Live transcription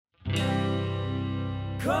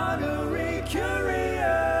Connery Curious.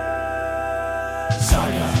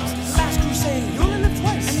 Saga, Last Crusade, You Only Live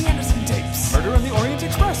Twice, and the Anderson Tapes, Murder on the Orient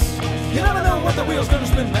Express. You never know what the wheel's gonna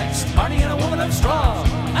spin next. Marty and a woman of straw,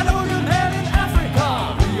 and a wounded man in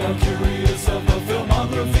Africa. We are curious of the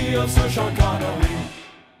filmography of Sir Sean Connery.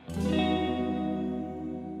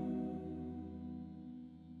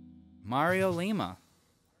 Mario Lima.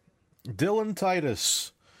 Dylan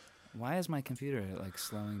Titus. Why is my computer like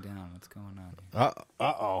slowing down? What's going on here?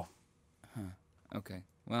 Uh-oh. Okay.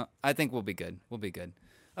 Well, I think we'll be good. We'll be good.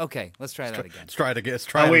 Okay, let's try that again. Let's try it again. Let's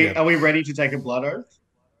try it again. Are we ready to take a blood oath?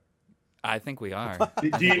 I think we are.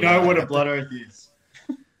 Do you know what a blood oath is?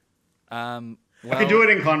 Well, I could do it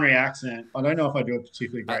in Connery accent. I don't know if I do it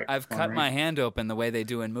particularly great. I've cut my hand open the way they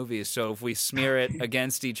do in movies. So if we smear it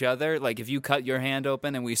against each other, like if you cut your hand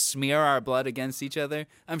open and we smear our blood against each other,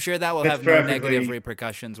 I'm sure that will have no negative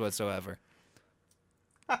repercussions whatsoever.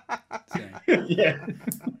 Yeah.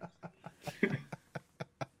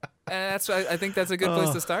 I think that's a good place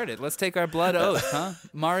to start it. Let's take our blood oath, huh?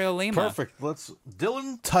 Mario Lima. Perfect.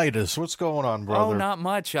 Dylan Titus, what's going on, brother? Oh, not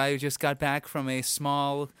much. I just got back from a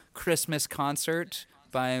small Christmas concert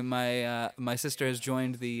by my sister has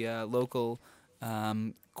joined the local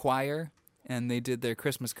choir, and they did their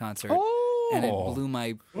Christmas concert. And it blew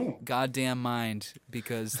my goddamn mind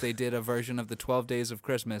because they did a version of the 12 Days of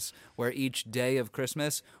Christmas where each day of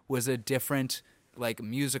Christmas was a different like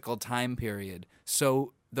musical time period.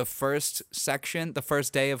 So the first section, the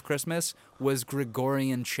first day of Christmas was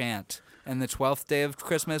Gregorian chant, and the 12th day of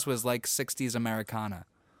Christmas was like 60s Americana.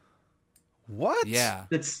 What? Yeah.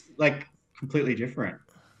 It's like completely different.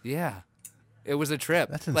 Yeah. It was a trip.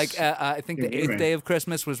 I think the 8th day of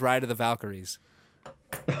Christmas was Ride of the Valkyries.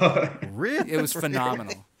 Really? It was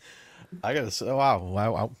phenomenal. I gotta say,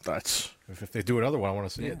 wow. That's if they do another one, I want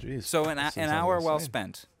to see it. Jeez. So an hour well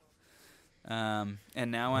spent. And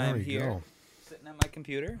now I'm here sitting at my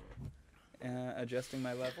computer, adjusting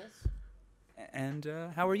my levels. And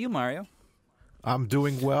how are you, Mario? I'm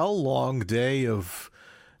doing well. Long day of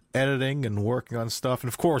editing and working on stuff. And,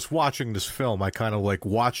 of course, watching this film, I kind of, like,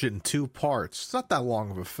 watch it in two parts. It's not that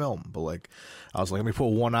long of a film, but, like, I was like, let me put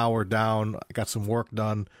 1 hour down. I got some work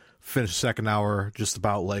done. Finished the second hour just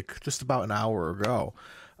about an hour ago.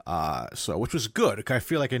 So, which was good. I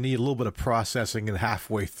feel like I need a little bit of processing and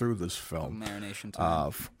halfway through this film. Marination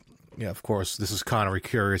time. Yeah, of course, this is Connery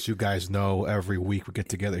Curious. You guys know every week we get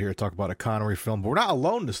together here to talk about a Connery film, but we're not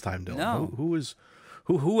alone this time, Dylan. No.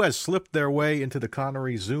 Who has slipped their way into the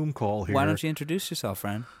Connery Zoom call here? Why don't you introduce yourself,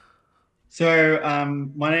 friend? So,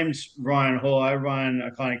 my name's Ryan Hall. I run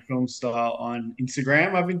Iconic Film Style on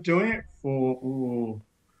Instagram. I've been doing it for,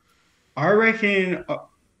 I reckon,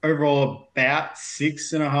 overall about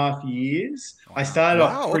 6.5 years. I started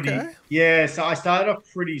off I started off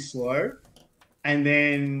pretty slow, and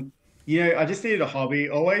then I just needed a hobby.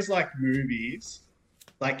 Always like movies,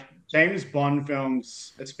 like James Bond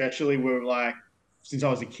films, especially were like since I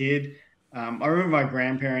was a kid. I remember my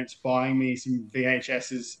grandparents buying me some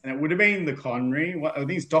VHSs, and it would have been the Connery. I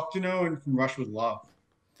think it's Dr. No and From Rush with Love.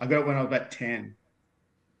 I got it when I was about 10.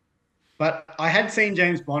 But I had seen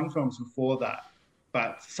James Bond films before that.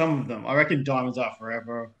 But some of them, I reckon Diamonds Are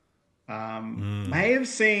Forever. May have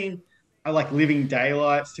seen like Living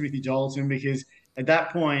Daylights, Timothy Dalton, because at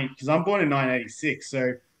that point, because I'm born in 1986,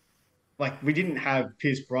 so like we didn't have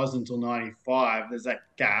Pierce Brosnan until 95. There's that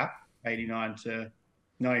gap, 89 to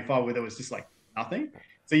 95, where there was just like nothing.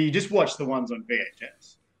 So you just watch the ones on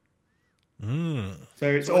VHS. So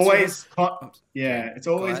it's it's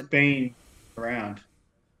always been around.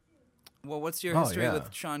 Well, what's your history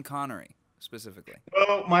with Sean Connery specificacally?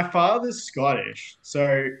 Well, my father's Scottish,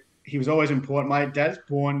 so he was always important. My dad's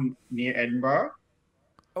born near Edinburgh.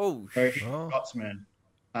 Oh, Scotsman.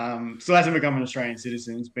 Still hasn't become an Australian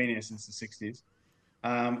citizen. He's been here since the 60s.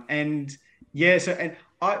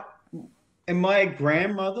 And my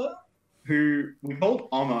grandmother, who we called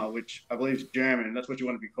Oma, which I believe is German, that's what you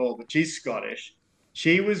want to be called, but she's Scottish.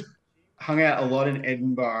 She hung out a lot in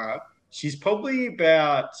Edinburgh. She's probably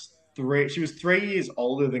she was 3 years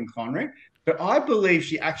older than Connery, but I believe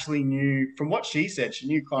she actually knew, from what she said, she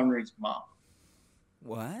knew Connery's mum.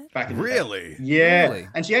 What? Back in the Really? day. Yeah. Really?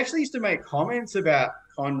 And she actually used to make comments about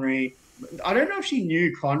Connery. I don't know if she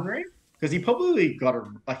knew Connery, because he probably got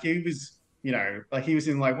he was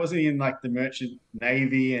in wasn't he in like the Merchant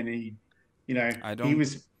Navy, and he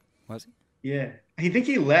was he? Yeah. I think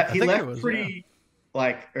he left pretty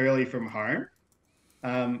early from home.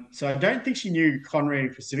 So I don't think she knew Connery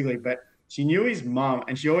specifically, but she knew his mum,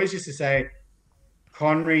 and she always used to say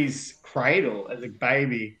Connery's cradle as a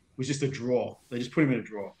baby was just a drawer. They just put him in a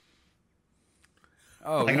drawer.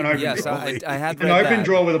 Oh, Like an open yes, drawer. I had An read open that.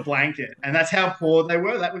 drawer with a blanket, and that's how poor they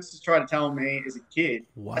were. That was just trying to tell me as a kid.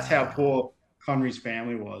 That's how Wow. poor Connery's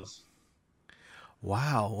family was.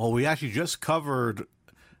 Wow. Well, we actually just covered,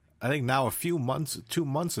 I think now a few months, 2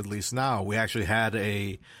 months at least now, we actually had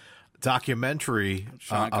a documentary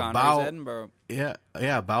Sean Connery's about Edinburgh.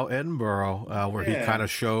 about Edinburgh, where he Yeah. kind of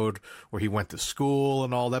showed where he went to school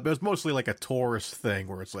and all that. But it was mostly like a tourist thing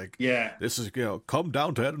where it's like, Yeah. this is come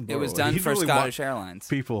down to Edinburgh. It was done He for really Scottish want Airlines.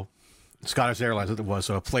 people. Scottish Airlines it was,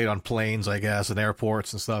 so it played on planes, I guess, and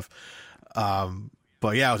airports and stuff.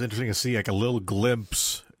 But yeah, it was interesting to see like a little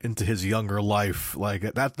glimpse into his younger life. Like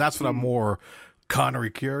that's what I'm more Connery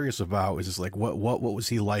curious about. Is just like what was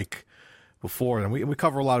he like before? And we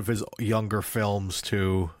cover a lot of his younger films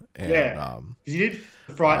too. And, Yeah. 'Cause you did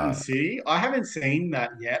Frightened City. I haven't seen that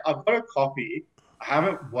yet. I've got a copy. I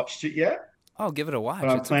haven't watched it yet, Oh, give it a watch. but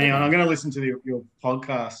I'm It's a planning good on. one. I'm going to listen to your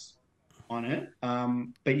podcast on it.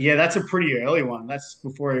 But yeah, that's a pretty early one. That's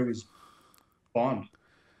before he was Bond.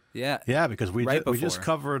 Yeah. because we Right we just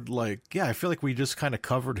before. covered I feel like we just kind of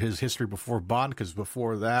covered his history before Bond, because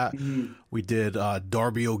before that we did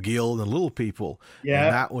Darby O'Gill and the Little People. Yeah.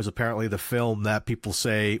 And that was apparently the film that people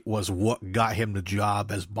say was what got him the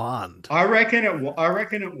job as Bond. I reckon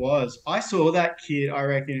it was. I saw that kid. I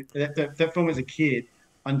reckon that film as a kid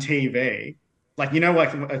on TV, like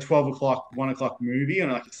like a 12 o'clock, 1 o'clock movie on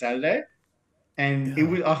like a Saturday, and it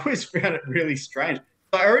was. I always found it really strange.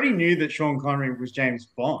 I already knew that Sean Connery was James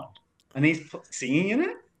Bond, and he's singing in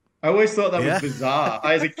it. I always thought that Yeah. was bizarre.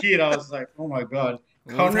 As a kid, I was like, "Oh my god,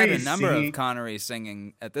 We've had a Connery's number singing." of Connery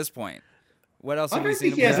singing at this point. What else I have we don't seen?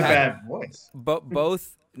 think he has a We've had bad voice.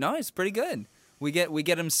 both. No, it's pretty good. We get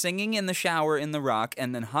him singing in the shower in The Rock,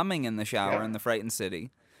 and then humming in the shower Yeah. in The Frightened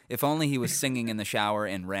City. If only he was singing in the shower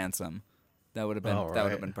in Ransom. That would have been Oh, that would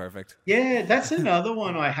right. have been perfect. Yeah, that's another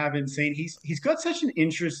one I haven't seen. He's got such an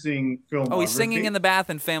interesting film. Oh, he's singing in the bath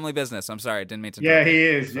in Family Business. I'm sorry, didn't mean to. Yeah, interrupt you. he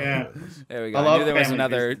is. Yeah. There we go. I I, love knew there was Family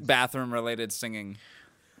another Business. bathroom-related singing.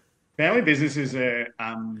 Family Business is that's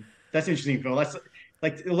an interesting film. That's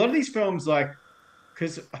like a lot of these films, like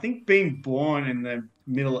because I think being born in the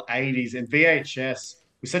middle '80s and VHS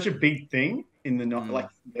was such a big thing in the like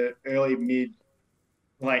the early mid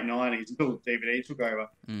late '90s until DVD took over.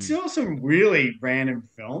 Saw some really random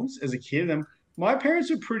films as a kid, and my parents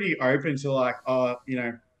were pretty open to like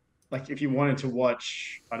like if you wanted to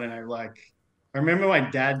watch, I don't know, like I remember my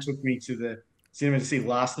dad took me to the cinema to see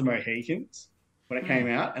Last of the Mohicans when it came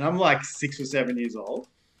out, and I'm like 6 or 7 years old.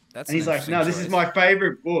 That's And he's like, no, this is my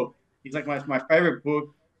favorite book. He's like, my favorite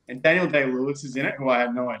book. And Daniel Day-Lewis is in it, who I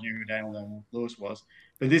had no idea who Daniel Day-Lewis was.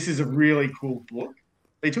 But this is a really cool book.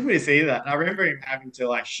 They took me to see that. And I remember him having to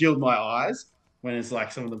like shield my eyes when it's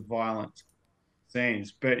like some of the violent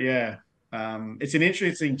scenes. But yeah, it's an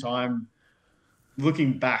interesting time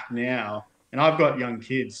looking back now. And I've got young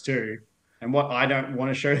kids too. And what I don't want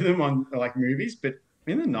to show them on like movies, but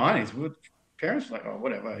in the 90s, parents were like, oh,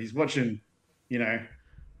 whatever. He's watching, The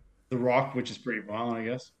Rock, which is pretty violent, I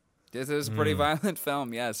guess. This is a pretty violent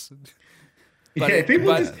film, yes. Yeah,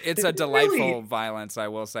 It's a delightful violence, I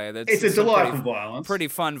will say. It's a some delightful violence. Pretty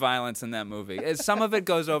fun violence in that movie. Some of it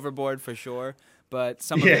goes overboard for sure, but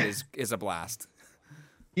some of it is a blast.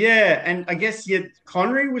 Yeah, and I guess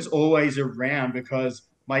Connery was always around because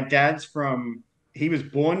my dad's he was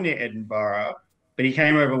born near Edinburgh, but he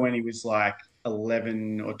came over when he was like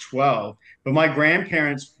 11 or 12. But my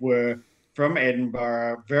grandparents were from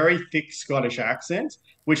Edinburgh, very thick Scottish accent,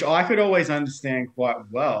 which I could always understand quite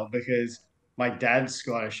well because my dad's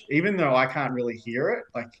Scottish, even though I can't really hear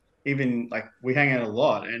it. Even we hang out a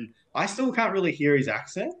lot and I still can't really hear his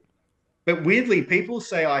accent. But weirdly, people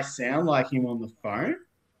say I sound like him on the phone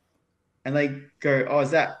and they go, oh,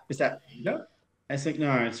 is that Peter? I think,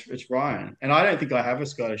 no, it's Ryan. And I don't think I have a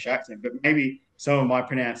Scottish accent, but maybe some of my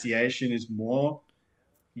pronunciation is more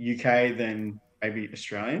UK than maybe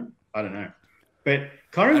Australian. I don't know. But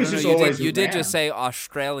Connery was just always You did around. just say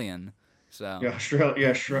Australian, so Yeah,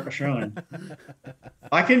 Australian.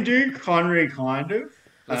 I can do Connery kind of.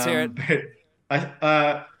 Let's hear it.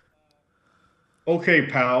 But okay,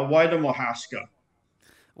 pal, why the Mohaska?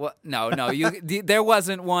 Well, no. There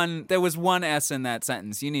wasn't one. There was one S in that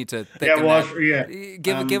sentence. You need to think. Yeah, in well, that.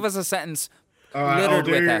 yeah. Give us a sentence All right, littered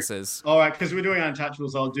with S's. All right, because we're doing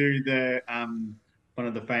Untouchables, I'll do the one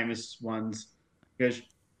of the famous ones. He goes,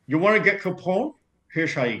 you want to get Capone?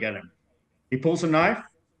 Here's how you get him. He pulls a knife,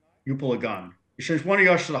 you pull a gun. He sends one of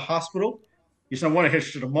yours to the hospital, you send one of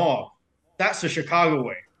his to the morgue. That's the Chicago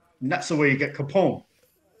way. And that's the way you get Capone.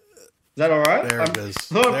 Is that all right? There it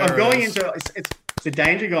is. Look, There I'm going it is. into it's a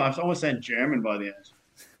danger going. I'm almost saying German by the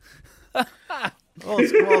end.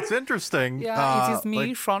 It's interesting. Yeah, it is me,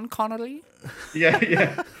 like, Sean Connery.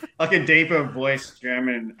 Yeah. Like a deeper voice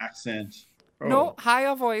German accent. No,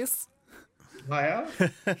 higher voice. Higher?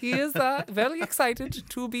 He is very excited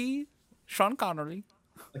to be Sean Connery.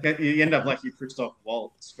 Like you end up like you Christoph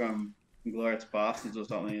Waltz from Inglourious Bastards or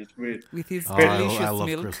something. It's weird. With his I delicious love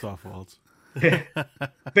milk. Christoph Waltz.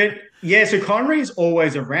 But yeah, so Connery's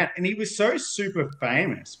always around, and he was so super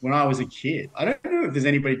famous when I was a kid. I don't know if there's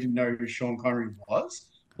anybody who didn't know who Sean Connery was.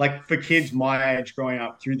 Like for kids my age growing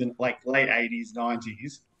up through the like late 80s,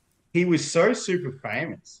 90s, he was so super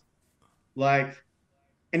famous. Like,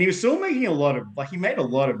 and he was still making a lot of like he made a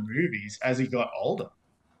lot of movies as he got older.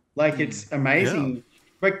 Like it's amazing.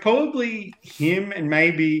 Like probably him and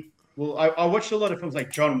maybe well, I watched a lot of films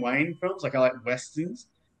like John Wayne films, like I like westerns.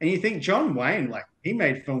 And you think John Wayne, like he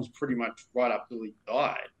made films pretty much right up till he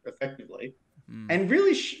died, effectively. And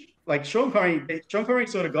really, like Sean Connery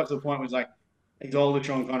sort of got to the point where it's like he's older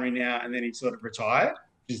Sean Connery now, and then he sort of retired,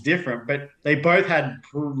 which is different. But they both had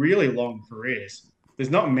really long careers. There's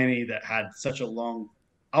not many that had such a long,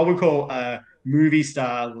 I would call a movie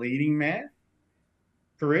star leading man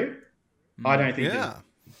career. I don't think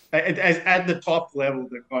as at the top level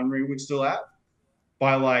that Connery was still at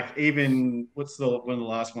by like even what's the one of the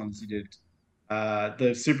last ones he did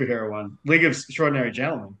the superhero one League of Extraordinary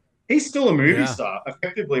Gentlemen. He's still a movie star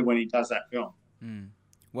effectively when he does that film.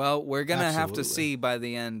 Well, we're gonna have to see by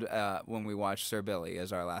the end when we watch Sir Billy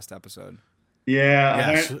as our last episode.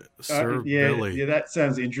 Yeah, Sir Billy. Yeah, that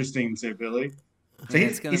sounds interesting, Sir Billy. So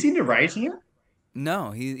is he narrating it?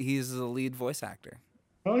 No, he's the lead voice actor.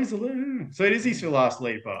 Oh, he's a lead. So it is his last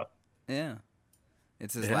lead part. Yeah,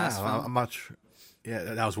 it's his last film. I'm not sure. Yeah,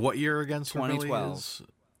 that was what year again? 2012.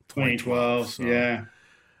 2012. So, yeah.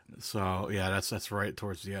 So yeah, that's right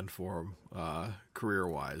towards the end for him, career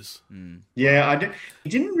wise. Yeah, he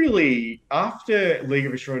didn't really after League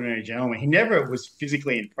of Extraordinary Gentlemen. He never was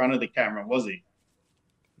physically in front of the camera, was he?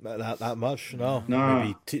 Not much. No. No.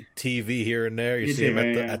 Maybe TV here and there. You see him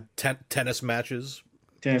at tennis matches.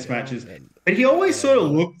 But he always sort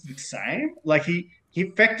of looked the same. Like he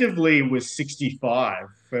effectively was 65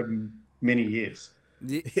 for many years.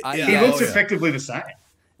 He looks effectively the same.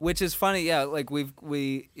 Which is funny, yeah. Like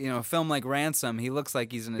a film like Ransom, he looks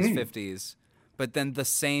like he's in his 50s, but then the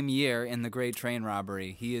same year in The Great Train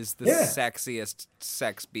Robbery, he is the sexiest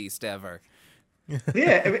sex beast ever.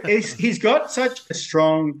 Yeah, he's got such a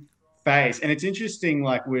strong face, and it's interesting.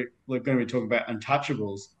 Like we're going to be talking about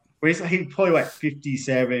Untouchables, where he's probably like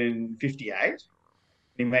 57, 58.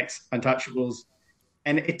 He makes Untouchables,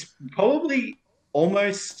 and it's probably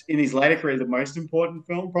almost in his later career the most important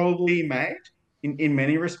film probably he made in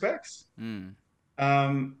many respects.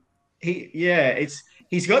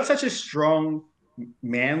 He's got such a strong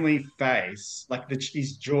manly face, like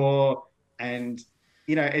his jaw, and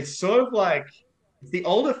it's sort of like the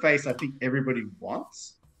older face I think everybody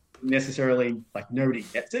wants. Necessarily like nobody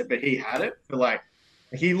gets it, but he had it for like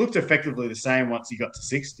he looked effectively the same once he got to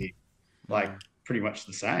 60, like pretty much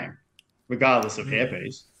the same, regardless of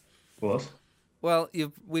hairpiece, of course. Well,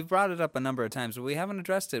 we've brought it up a number of times, but we haven't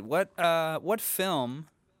addressed it. What film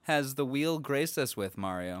has the wheel graced us with,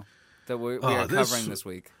 Mario, that we are covering this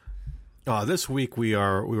week? This week we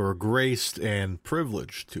were graced and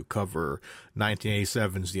privileged to cover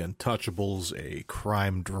 1987's The Untouchables, a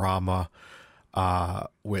crime drama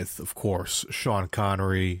with, of course, Sean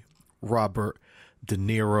Connery, Robert De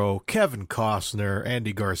Niro, Kevin Costner,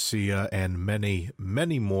 Andy Garcia, and many,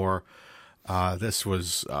 many more. This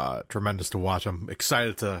was tremendous to watch. I'm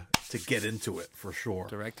excited to get into it for sure.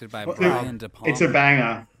 Directed by Brian De Palma. It's a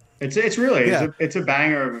banger. It's really it's a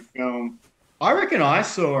banger of a film. I reckon I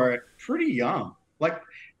saw it pretty young. Like,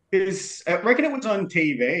 I reckon it was on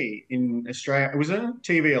TV in Australia. It was on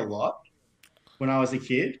TV a lot when I was a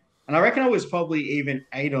kid. And I reckon I was probably even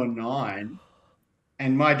 8 or 9.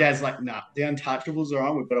 And my dad's like, nah, The Untouchables are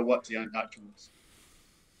on. We've got to watch The Untouchables.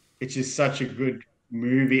 It's just such a good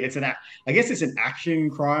movie. I guess it's an action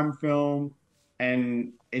crime film.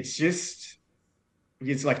 And it's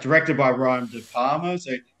like directed by Brian De Palma.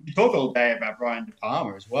 So you talk all day about Brian De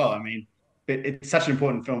Palma as well. I mean, but it's such an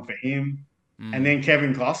important film for him. And then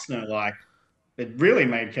Kevin Costner, like, it really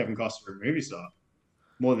made Kevin Costner a movie star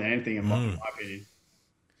more than anything in my opinion.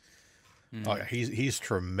 Oh yeah, he's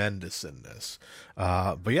tremendous in this.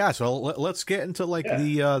 But yeah, so let's get into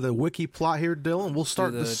the wiki plot here, Dylan. We'll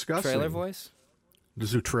start discussing trailer voice.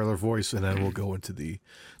 Just do trailer voice, and then we'll go into the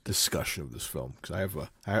discussion of this film because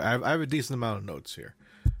I have a decent amount of notes here.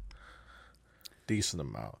 Decent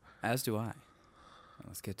amount. As do I.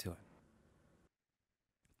 Let's get to it.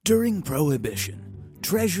 During Prohibition,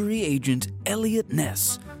 Treasury Agent Elliot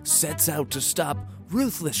Ness sets out to stop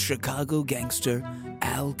ruthless Chicago gangster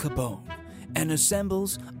Al Capone and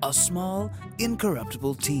assembles a small,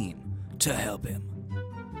 incorruptible team to help him.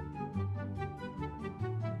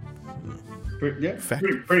 Yeah,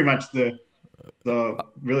 pretty much the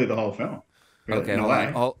really the whole film. Really, Okay, in a hold way.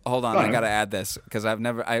 on. Hold on. Go I on. gotta add this because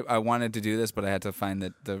I wanted to do this, but I had to find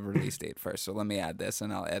the release date first. So let me add this,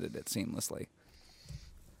 and I'll edit it seamlessly.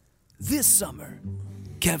 This summer,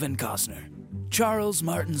 Kevin Costner, Charles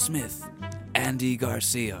Martin Smith, Andy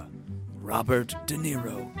Garcia, Robert De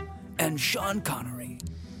Niro, and Sean Connery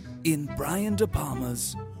in Brian De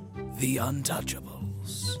Palma's The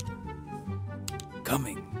Untouchables.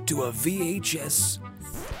 Coming to a VHS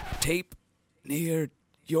tape near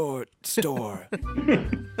your store.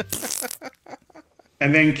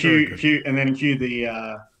 And then cue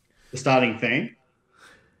the starting theme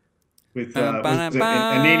with was it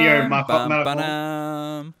Ennio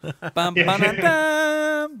Morricone,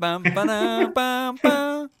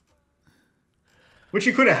 which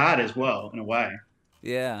you could have had as well in a way.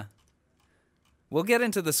 Yeah. We'll get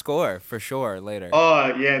into the score for sure later.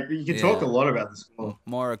 Oh yeah, you can talk Yeah. a lot about the score.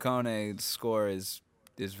 Morricone's score is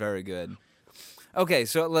very good. Okay,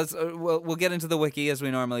 so let's we'll get into the wiki as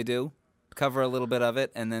we normally do, cover a little bit of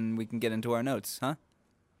it, and then we can get into our notes, huh?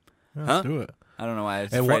 Let's do it. I don't know why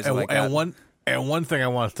it's And phrased like that. one thing I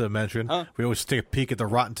wanted to mention, we always take a peek at the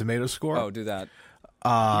Rotten Tomatoes score. Oh, do that.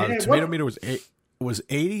 Tomato meter was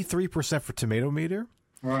 83% for Tomato Meter,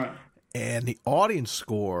 Right. and the audience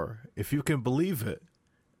score, if you can believe it,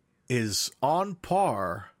 is on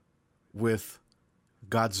par with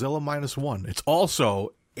Godzilla -1. It's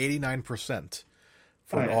also 89%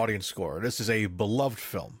 for an yeah. audience score. This is a beloved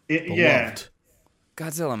film. Beloved. Yeah.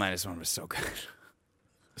 Godzilla -1 was so good.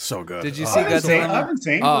 So good. Did you I see haven't seen- I Godzilla? haven't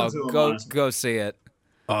seen Oh, Godzilla go -1. go see it.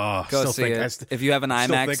 Go still see think- it. If you have an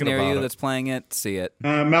still IMAX thinking near about you it. that's playing it, see it.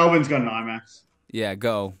 Melbourne's got an IMAX. Yeah,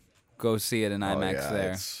 go see it in IMAX yeah,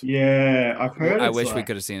 there. Yeah, I've heard. I it's wish we like-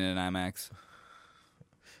 could have seen it in IMAX.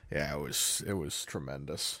 Yeah, it was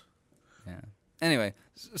tremendous. Yeah. Anyway,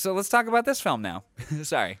 so let's talk about this film now.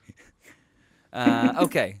 Sorry.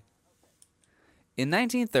 Okay. In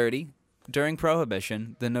 1930, during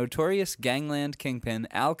Prohibition, the notorious gangland kingpin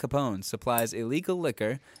Al Capone supplies illegal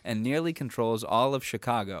liquor and nearly controls all of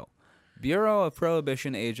Chicago. Bureau of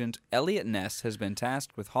Prohibition agent Elliot Ness has been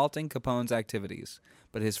tasked with halting Capone's activities,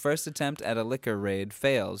 but his first attempt at a liquor raid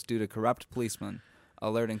fails due to corrupt policemen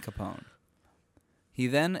alerting Capone. He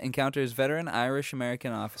then encounters veteran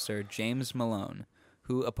Irish-American officer James Malone,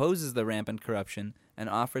 who opposes the rampant corruption and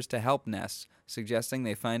offers to help Ness, suggesting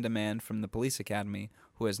they find a man from the police academy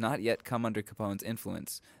who has not yet come under Capone's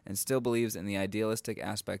influence and still believes in the idealistic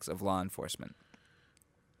aspects of law enforcement.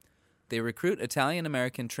 They recruit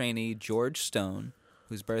Italian-American trainee George Stone,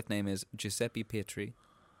 whose birth name is Giuseppe Pietri,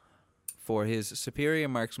 for his superior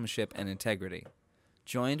marksmanship and integrity.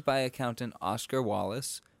 Joined by accountant Oscar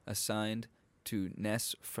Wallace, assigned to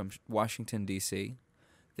Ness from Washington, D.C.,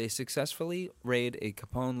 they successfully raid a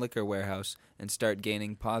Capone liquor warehouse and start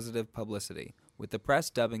gaining positive publicity, with the press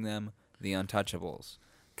dubbing them the Untouchables.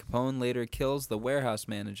 Capone later kills the warehouse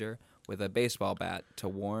manager with a baseball bat to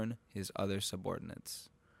warn his other subordinates.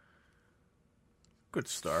 Good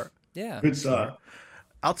start. Yeah. Good start.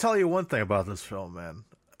 I'll tell you one thing about this film, man.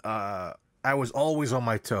 I was always on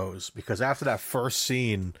my toes because after that first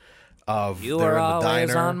scene of You they're were in the always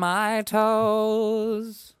diner, on my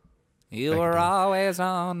toes. You Thank were you. always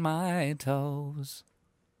on my toes.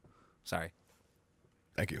 Sorry.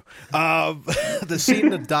 Thank you. The scene in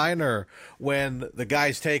the diner when the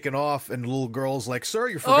guy's taking off and the little girl's like, "Sir,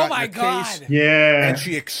 you forgot my your God. case," Yeah. and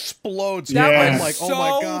she explodes. That I'm was like, "Oh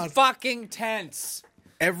my god!" fucking tense.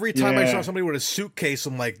 Every time I Yeah. saw somebody with a suitcase,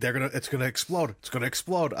 I'm like, it's gonna explode. It's gonna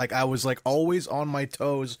explode. Like I was like always on my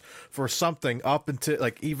toes for something up until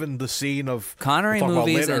like even the scene of Connery we'll talk about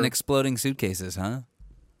movies later. and exploding suitcases, huh?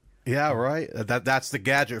 Yeah, right. That's the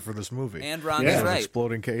gadget for this movie. And Ron Yeah. is Those right.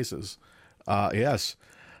 exploding cases. Yes.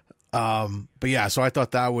 But yeah, so I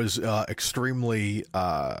thought that was extremely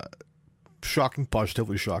shocking,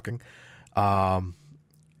 positively shocking. And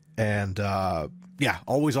yeah,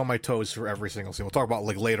 always on my toes for every single scene. We'll talk about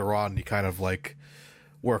like later on, you kind of like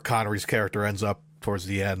where Connery's character ends up towards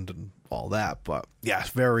the end and all that. But yeah, it's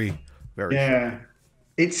very, very. Yeah.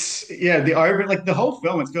 It's the open like the whole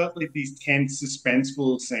film. It's got like these tense,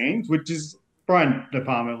 suspenseful scenes, which is Brian De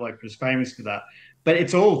Palma like was famous for that. But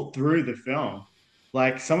it's all through the film.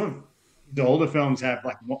 Like some of the older films have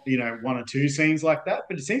like one or two scenes like that,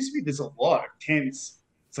 but it seems to be there's a lot of tense.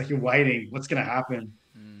 It's like you're waiting. What's going to happen?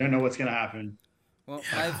 Don't know what's going to happen. Well,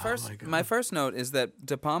 Oh my God. my first note is that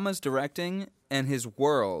De Palma's directing and his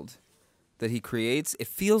world that he creates, it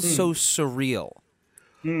feels so surreal.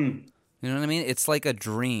 Mm, You know what I mean? It's like a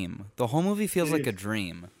dream. The whole movie feels it like a is.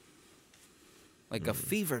 dream. Like a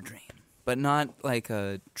fever dream, but not like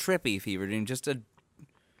a trippy fever dream, just a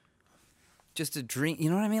dream. You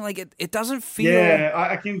know what I mean? Like it doesn't feel Yeah,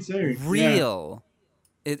 I can too. Yeah. real.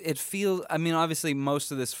 It feels. I mean, obviously,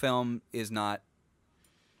 most of this film is not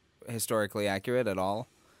historically accurate at all.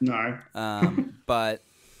 No. But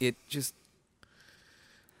it just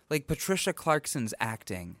like Patricia Clarkson's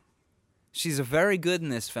acting. She's very good in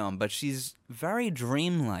this film, but she's very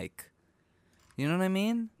dreamlike. You know what I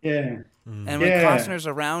mean? Yeah. And when Yeah. Costner's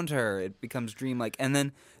around her, it becomes dreamlike. And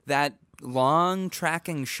then that long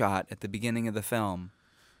tracking shot at the beginning of the film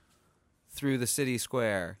through the city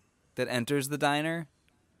square that enters the diner,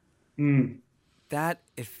 Mm. that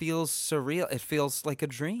it feels surreal. It feels like a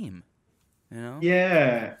dream, you know?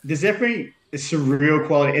 Yeah. There's definitely a surreal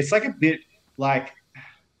quality. It's like a bit like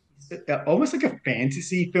almost like a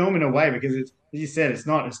fantasy film in a way because it's, as you said, it's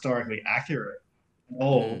not historically accurate at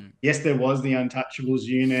all. Mm. Yes, there was the Untouchables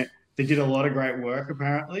unit. They did a lot of great work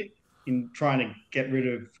apparently in trying to get rid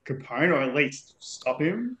of Capone or at least stop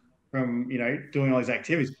him from, doing all these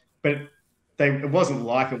activities. But it wasn't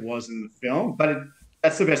like it was in the film. But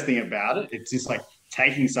that's the best thing about it. It's just like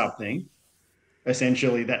taking something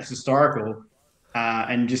essentially that's historical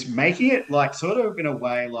and just making it like sort of in a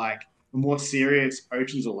way like a more serious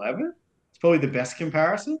Ocean's 11. It's probably the best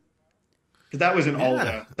comparison because that was an Yeah.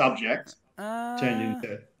 older subject turned Uh,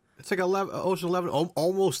 into. It's like Ocean 11,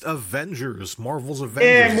 almost Avengers, Marvel's Yeah,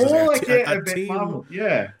 Avengers. It's more like like a a bit team, Marvel.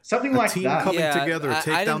 Yeah, something a like team that. coming Yeah, together, I take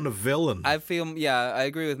down didn't- the villain. I feel, yeah, I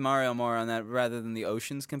agree with Mario more on that rather than the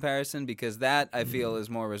Oceans comparison because that I feel is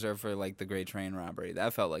more reserved for like the Great Train Robbery.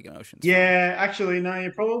 That felt like an Oceans film. Yeah, actually, no,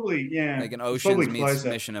 you're probably Like an it's probably Oceans meets closer.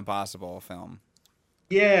 Mission Impossible film.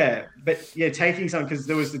 Yeah, but yeah, taking some because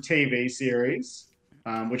there was the TV series,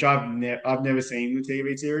 which I've never seen the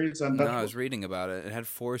TV series. No, I was reading about it. It had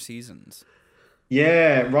 4 seasons.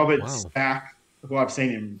 Yeah, Robert Wow. Stack, who I've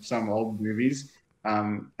seen in some old movies,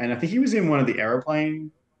 and I think he was in one of the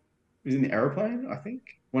aeroplane. He was in the aeroplane, I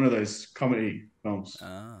think, one of those comedy films.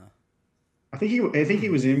 Ah. I think he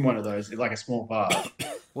was in one of those, like a small part.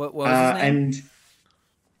 What was his name?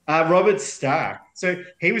 And Robert Stack. So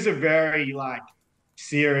he was a very like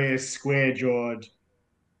serious, square-jawed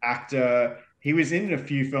actor. He was in a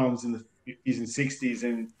few films in the 50s and 60s,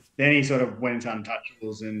 and then he sort of went into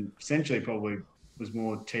Untouchables and essentially probably was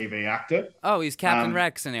more TV actor. Oh, he's Captain um,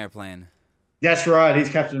 Rex in Airplane. That's right. He's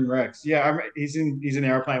Captain Rex. Yeah, he's in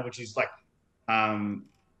Airplane, which is like um,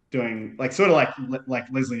 doing like sort of like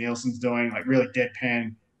Leslie Nielsen's doing like really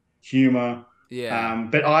deadpan humor. Yeah.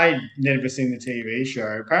 But I never seen the TV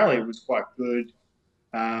show. Apparently, it was quite good.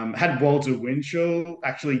 Had Walter Winchell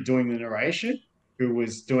actually doing the narration, who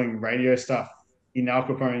was doing radio stuff in Al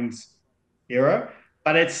Capone's era.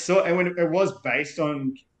 But and when it was based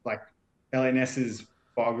on like L.N.S.'s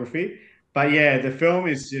biography. But yeah, the film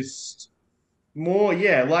is just more,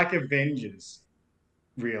 yeah, like Avengers,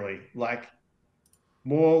 really. Like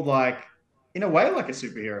more like in a way like a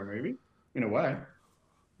superhero movie, in a way.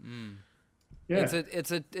 Yeah.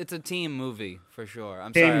 It's a team movie for sure.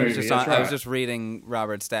 I'm Team sorry, movie, that's I was right. just reading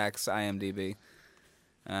Robert Stack's IMDb,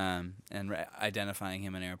 and identifying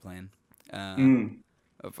him in Airplane.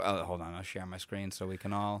 Hold on, I'll share my screen so we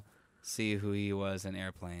can all see who he was in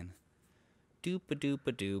Airplane. Doop a doop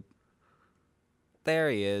a doop. There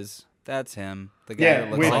he is. That's him. The guy Yeah, that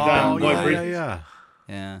looks with, like Oh, Ben Lloyd yeah, Bridges. yeah, yeah.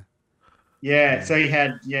 Yeah. Yeah, so he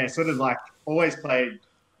had, sort of like always played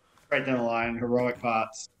straight down the line, heroic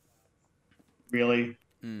parts, really,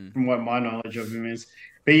 from what my knowledge of him is.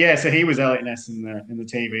 But yeah, so he was Elliot Ness in the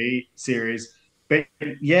TV series. But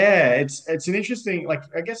yeah, it's an interesting, like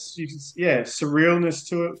I guess you could, surrealness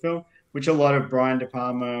to it film, which a lot of Brian De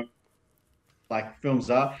Palma like films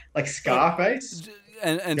are, like Scarface.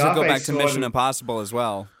 And to go Scarface back to sort Mission of- Impossible as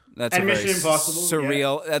well. That's And a very Mission Impossible,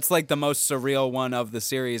 surreal. That's like the most surreal one of the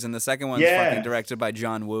series, and the second one's Yeah. fucking directed by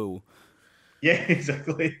John Woo. Yeah,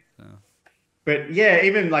 exactly. But yeah,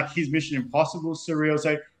 even like his Mission Impossible is surreal.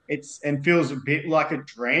 So it's and feels a bit like a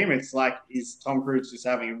dream. It's like is Tom Cruise just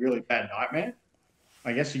having a really bad nightmare?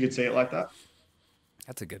 I guess you could see it like that.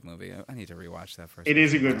 That's a good movie. I need to rewatch that first. It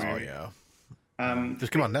is a good movie. Oh, yeah. Um,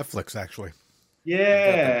 Just came on Netflix, actually.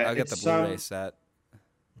 yeah, I'll get the it's, Blu-ray set.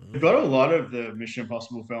 We've got a lot of the Mission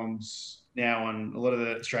Impossible films now on a lot of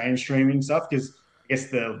the Australian streaming stuff because I guess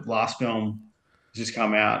the last film has just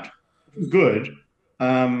come out. It was good.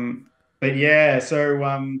 But yeah,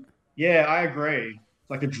 so yeah, I agree. It's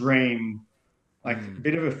like a dream like a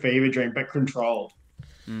bit of a fever dream, but controlled.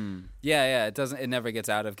 Yeah. It never gets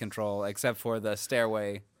out of control except for the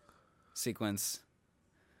stairway sequence.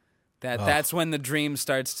 That's when the dream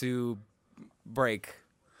starts to break.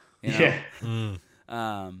 You know?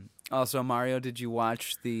 Yeah. Also, Mario, did you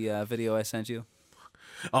watch the video I sent you?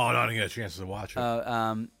 Oh, no, I didn't get a chance to watch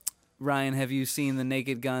it. Ryan, have you seen the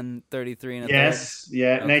Naked Gun 33 and a third? Yes.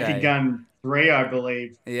 Yeah. Okay. Naked Gun 3, I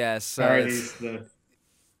believe. Yes. Parodies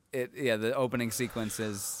the opening sequence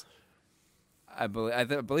is, I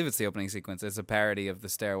believe it's the opening sequence. It's a parody of the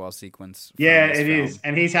stairwell sequence. Yeah, it it is, is.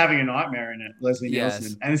 And he's having a nightmare in it, Leslie Yes.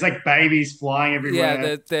 Nielsen. And there's like babies flying everywhere.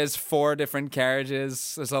 Yeah, there's 4 different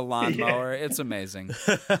carriages. There's a lawnmower. It's amazing.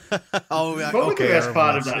 Oh, What was the best I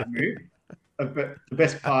part of remember that movie? The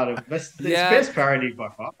best part of it's best parody by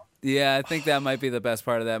far. Yeah, I think that might be the best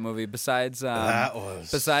part of that movie. Besides the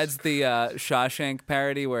Shawshank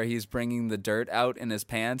parody where he's bringing the dirt out in his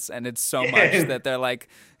pants, and it's so much that they're like,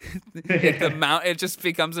 it just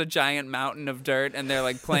becomes a giant mountain of dirt, and they're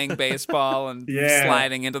like playing baseball and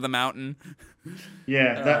sliding into the mountain.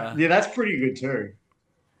 Yeah, that's pretty good too.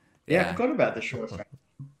 Yeah, I forgot about the short.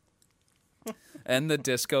 And the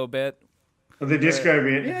disco bit. The disco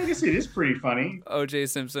bit, yeah, I guess it is pretty funny. O.J.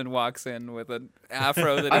 Simpson walks in with an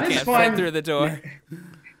afro that he can't fit through the door.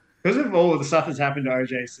 Because of all of the stuff that's happened to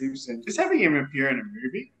O.J. Simpson, just having him appear in a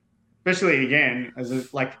movie, especially again as a,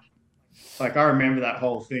 like I remember that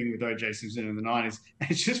whole thing with O.J. Simpson in the 90s.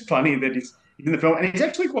 It's just funny that he's in the film, and he's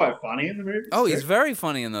actually quite funny in the movie. Oh, he's very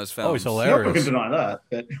funny in those films. Oh, he's hilarious. Nobody can deny that,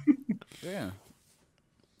 but yeah.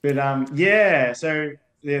 But yeah, so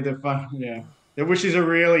the fun, which is a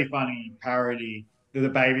really funny parody to the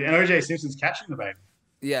baby, and O.J. Simpson's catching the baby.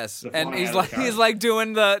 Yes, and he's like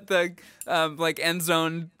doing the like end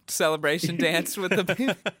zone celebration dance with the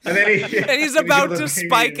baby, and he's about to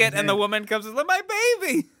spike it, and the woman comes and says, "My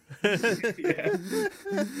baby." Yeah,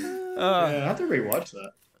 I have to rewatch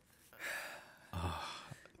that.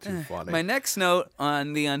 Too funny. My next note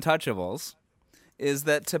on the Untouchables is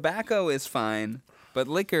that tobacco is fine, but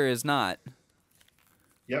liquor is not.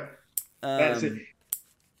 Yep. That's it.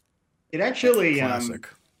 It actually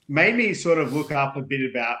made me sort of look up a bit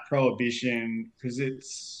about Prohibition because it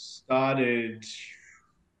started.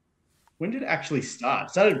 When did it actually start?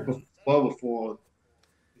 It started well before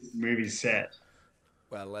this movie's set.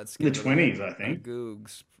 Well, let's in the 20s, I think.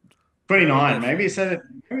 Googs. 29. Maybe it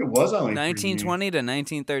was only 1920 to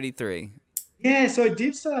 1933. Yeah, so it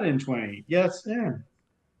did start in 20. Yes, yeah.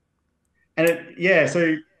 And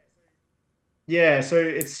so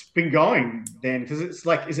it's been going then because it's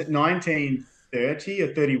like, is it 1930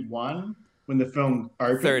 or 31 when the film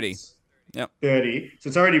opens? 30. Yep. 30. So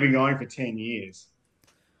it's already been going for 10 years.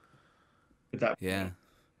 Yeah.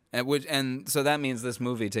 And so that means this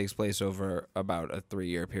movie takes place over about a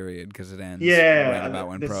 3-year period because it ends right about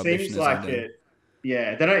when Prohibition is ended.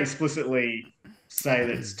 Yeah, they don't explicitly say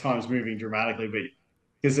that time's moving dramatically, but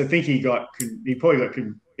because I think he probably got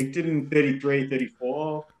convicted in 33,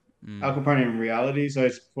 34, Al Capone in reality, so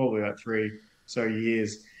it's probably like 3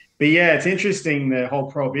 years. But yeah, it's interesting, the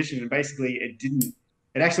whole Prohibition, and basically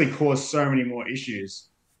it actually caused so many more issues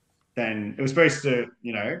than it was supposed to,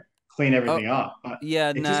 clean everything up. But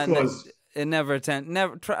yeah, it never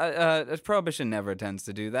Prohibition never tends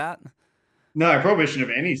to do that. No, Prohibition of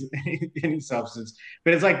any substance.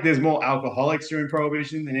 But it's like there's more alcoholics during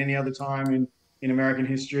Prohibition than any other time in American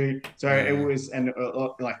history. So it was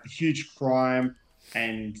like the huge crime,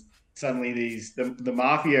 and suddenly the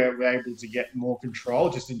mafia were able to get more control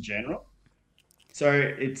just in general. So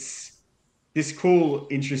it's this cool,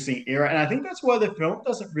 interesting era, and I think that's why the film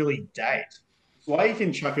doesn't really date. It's why you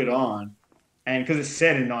can chuck it on, and because it's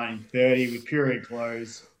set in 1930 with period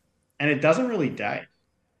clothes, and it doesn't really date.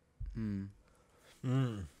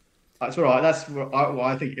 That's what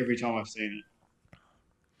I think every time I've seen it.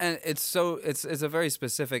 And it's a very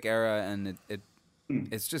specific era, and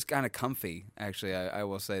it's just kind of comfy. Actually, I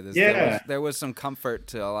will say this. Yeah, there was some comfort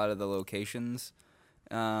to a lot of the locations.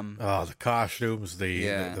 The costumes,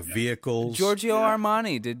 the vehicles. Giorgio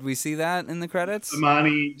Armani. Did we see that in the credits?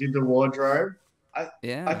 Armani did the wardrobe. I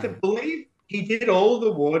believe he did all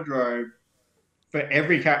the wardrobe for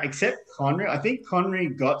every character except Connery. I think Connery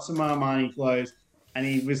got some Armani clothes, and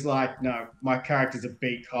he was like, "No, my character's a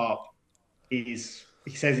beat cop. He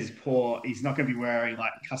says he's poor. He's not going to be wearing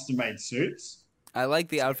like custom-made suits." I like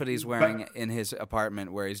the outfit he's wearing in his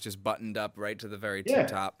apartment, where he's just buttoned up right to the very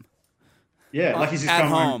top. Yeah, like he's just at come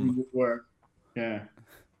home from work. Yeah,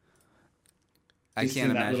 I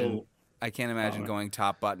can't imagine. I can't imagine going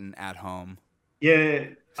top button at home. Yeah,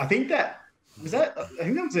 I think that was an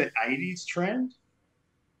 '80s trend.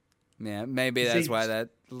 Yeah, maybe that's why that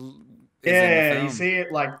is in the Yeah, you film. see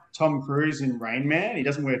it like Tom Cruise in Rain Man. He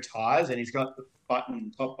doesn't wear ties, and he's got the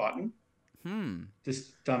top button,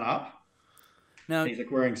 just done up. Now, And he's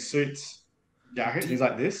like wearing suits, jackets. He's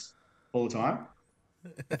like this all the time.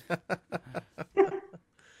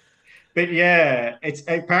 But yeah, it's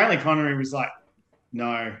apparently Connery was like,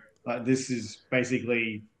 no, like this is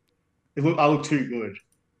basically, I look too good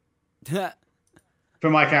for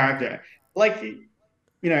my character. Like,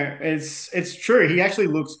 it's true. He actually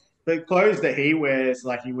looks the clothes that he wears,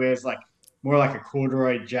 like he wears like more like a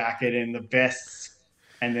corduroy jacket and the vests,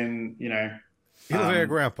 and then He looks like a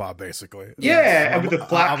grandpa, basically. yeah, and with the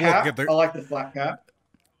flat I'm looking cap. at the- I like the flat cap.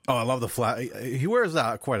 Oh, I love the flat. He wears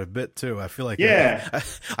that quite a bit too. I feel like Yeah.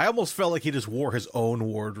 I almost felt like he just wore his own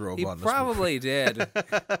wardrobe he on this probably did.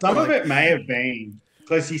 Some of it may have been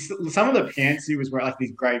because some of the pants he was wearing, like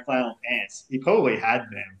these grey flannel pants, he probably had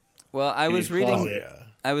them. Well, I in was his reading. closet. Yeah.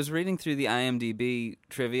 I was reading through the IMDb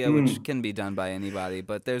trivia, which can be done by anybody,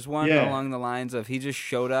 but there's one Yeah. along the lines of he just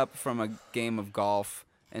showed up from a game of golf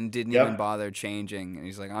and didn't Yep. even bother changing, and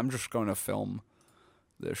he's like, "I'm just going to film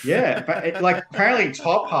this." Yeah, but like apparently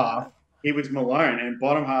top half he was Malone, and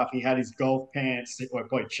bottom half he had his golf pants, or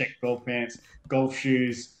probably check golf pants, golf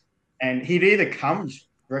shoes, and he'd either come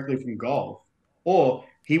directly from golf, or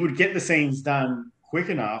he would get the scenes done quick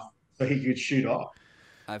enough so he could shoot off.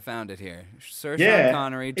 I found it here. Sir Yeah, Sean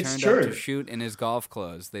Connery it's turned up to true. shoot in his golf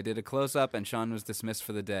clothes. They did a close-up, and Sean was dismissed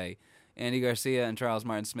for the day. Andy Garcia and Charles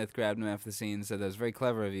Martin Smith grabbed him after the scene and said, "That was very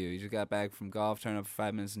clever of you. You just got back from golf, turn up for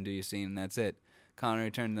 5 minutes, and do your scene, and that's it."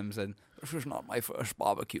 Connery turned to them and said, "This was not my first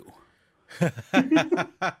barbecue."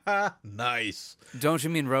 Nice. Don't you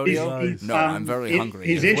mean rodeo? Nice. No, I'm very hungry.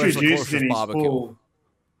 He's Where's the introduced closest in his barbecue? full.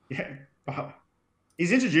 Yeah,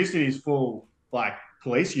 he's introduced in his full like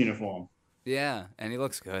police uniform. Yeah, and he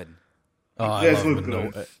looks good. Oh, Does look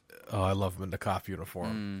good. I love him in the cop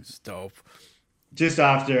uniform. It's dope. Just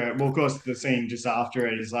after, well, of course, the scene just after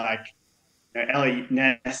it is like, Elliot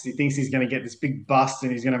Ness. He thinks he's going to get this big bust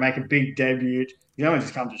and he's going to make a big debut. You know,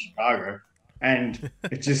 just come to Chicago, and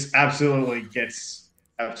it just absolutely gets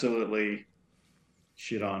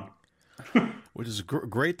shit on. Which is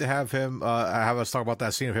great to have him. Have us talk about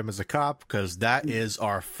that scene of him as a cop, because that is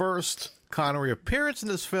our first Connery appearance in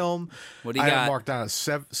this film. What do you I got? have marked down at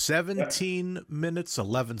 17 minutes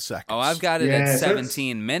 11 seconds. Oh, I've got it Yeah, at so it's-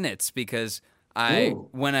 17 minutes because Ooh.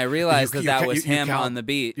 when I realized You that was you him count- on the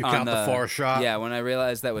beat, You on count the far shot. Yeah, when I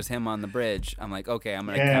realized that was him on the bridge, I'm like, okay, I'm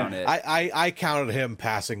gonna Yeah. count it. I counted him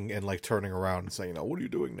passing and like turning around and saying, "What are you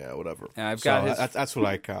doing now?" Whatever. And I've got his- that's what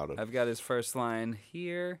I counted. I've got his first line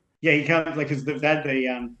here. Yeah, he comes like because they had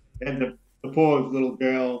the poor little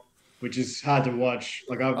girl, which is hard to watch.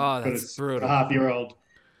 Like I've got that's brutal. a half-year-old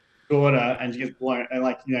daughter, and she gets blown, and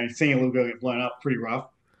like seeing a little girl get blown up, pretty rough.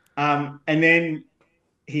 And then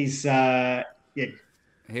he's Here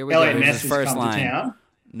we go. Elliot Here's Ness his has first come to line. town.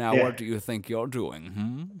 Now, Yeah. what do you think you're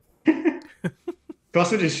doing?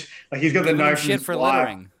 Costner just like he's got the Giving him note from shit his for wife.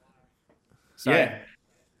 littering. Sorry.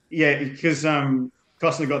 Yeah, because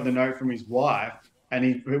Costner got the note from his wife,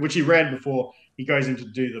 and which he read before he goes in to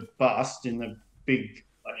do the bust in the big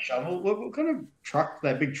like shovel. What kind of truck?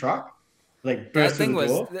 That big truck? Like That burst through thing the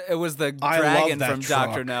was door? it was the I love dragon that from truck.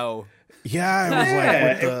 Doctor No. Yeah, it was Yeah.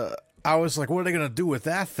 like with the. I was like, "What are they gonna do with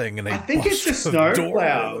that thing?" And they I think it's a bust the door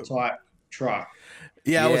snowplow open. type truck.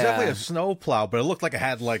 Yeah, it was Yeah. definitely a snowplow, but it looked like it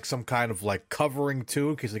had like some kind of like covering too,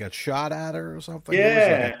 in case they got shot at her or something. Yeah, it was like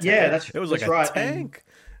a tank. yeah, that's it was that's like a right. tank.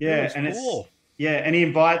 Yeah, It was and cool. and he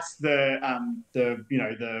invites the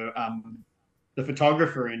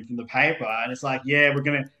photographer in from the paper, and it's like, yeah, we're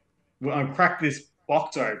gonna crack this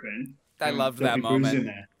box open. I and loved there'll that be booze moment. in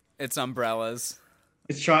there. It's umbrellas.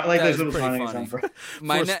 It's trying like That those was little pretty tiny funny.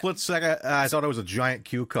 umbrellas. For a split second, I thought it was a giant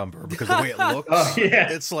cucumber because the way it looks. Oh,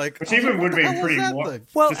 yeah. It's like Which even would be what the hell is pretty that more- thing?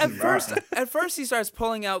 Well, Just at embarrassing. first he starts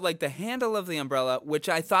pulling out like the handle of the umbrella, which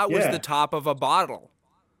I thought was Yeah. the top of a bottle.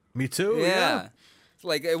 Me too. Yeah.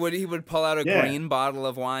 Like he would pull out a Yeah. green bottle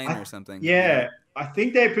of wine or something. Yeah, I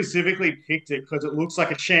think they specifically picked it because it looks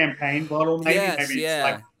like a champagne bottle. Maybe Yes, maybe yeah.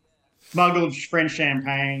 it's like smuggled French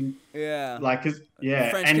champagne. Yeah. Like, 'cause- yeah,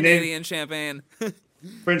 French and Canadian champagne. then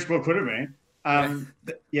French book could have been.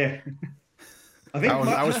 Yeah. I think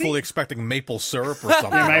I was think- fully expecting maple syrup or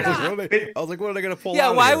something. Yeah, maple I was like, what are they going to pull Yeah,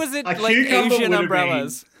 out? why here? was it A like cucumber Asian would have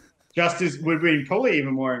umbrellas? just as would be probably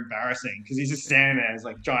even more embarrassing because he's just standing there as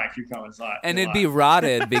like giant cucumbers, like, And it'd be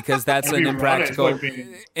rotted because that's It'd an be rotted, it's impractical like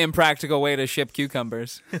being- impractical way to ship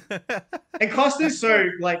cucumbers. And Costner's so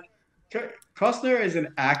like Costner is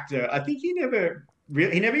an actor. I think he never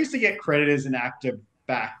used to get credit as an actor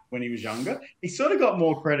back when he was younger. He sort of got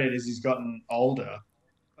more credit as he's gotten older,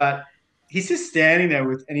 but he's just standing there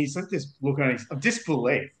and he's like this look on his of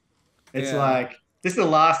disbelief. It's Yeah. like this is the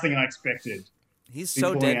last thing I expected He's to be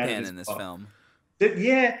so pulling out of deadpan this in this box. film.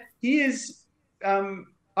 Yeah, he is.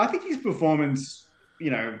 I think his performance,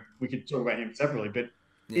 we could talk about him separately, but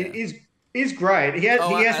Yeah. it is great. Oh, He has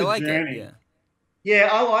I a like it. journey. Yeah. Yeah,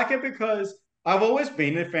 I like it because I've always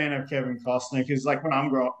been a fan of Kevin Costner because like when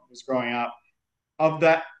was growing up, of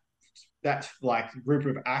that like group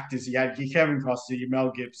of actors, you had your Kevin Costner, your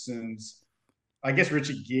Mel Gibsons, I guess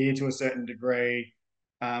Richard Gere to a certain degree,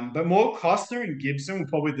 but more Costner and Gibson were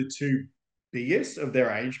probably the two biggest of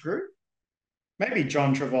their age group. Maybe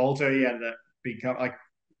John Travolta, he had that big like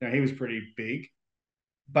he was pretty big,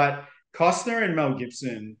 but Costner and Mel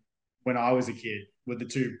Gibson when I was a kid were the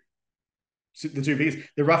two biggest.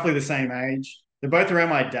 They're roughly the same age. They're both around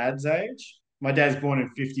my dad's age. My dad's born in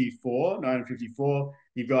 54, 1954.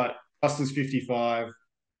 You've got Costner's 55.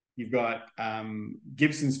 You've got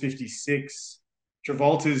Gibson's 56.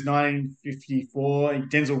 Travolta's 1954.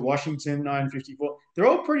 Denzel Washington, 1954. They're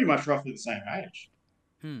all pretty much roughly the same age.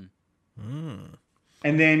 Hmm.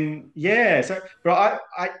 And then, yeah, so, but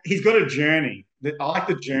he's got a journey. I like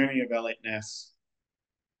the journey of Elliot Ness.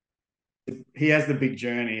 He has the big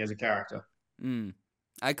journey as a character. Mm.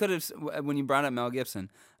 I could have when you brought up Mel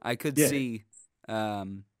Gibson, I could Yeah. see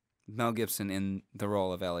Mel Gibson in the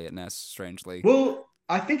role of Elliot Ness. Strangely, Well,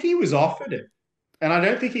 I think he was offered it, and I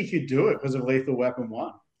don't think he could do it because of Lethal Weapon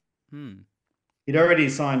 1. hmm. He'd already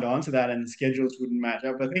signed on to that, and the schedules wouldn't match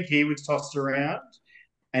up. I think he was tossed around.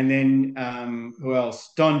 And then who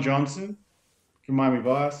else? Don Johnson from Miami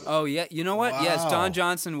Vice. Oh yeah, you know what? Yes, Don Wow.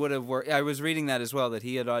 Johnson would have worked. I was reading that as well that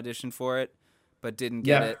he had auditioned for it, but didn't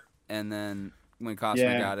get Yeah. it. And then when Costner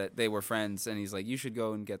Yeah. got it, they were friends, and he's like, "You should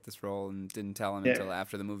go and get this role," and didn't tell him Yeah. until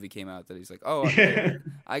after the movie came out that he's like, "Oh, Yeah.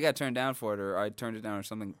 I got turned down for it, or I turned it down, or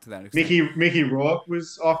something to that extent." Mickey Rourke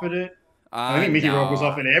was offered it. I think Mickey Rourke was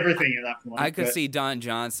offered everything at that point. I could but see Don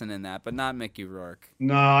Johnson in that, but not Mickey Rourke.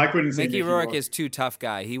 No, I couldn't see Mickey Rourke is too tough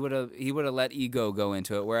guy. He would have let ego go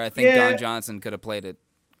into it, where I think Yeah. Don Johnson could have played it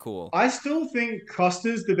cool. I still think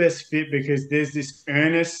Costa's the best fit because there's this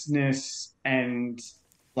earnestness and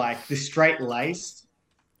like the straight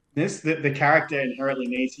lacedness that the character inherently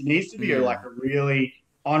needs. He needs to be like a really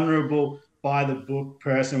honorable, by the book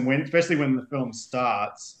person especially when the film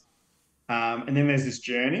starts. And then there's this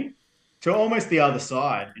journey to almost the other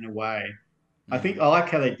side in a way. I think I like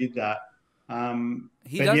how they did that.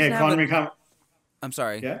 He but doesn't yeah, have Connery a- comes. I'm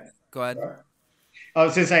sorry. Yeah, Go ahead. I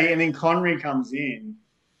was going to say, and then Connery comes in,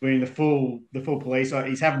 being the full police.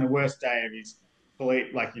 He's having the worst day of his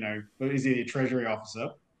police, like is he a treasury officer?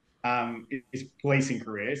 His policing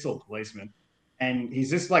career. It's all policeman, and he's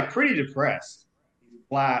just like pretty depressed. He's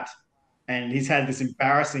flat, and he's had this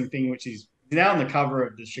embarrassing thing, which he's now on the cover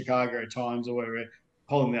of the Chicago Times or whatever,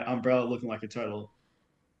 holding the umbrella, looking like a total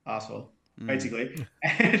asshole, basically,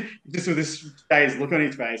 and just with this dazed look on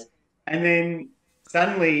his face, and then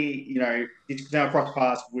suddenly, he's now crossed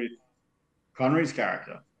paths with Connery's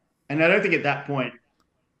character, and I don't think at that point,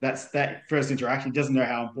 that's that first interaction. He doesn't know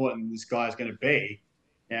how important this guy is going to be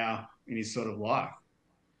now in his sort of life.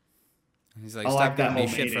 He's like, I "Stop like that giving me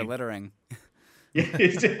whole shit for meeting. littering." Yeah,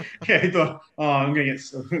 he thought, oh, I'm gonna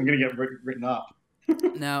get written up.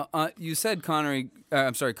 Now, you said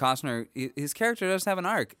Costner. His character does have an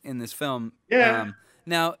arc in this film. Yeah.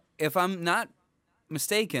 Now, if I'm not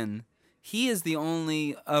mistaken, he is the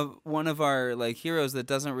only one of our heroes that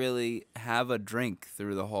doesn't really have a drink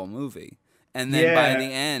through the whole movie, and then by Yeah.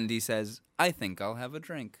 the end, he says, "I think I'll have a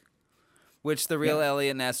drink." Which the real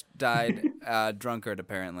Elliot Ness died drunkard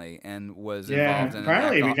apparently, and was involved in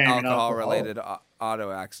apparently he an became an alcohol-related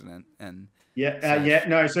auto accident. And he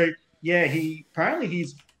apparently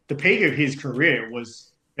he's the peak of his career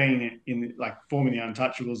was being in like forming the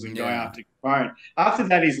Untouchables and going Yeah. after Capone. After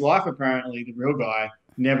that, his life apparently the real guy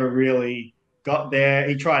never really got there.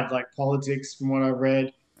 He tried like politics from what I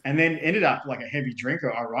read, and then ended up like a heavy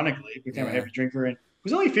drinker. Ironically, became a Yeah. heavy drinker and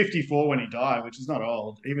was only 54 when he died, which is not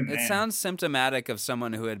old even It then. sounds symptomatic of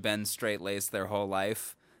someone who had been straight-laced their whole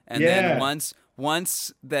life, and Yeah. then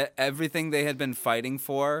once that everything they had been fighting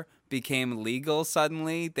for became legal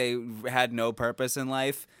suddenly, they had no purpose in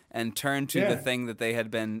life and turned to the Yeah. thing that they had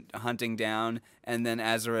been hunting down, and then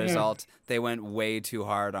as a result, they went way too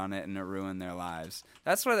hard on it and it ruined their lives.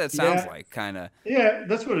 That's what it sounds Yeah. like, kind of. Yeah,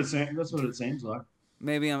 that's what it seems. That's what it seems like.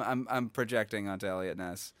 Maybe I'm projecting onto Elliot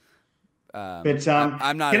Ness. But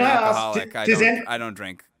I'm not can an I ask, alcoholic. I don't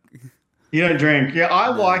drink. You don't drink? Yeah, I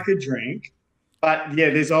No. like a drink, but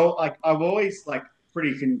yeah, there's all like I've always like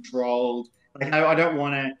pretty controlled. Like I don't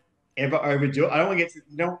want to ever overdo it. I don't want to get to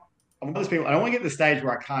I'm one of those people. I don't want to get to the stage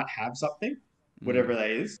where I can't have something, whatever that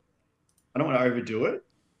is. I don't want to overdo it.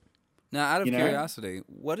 Now, out of You know? curiosity,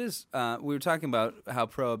 what is we were talking about how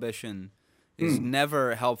prohibition is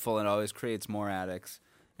never helpful and always creates more addicts.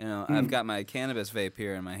 You know, I've got my cannabis vape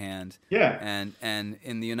here in my hand. Yeah. And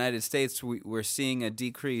in the United States, we're seeing a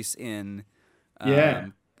decrease in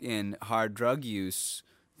hard drug use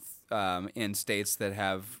in states that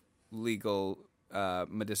have legal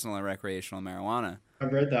medicinal and recreational marijuana.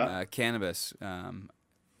 I've read that. Cannabis.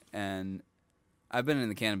 And I've been in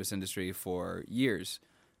the cannabis industry for years.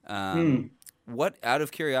 What, out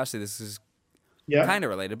of curiosity, this is kind of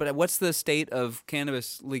related, but what's the state of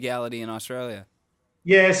cannabis legality in Australia?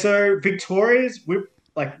 Yeah, so we're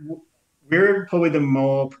probably the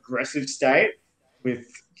more progressive state with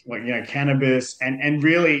cannabis and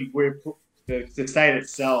really the state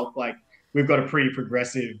itself, like we've got a pretty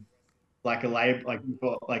progressive like a labor like we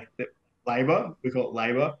call it like the labor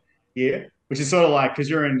here, which is sort of like because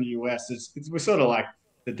you're in the US, we're sort of like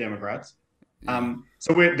the Democrats.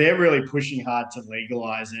 So they're really pushing hard to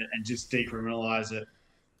legalize it and just decriminalize it.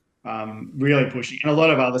 Really pushing, and a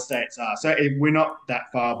lot of other states are. So we're not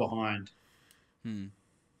that far behind.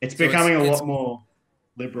 It's becoming a lot more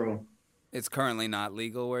liberal. It's currently not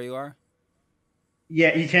legal where you are?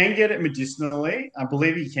 Yeah, you can get it medicinally. I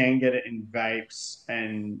believe you can get it in vapes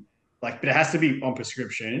but it has to be on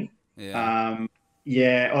prescription. Yeah.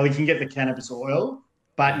 Or you can get the cannabis oil.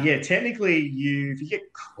 But yeah, technically if you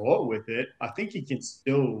get caught with it, I think you can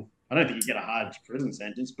still, I don't think you get a hard prison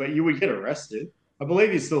sentence, but you would get arrested. I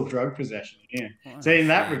believe it's still drug possession. Yeah. So in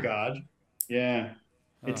that regard,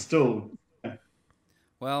 it's still.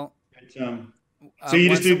 Well, so you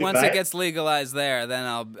just do the once vape? it gets legalized there, then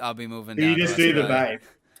I'll be moving down. You just do the Australia. vape.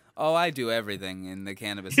 Oh, I do everything in the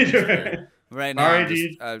cannabis industry. Right now,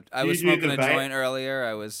 I was smoking a joint earlier.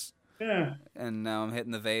 And now I'm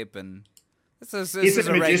hitting the vape, and this is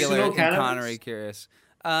a regular in Connery curious.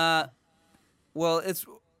 Well, it's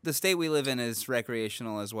the state we live in is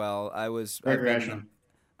recreational as well. Recreational.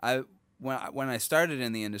 When I started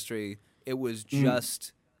in the industry, it was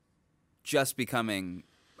just becoming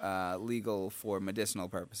legal for medicinal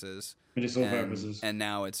purposes. And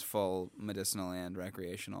now it's full medicinal and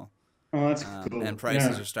recreational. Oh, that's cool. And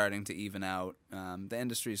prices are starting to even out. The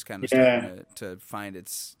industry's kind of starting to find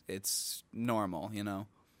its normal, you know.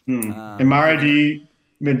 And Mara, do you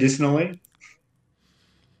medicinally?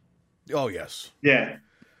 Oh yes. Yeah.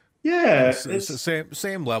 Yeah, it's the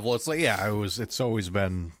same level. It's like it's always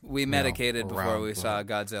been. We medicated before we saw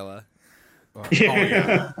Godzilla.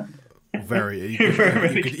 Very.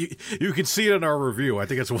 You could see it in our review. I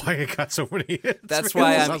think that's why it got so many hits. That's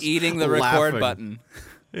why I'm eating the record button.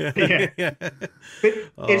 But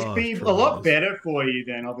it's been a lot better for you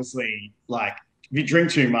than obviously like if you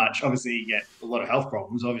drink too much, obviously you get a lot of health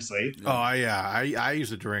problems, obviously. Oh, yeah. I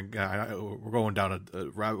used to drink. We're going down a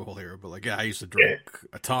rabbit hole here, but I used to drink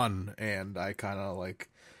a ton, and I kind of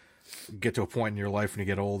get to a point in your life when you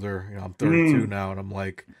get older. You know, I'm 32 now, and I'm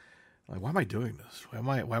like, why am I doing this?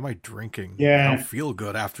 Why am I drinking? Yeah. I don't feel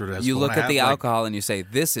good after this. You look at the alcohol and you say,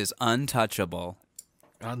 this is untouchable.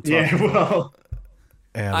 Yeah, well.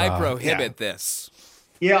 And, I prohibit this.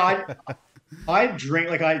 Yeah, I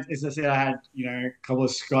drink as I said, I had a couple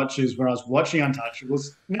of scotches when I was watching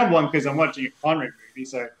Untouchables. Number one because I'm watching a Connery movie,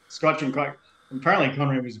 so scotch and apparently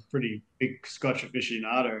Connery was a pretty big scotch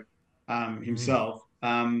aficionado himself.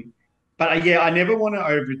 But I never want to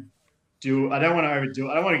overdo. I don't want to overdo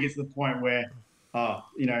it. I don't want to get to the point where,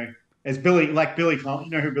 as Billy Connolly,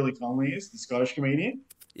 you know who Billy Connolly is, the Scottish comedian.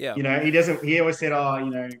 Yeah. He doesn't. He always said,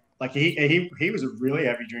 he was a really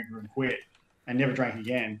heavy drinker and quit and never drank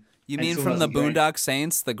again. You mean from the Boondock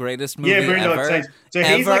Saints, the greatest movie ever? Yeah, Boondock Saints. So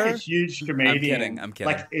he's like a huge comedian. I'm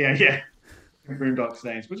kidding. Boondock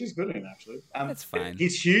Saints, which is good in actually. That's fine.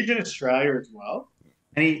 He's huge in Australia as well.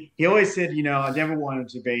 And he always said, I never wanted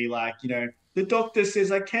to be like, the doctor says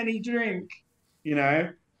I can't drink. He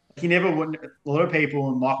never would. A lot of people,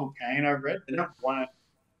 and Michael Caine, I've read, they don't want to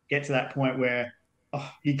get to that point where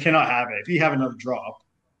you cannot have it. If you have another drop,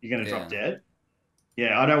 you're going to drop dead.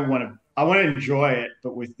 Yeah, I don't want to. I want to enjoy it,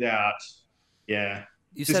 but without,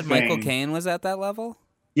 You said Michael Caine was at that level?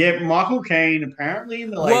 Yeah, Michael Caine apparently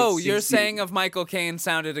in the late 60s. You're saying of Michael Caine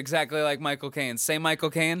sounded exactly like Michael Caine. Say Michael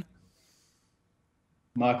Caine.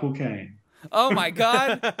 Michael Caine. Oh my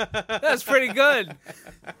God, that's pretty good.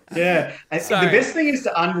 Yeah, the best thing is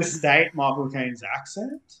to understate Michael Caine's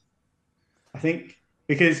accent. I think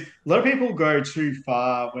because a lot of people go too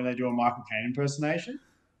far when they do a Michael Caine impersonation,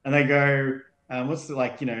 and they go, "What's the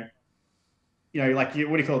what do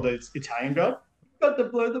you call the Italian god? Got to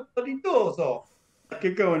blow the bloody doors off."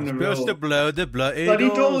 Could go in the supposed to blow the bloody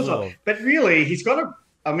doors off. But really, he's got a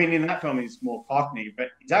I mean, in that film, he's more Cockney, but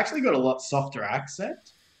he's actually got a lot softer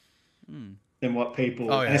accent than what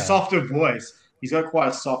people, Oh, and a yeah. softer voice. He's got quite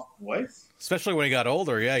a soft voice. Especially when he got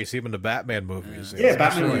older. Yeah, you see him in the Batman movies. Yeah,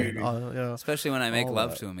 Batman Especially- movies. yeah. Especially when I make All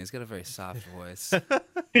love that. to him. He's got a very soft voice.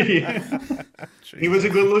 He was a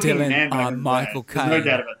good-looking Dylan, man. back I'm in the day. Michael There's no Caine.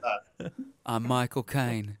 doubt about that. I'm Michael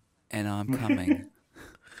Caine, and I'm coming.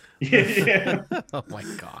 Yeah. Oh my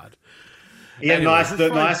God. He had Anyway, nice, this the is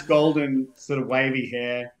fun. nice golden sort of wavy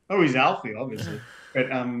hair. Oh, he's Alfie, obviously. But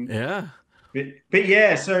Yeah. but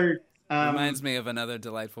yeah. So Reminds me of another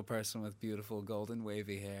delightful person with beautiful golden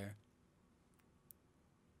wavy hair.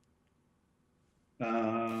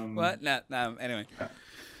 What? No. Anyway,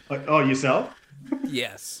 Oh, yourself?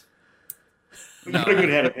 yes. You've got a good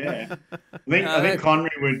head of hair. I think Connery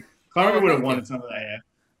would thank have you. wanted some of that hair.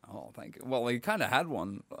 Oh, thank you. Well, he kind of had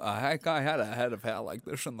one. I had a head of hair like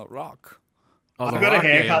this in The Rock. Oh, I The got a Rock, yeah,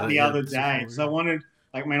 haircut yeah, the yeah, other it's day, cool. so I wanted,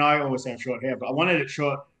 like, I mean, I always have short hair, but I wanted it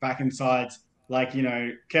short back and sides, like,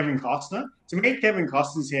 Kevin Costner. To me, Kevin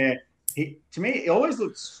Costner's hair, to me, it always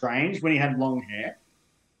looked strange when he had long hair.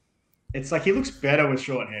 It's like he looks better with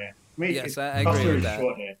short hair. To me, Yes, I agree Costner with is that.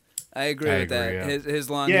 short hair. I agree with that. yeah. His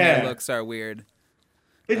long Yeah. hair looks are weird.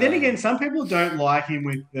 But then again, some people don't like him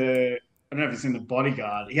with I don't know if it's in The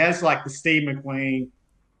Bodyguard. He has like the Steve McQueen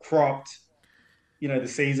cropped, the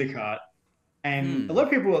Caesar cut. And a lot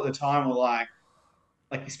of people at the time were like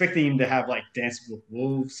expecting him to have like Dancing with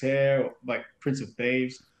Wolves hair or like Prince of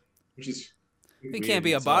Thieves, which is He weird can't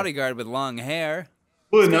be a itself. bodyguard with long hair.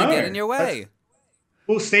 Well, It's gonna no, get in your way.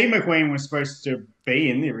 Well, Steve McQueen was supposed to be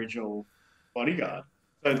in the original Bodyguard,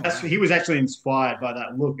 so he was actually inspired by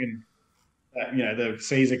that look and the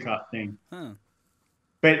Caesar cut thing. Huh.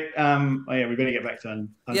 But oh yeah, we better get back to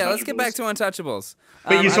Yeah, let's get back Untouchables. to Untouchables.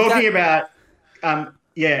 But you're I've talking got- about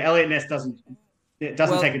Elliot Ness doesn't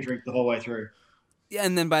Well- take a drink the whole way through. Yeah,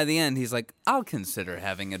 and then by the end, he's like, "I'll consider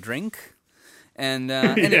having a drink." And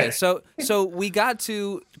anyway, Yeah. so we got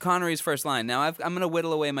to Connery's first line. Now I'm going to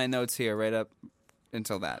whittle away my notes here right up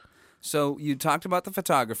until that. So you talked about the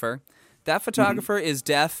photographer. That photographer is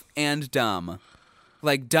deaf and dumb,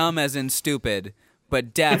 like dumb as in stupid,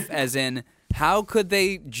 but deaf as in how could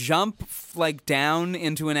they jump like down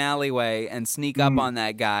into an alleyway and sneak up on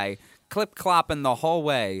that guy, clip clopping the whole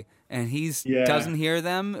way, and doesn't hear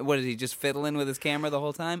them? What is he just fiddling with his camera the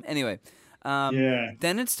whole time? Anyway.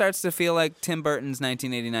 Then it starts to feel like Tim Burton's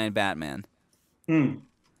 1989 Batman. Ooh,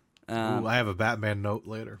 I have a Batman note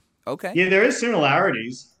later. Okay. Yeah, there is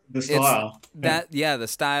similarities. The style. The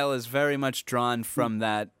style is very much drawn from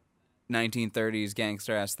that 1930s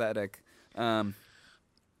gangster aesthetic.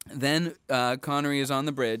 Then Connery is on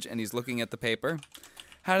the bridge and he's looking at the paper.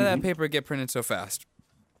 How did that paper get printed so fast?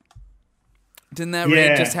 Didn't that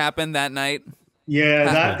raid just happen that night? Yeah,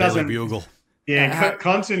 that Daily doesn't. Bugle. Yeah,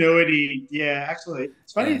 continuity. Yeah, actually,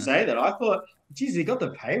 it's funny you say that. I thought, geez, he got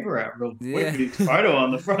the paper out real quick with his photo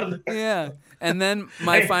on the front. Yeah. And then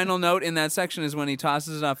my final note in that section is when he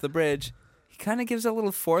tosses it off the bridge, he kind of gives a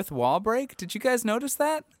little fourth wall break. Did you guys notice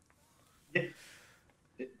that? Yeah.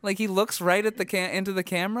 Like he looks right at into the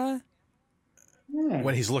camera? Yeah.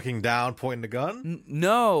 When he's looking down, pointing the gun?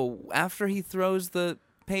 No, after he throws the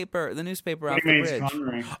newspaper off What do the you mean it's bridge.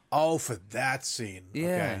 Connery? Oh, for that scene.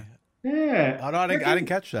 Yeah. Okay. Yeah. Oh, no, I didn't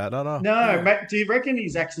catch that. No. No, mate, do you reckon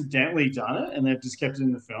he's accidentally done it and they've just kept it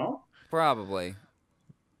in the film? Probably.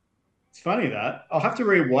 It's funny that. I'll have to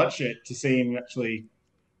rewatch it to see him actually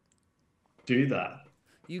do that.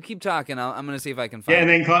 You keep talking. I'm going to see if I can find Yeah, and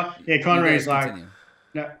it. then Connery's guys like, continue.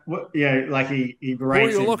 no, what? Yeah, like he Who are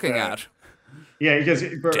berates you him looking for- at? Yeah, he goes,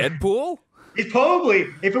 Deadpool? It's probably,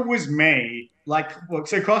 if it was me, like, look,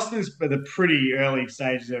 so Costner's at the pretty early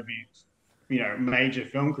stages of his, major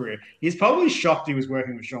film career. He's probably shocked he was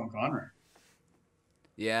working with Sean Connery.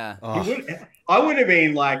 Yeah. I would have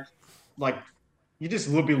been like, you just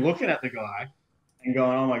would be looking at the guy and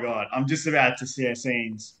going, oh my God, I'm just about to see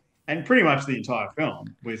scenes, and pretty much the entire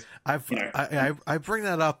film with, I bring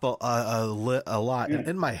that up a lot. Yeah.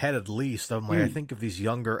 In my head, at least, I'm like, I think of these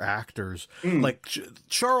younger actors, like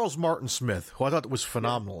Charles Martin Smith, who I thought was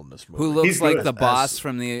phenomenal in this movie. Who looks He's like good. the boss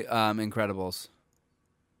from the Incredibles.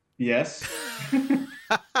 yes.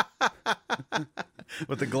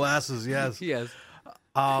 With the glasses, yes. Yes.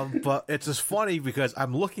 But it's just funny because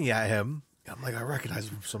I'm looking at him, and I'm like, I recognize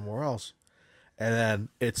him from somewhere else. And then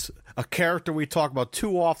it's a character we talk about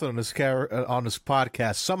too often on this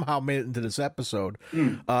podcast. Somehow made it into this episode.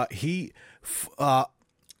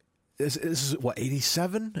 This is what,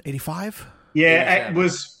 87, 85? Yeah, 87. it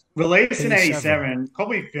was released in 87. 87,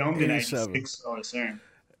 probably filmed in 87. 86, I would assume.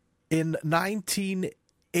 In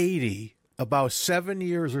 1980, about 7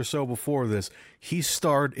 years or so before this, he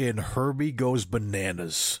starred in Herbie Goes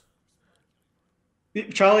Bananas.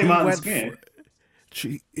 Charlie He Martin went Smith.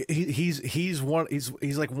 He's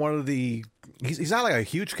like one of the he's not like a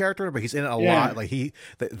huge character, but he's in it a Yeah. lot. Like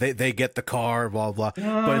they get the car, blah blah.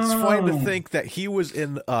 But it's funny to think that he was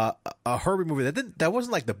in a Herbie movie that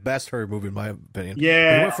wasn't like the best Herbie movie in my opinion.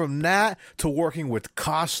 Yeah. But he went from that to working with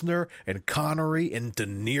Costner and Connery and De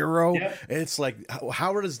Niro. Yeah. And it's like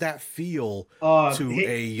how does that feel to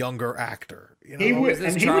a younger actor? You know? He would, is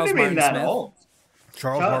this and he wouldn't Charles have been Martin that Smith? old.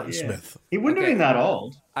 Charles Martin Yeah. Smith. He wouldn't Okay. have been that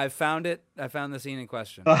old. I found it. I found the scene in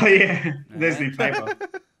question. Oh yeah, there's the paper.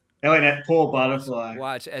 That poor butterfly.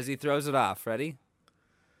 Watch as he throws it off. Ready?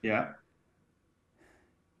 Yeah.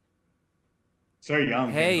 So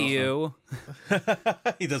young. Hey, Kevin you.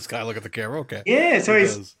 He does kind of look at the camera. Okay. Yeah, so He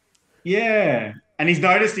he's does. yeah, and he's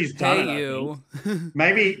noticed he's done it. I Hey, you. think.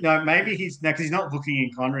 Maybe he's because he's not looking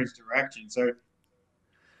in Connery's direction. So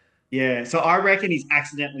yeah, so I reckon he's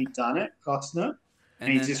accidentally done it, Costner, and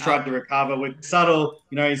he's then just tried to recover with subtle.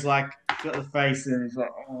 He's like got the face and he's like,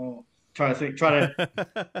 oh, try to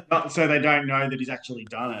not so they don't know that he's actually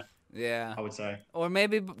done it. Yeah. I would say Or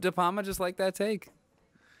maybe De Palma just liked that take.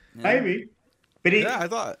 Yeah. maybe, but Yeah, I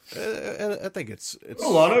thought. I think it's a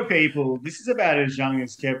lot of people. This is about as young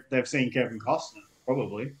as they've seen Kevin Costner,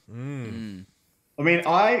 probably. Mm. I mean,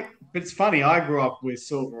 but it's funny. I grew up with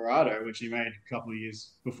Silverado, which he made a couple of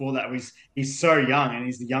years before that. He's so young, and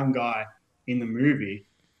he's the young guy in the movie.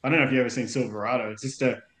 I don't know if you ever seen Silverado. It's just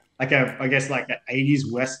I guess like an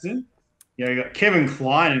 '80s western. You got Kevin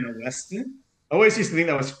Kline in a western. I always used to think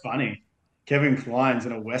that was funny. Kevin Kline's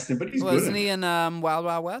in a western, but he's good. Wasn't he in Wild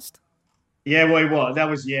Wild West? Yeah, well, he was. That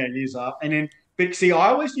was years up. And then, but see, I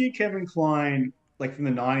always knew Kevin Kline like from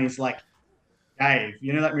the '90s, like Dave.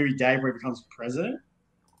 You know that movie Dave where he becomes president,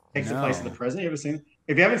 takes the place of the president. You ever seen it?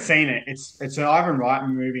 If you haven't seen it, it's an Ivan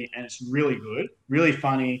Reitman movie, and it's really good, really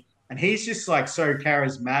funny, and he's just like so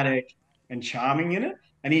charismatic and charming in it.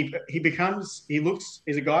 And he's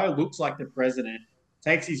a guy who looks like the president,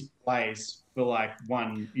 takes his place for like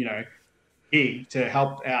one gig to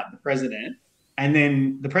help out the president, and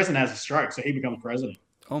then the president has a stroke, so he becomes president.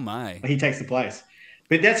 Oh my. He takes the place.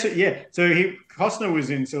 But that's yeah. So Costner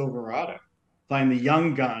was in Silverado, playing the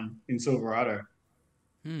young gun in Silverado.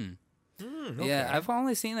 okay. Yeah, I've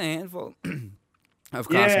only seen a handful of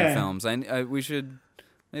Costner films.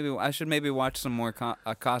 I should maybe watch some more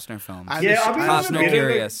Costner films. I've been on a Costner bit of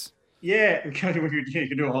curious. Yeah, we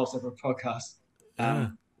could do a whole separate podcast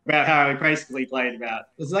about how he basically played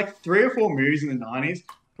there's like 3 or 4 movies in the '90s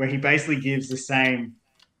where he basically gives the same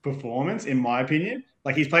performance, in my opinion.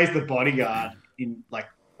 Like he plays the bodyguard in like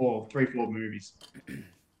 4 movies.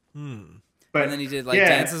 But And then he did like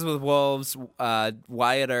Dances with Wolves,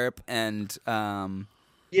 Wyatt Earp, and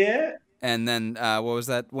yeah. and then what was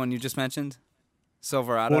that one you just mentioned?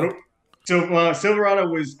 Silverado. Silverado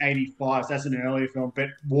was '85. So that's an earlier film. But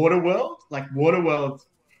Waterworld,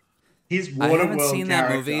 his Waterworld I haven't seen that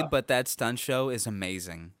character- movie, but that stunt show is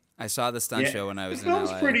amazing. I saw the stunt show when I was the in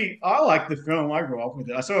film's LA. I like the film. I grew up with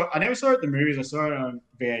it. I never saw it at the movies. I saw it on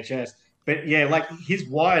VHS. But yeah, like his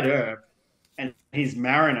Wyatt Earp and his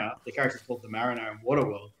Mariner, the character's called the Mariner in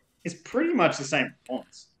Waterworld, is pretty much the same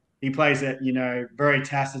performance. He plays it, very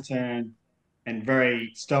taciturn and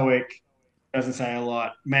very stoic, doesn't say a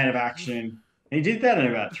lot, man of action. And he did that in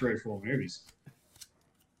about 3 or 4 movies.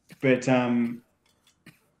 But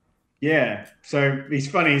yeah, so he's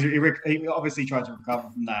funny. He obviously tried to recover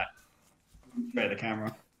from that. Go to the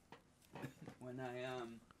camera. When I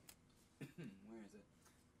where is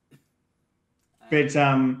it? But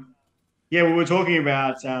yeah, we were talking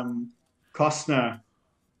about Costner.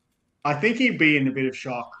 I think he'd be in a bit of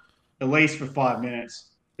shock, at least for 5 minutes,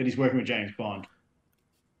 that he's working with James Bond.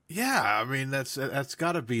 Yeah, I mean that's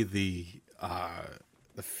got to be the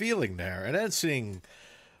feeling there, and then seeing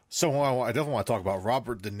someone I definitely want to talk about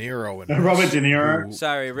Robert De Niro and Robert De Niro.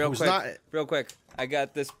 Sorry, real who's quick. not- Real quick. I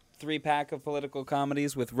got this 3-pack of political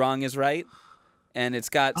comedies with Wrong is Right, and it's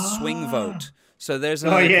got Swing Vote. So there's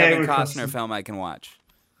another Kevin with Costner Costner. film I can watch.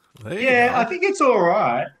 There you Yeah, go. I think it's all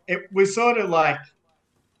right. It was sort of like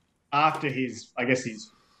after his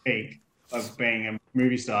peak of being a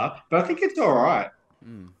movie star, but I think it's all right.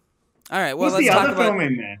 All right, well, What's let's the talk other about... film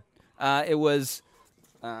in there? It was...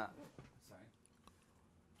 sorry.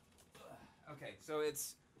 Okay, so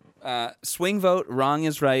it's Swing Vote, Wrong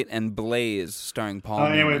is Right, and Blaze, starring Paul Oh,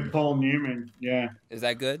 yeah, Newman. with Paul Newman. Yeah. Is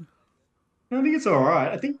that good? I think it's all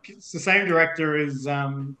right. I think it's the same director as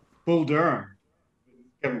Bull Durham,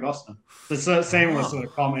 Kevin Costner. It's the same sort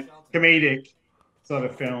of comedic sort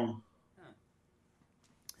of film.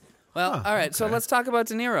 Well, all right. So let's talk about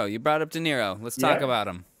De Niro. You brought up De Niro. Let's talk Yeah. about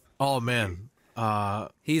him. Oh man,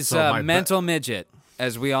 He's so a my mental midget,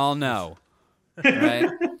 as we all know. Right?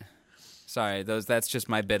 Sorry, that's just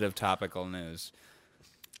my bit of topical news.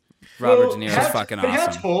 Robert De Niro's fucking but how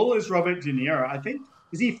awesome. tall is Robert De Niro? I think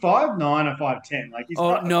is he 5'9" or 5'10"? Like he's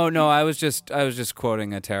Oh not, no! I was just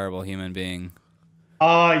quoting a terrible human being.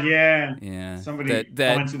 Oh yeah. Yeah, Somebody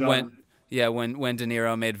that commented when on. when De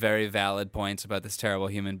Niro made very valid points about this terrible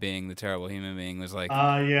human being, the terrible human being was like,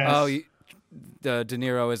 Yes. "Oh, De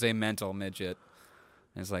Niro is a mental midget."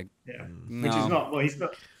 And it's like, Yeah. no. Which is not. Well,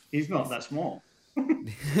 he's not that small.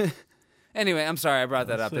 Anyway, I'm sorry I brought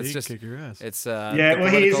that up. So It's you just kick your ass. it's Yeah, the well,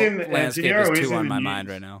 he is political in De landscape Niro is is too in on the my news. mind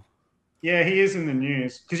right now. Yeah, he is in the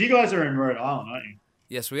news because you guys are in Rhode Island, aren't you?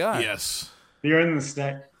 Yes, we are. Yes. You're in the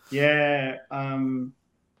state. Yeah.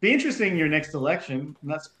 Be interesting your next election.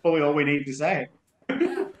 And that's probably all we need to say.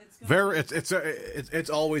 Very. It's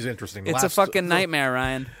always interesting. It's a fucking nightmare,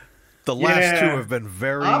 Ryan. The last Yeah. two have been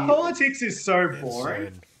very. Our politics is so boring.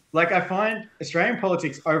 insane. Like I find Australian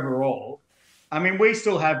politics overall. I mean, we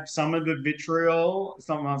still have some of the vitriol.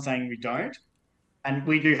 I'm not saying we don't, and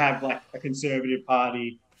we do have like a conservative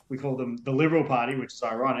party. We call them the Liberal Party, which is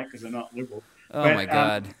ironic because they're not liberal. Oh But, my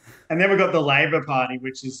god. And then we've got the Labor Party,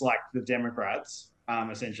 which is like the Democrats,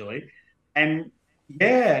 essentially. And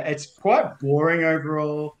yeah, it's quite boring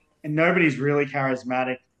overall, and nobody's really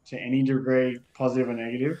charismatic to any degree, positive or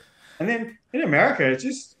negative. And then in America, it's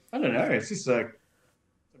just I don't know, it's just a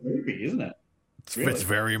movie, isn't it? Really? It's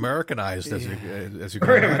very Americanized, as you can Very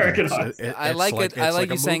imagine. Americanized. I like it. I like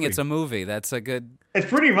you saying movie. it's a movie. That's a good It's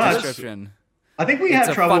pretty much. description. I think we It's have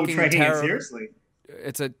a trouble fucking taking terror- it seriously.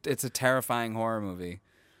 It's a terrifying horror movie.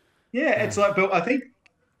 Yeah, it's like, but I think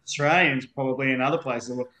Australians probably in other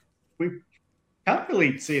places we can't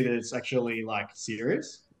really see that it's actually like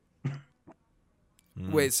serious.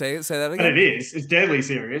 Wait, say that But again. it is. It's deadly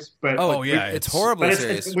serious. But Oh, yeah, it's it's- horribly but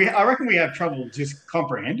serious. I reckon we have trouble just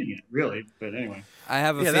comprehending it, really. But anyway, I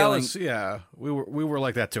have a Yeah, that feeling. was we were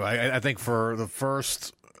like that too. I think for the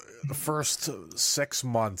first 6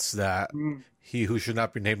 months that he who should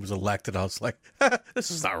not be named was elected, I was like, this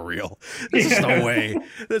is not real. This is no way.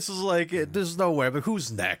 This is no way. But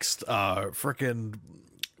who's next? Freaking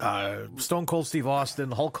Stone Cold Steve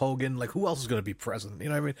Austin, Hulk Hogan. Like, who else is going to be president? You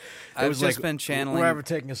know what I mean? I've was just like, been channeling- We're never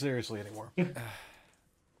taking it seriously anymore.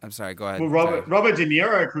 I'm sorry. Go ahead. well, Sorry. Robert De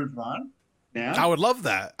Niro could run now. I would love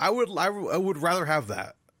that. I would rather have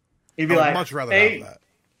that. He'd I be would like, much rather "Hey, have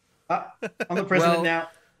that. I'm the president Well, now."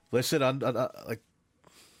 Listen, like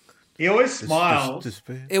He always smiles. just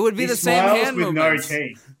It would be He the same smiles hand with movements. no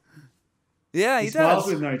teeth. Yeah, he, He smiles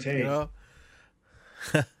does. with no teeth. you know.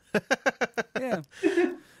 Yeah.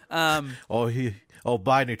 Biden, are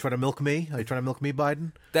you trying to milk me? Are you trying to milk me,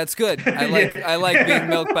 Biden? That's good. I like being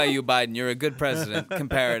milked by you, Biden. You're a good president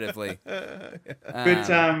comparatively. But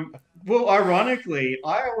well, ironically,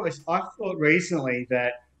 I thought recently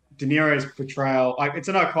that De Niro's portrayal, it's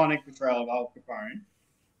an iconic portrayal of Al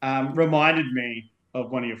Capone, reminded me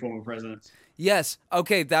of one of your former presidents. Yes.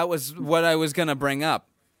 Okay, that was what I was gonna bring up.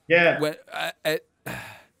 Yeah, When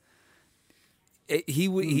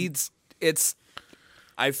it's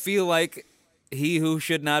I feel like he who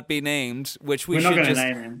should not be named, which we we're should not going to just.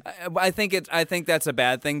 name him. I think that's a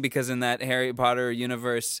bad thing because in that Harry Potter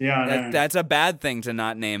universe, Yeah, I know. that's a bad thing to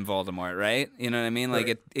not name Voldemort, right? You know what I mean?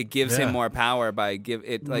 Like it gives him Yeah. more power by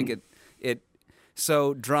it.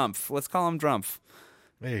 So Drumpf, let's call him Drumpf,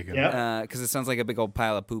 There you go. Yeah. because it sounds like a big old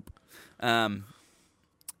pile of poop. Yep.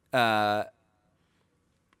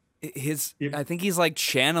 I think he's like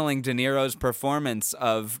channeling De Niro's performance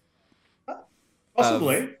of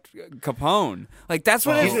Possibly. Capone. Like that's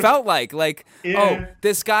what He's it a- felt like. Like, Yeah. oh,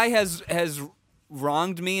 this guy has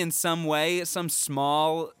wronged me in some way, some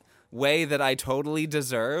small way that I totally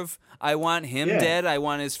deserve. I want him Yeah. dead. I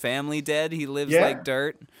want his family dead. He lives Yeah. like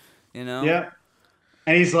dirt. You know? Yeah.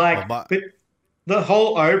 And he's like, Well, but the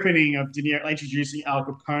whole opening of De Niro introducing Al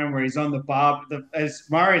Capone, where he's on the bar, as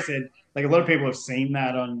Mario said, like a lot of people have seen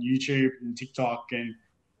that on YouTube and TikTok,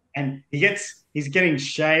 and he's getting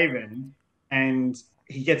shaven, and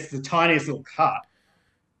he gets the tiniest little cut.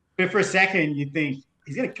 But for a second, you think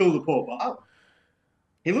he's going to kill the poor barber.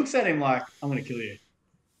 He looks at him like, "I'm going to kill you,"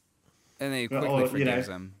 And then he Well, quickly you know. forgives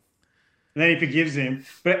him. and then he forgives him.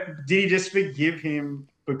 But did he just forgive him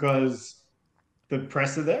because the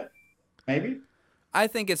press are there? Maybe. I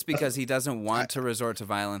think it's because he doesn't want to resort to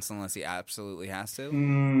violence unless he absolutely has to.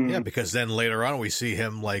 Yeah, because then later on we see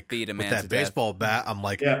him like Beat a with man that to death. baseball bat. I'm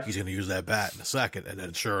like, Yeah. he's going to use that bat in a second, and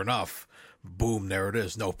then sure enough, boom, there it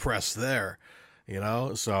is. No press there, you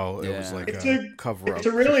know. So it was Yeah. like It's a a cover up. It's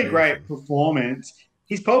a really great performance.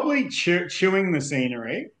 he's probably chewing the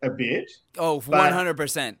scenery a bit. Oh, but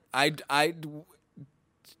 100%.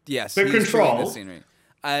 Yes, But he's chewing the controlled. scenery.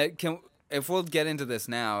 If we'll get into this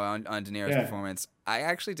now on De Niro's performance, I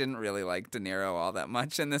actually didn't really like De Niro all that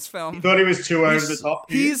much in this film. thought he was too over the top.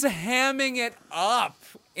 He's hamming it up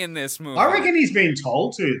in this movie. I reckon he's been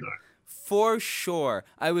told to, though. For sure.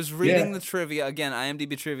 I was reading the trivia. Again,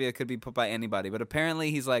 IMDb trivia could be put by anybody, but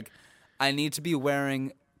apparently he's like, I need to be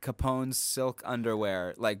wearing Capone's silk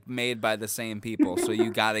underwear, like made by the same people, so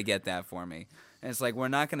you got to get that for me. And it's like, we're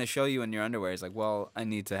not going to show you in your underwear. He's like, well, I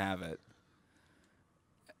need to have it.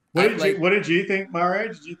 What did you think, Mario?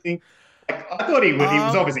 Did you think? I thought he would. He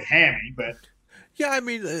was obviously hammy, but Yeah, I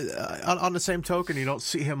mean, on the same token, you don't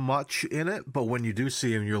see him much in it, but when you do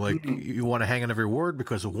see him, you're like, you want to hang on every word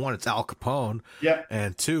because, one, it's Al Capone,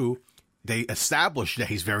 and two, they established that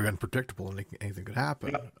he's very unpredictable and anything could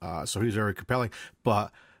happen. So he's very compelling.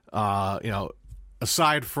 But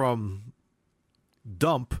aside from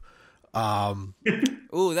Dump,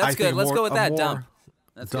 ooh, that's good. Let's go with that. Dump.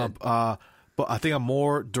 That's Dump. Good. But I think a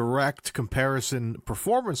more direct comparison,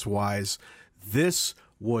 performance-wise, this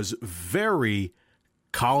was very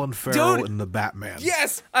Colin Farrell in the Batman.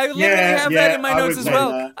 Yes, I literally have that in my notes as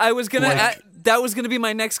well. That. I was gonna. That was going to be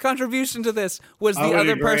my next contribution to this. Was the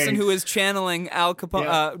other person who is channeling Al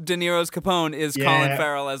Capone, De Niro's Capone, is Colin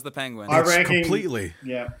Farrell as the Penguin. I reckon completely.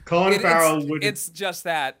 Yeah, Colin Farrell would. It's just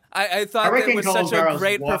that. I thought it was Colin such Farrell's a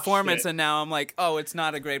great watched performance, it. and now I'm like, oh, it's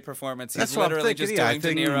not a great performance. He's That's what I'm literally thinking. just I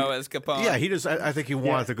doing De think- Niro as Capone. Yeah, he just. I think he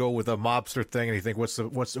wanted to go with a mobster thing, and he think who's the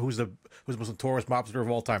most notorious mobster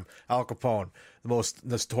of all time? Al Capone, the most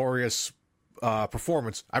notorious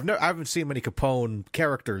performance. I haven't seen many Capone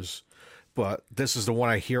characters, but this is the one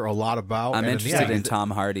I hear a lot about. I'm and interested in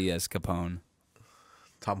Tom Hardy as Capone.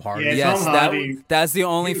 Tom Hardy. Yeah, Yes, Tom Hardy. that's the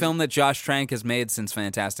only film that Josh Trank has made since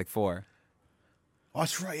Fantastic Four. Oh,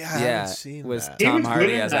 that's right. Yeah, I Yeah, haven't seen was that. He Tom was Hardy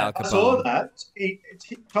good in as that. Al I saw Capone.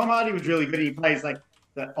 that. Tom Hardy was really good. He plays like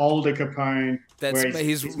the older Capone. That's where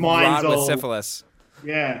he's his mind's rot with all- syphilis.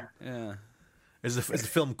 Yeah, Yeah. Is the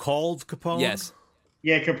film called Capone? Yes.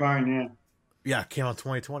 yeah, Capone. Yeah. Yeah, it came out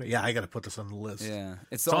 2020. Yeah, I got to put this on the list. Yeah.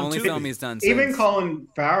 It's the It's on only Tubi. film he's done since. Even Colin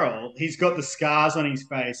Farrell, he's got the scars on his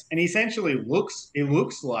face, and he essentially looks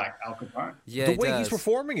like Al Capone. Yeah, The he way does. he's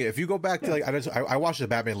performing it. If you go back to I watched the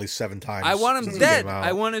Batman at least 7 times. I want him since it dead. came out.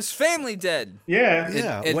 I want his family dead. Yeah,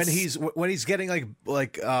 Yeah, It's- when he's getting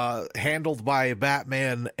handled by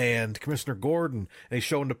Batman and Commissioner Gordon, and he's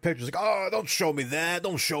showing the pictures like, oh, don't show me that,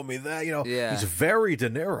 don't show me that. Yeah. He's very De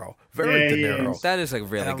Niro, Yeah, De he Niro. is. That is a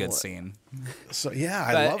really And I'm good like- scene. So yeah,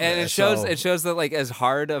 I But- love and that. it shows that like as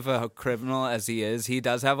hard of a criminal as he is, he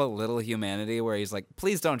does have a little humanity where he's like,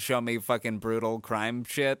 please don't show me fucking brutal crime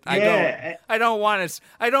shit. Yeah. I don't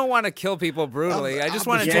want to kill people brutally. I just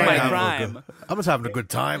want to do my crime. I'm just having a good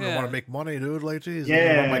time. I Yeah. want to make money, dude. Like, geez,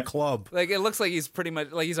 Yeah. I'm on my club. Like it looks like he's pretty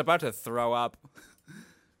much like he's about to throw up.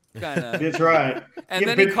 Kind of. that's right. And Yeah,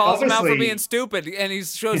 then he but calls him out for obviously- being stupid, and he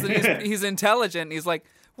shows that he's intelligent. He's like,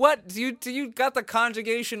 "What? Do you got the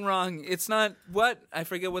conjugation wrong? It's not what I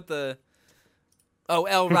forget what the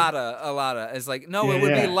El Rada Alada is like. No, it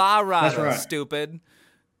would Yeah, be La that's Rada, right. stupid.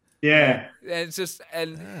 Yeah, And it's just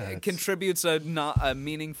it contributes a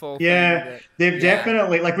meaningful. yeah. thing They've yeah.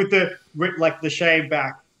 definitely with the shaved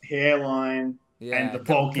back hairline and the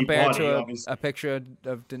bulky compared body. to Obviously, a picture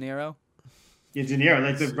of De Niro. yeah, De Niro.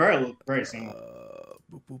 That's a very similar.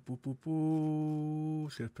 Boop, boop, boop, boop,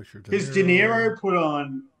 boop. See a picture of Because De Niro put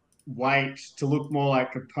on weight to look more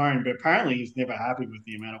like Capone, but apparently he's never happy with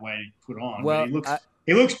the amount of weight he put on. Well, But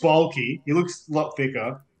he looks bulky. He looks a lot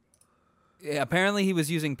thicker. Yeah, apparently he was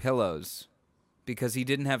using pillows because he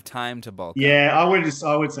didn't have time to bulk up. Yeah, I would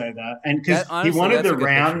say that, and because That- he honestly, wanted that's the a good picture.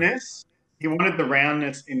 roundness. He wanted the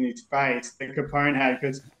roundness in his face that Capone had,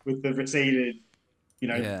 because with the receded,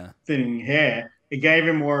 Yeah. thinning hair, it gave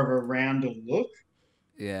him more of a rounder look.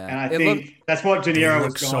 Yeah. And I It think looked- that's what De They Niro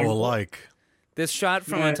look was so going for. alike. This shot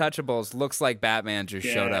from Yeah. Untouchables looks like Batman just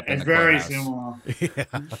showed up in it's the very courthouse.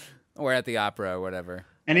 similar. Or at the opera or whatever.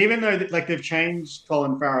 And even though they've changed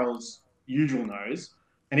Colin Farrell's usual nose,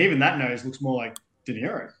 and even that nose looks more like De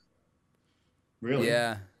Niro. Really?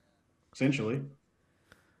 Yeah. Essentially.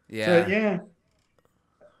 Yeah. So yeah.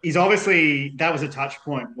 He's obviously that was a touch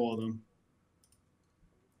point for them.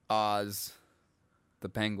 Oz the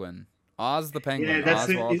Penguin. Oz the Penguin. Yeah, that's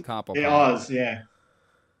Oswald it. Cobblepot. Yeah, Oz, yeah.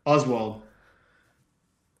 Oswald.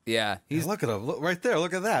 Yeah. He's look at him, look right there.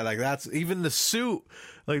 Look at that. Like that's even the suit,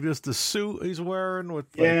 like just the suit he's wearing with,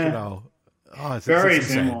 like, Yeah. Oh, it's Very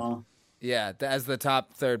insane. similar. Yeah, as the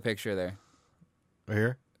top third picture there. Right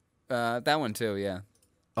here. That one too, yeah.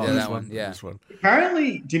 Oh, Yeah, this that one. one, yeah. This one.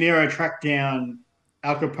 Apparently, De Niro tracked down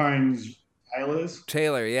Al Capone's tailors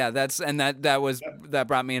Taylor, yeah, that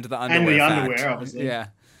brought me into the and underwear the fact. underwear, obviously. Yeah,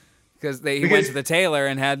 because he went Because to the tailor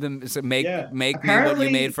and had them make yeah, me what you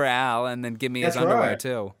apparently made for Al, and then give me his that's underwear right.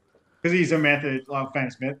 too. Because he's a method, like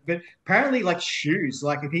famous method. But apparently, like shoes,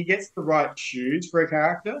 like if he gets the right shoes for a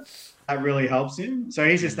character, that really helps him. So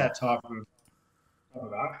he's just that type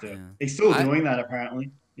of actor. Yeah. He's still I doing that apparently.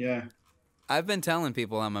 Yeah. I've been telling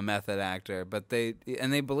people I'm a method actor, but they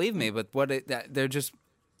believe me. But they're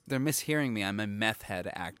mishearing me. I'm a meth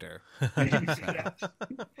head actor.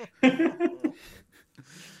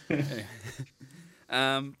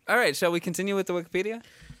 All right, shall we continue with the Wikipedia?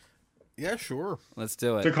 Yeah, sure. Let's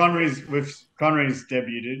do it. So Connery's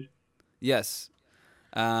debuted. Yes.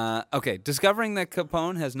 Okay. Discovering that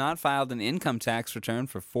Capone has not filed an income tax return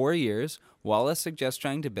for 4 years, Wallace suggests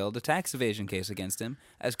trying to build a tax evasion case against him,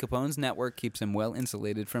 as Capone's network keeps him well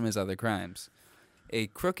insulated from his other crimes. A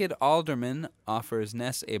crooked alderman offers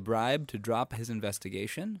Ness a bribe to drop his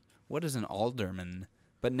investigation. What is an alderman?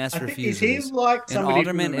 But Ness refuses. Is he like An somebody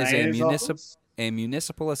alderman from the is mayor's office? a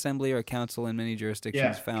municipal assembly or council in many jurisdictions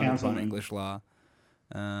Yeah, founded upon councilman. English law.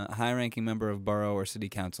 A high-ranking member of borough or city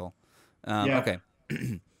council. Yeah. Okay.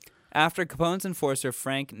 After Capone's enforcer,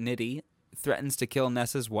 Frank Nitti, threatens to kill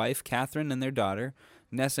Ness's wife, Catherine, and their daughter,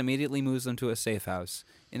 Ness immediately moves them to a safe house.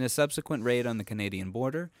 In a subsequent raid on the Canadian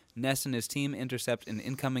border, Ness and his team intercept an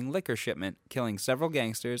incoming liquor shipment, killing several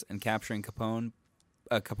gangsters and capturing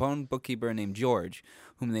a Capone bookkeeper named George,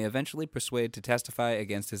 whom they eventually persuade to testify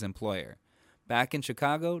against his employer. Back in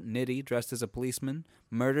Chicago, Nitti, dressed as a policeman,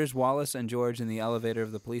 murders Wallace and George in the elevator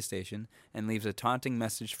of the police station and leaves a taunting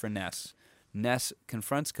message for Ness. Ness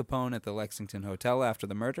confronts Capone at the Lexington Hotel after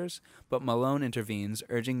the murders, but Malone intervenes,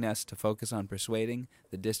 urging Ness to focus on persuading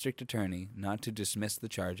the district attorney not to dismiss the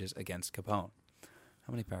charges against Capone.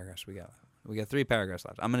 How many paragraphs we got? We got 3 paragraphs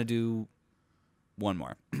left. I'm going to do one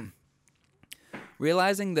more.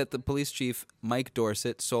 Realizing that the police chief, Mike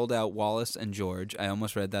Dorset, sold out Wallace and George, I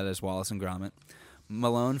almost read that as Wallace and Gromit,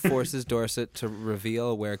 Malone forces Dorset to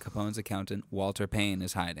reveal where Capone's accountant, Walter Payne,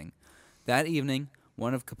 is hiding. That evening,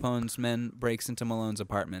 one of Capone's men breaks into Malone's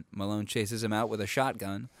apartment. Malone chases him out with a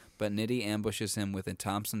shotgun, but Nitti ambushes him with a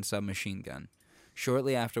Thompson submachine gun.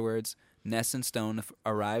 Shortly afterwards, Ness and Stone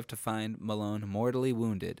arrive to find Malone mortally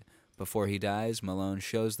wounded. Before he dies, Malone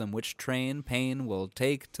shows them which train Payne will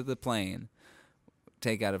take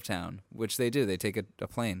out of town, which they do. They take a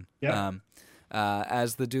plane. Yeah.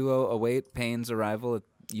 As the duo await Payne's arrival at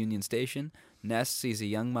Union Station, Ness sees a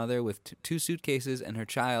young mother with 2 suitcases and her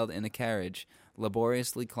child in a carriage,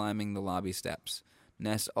 laboriously climbing the lobby steps.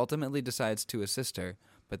 Ness ultimately decides to assist her,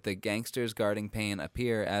 but the gangsters guarding Payne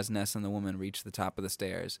appear as Ness and the woman reach the top of the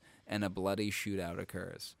stairs, and a bloody shootout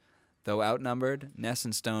occurs. Though outnumbered, Ness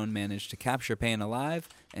and Stone manage to capture Payne alive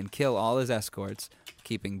and kill all his escorts,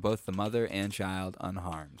 keeping both the mother and child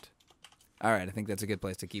unharmed. All right, I think that's a good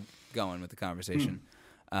place to keep going with the conversation.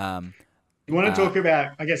 You want to talk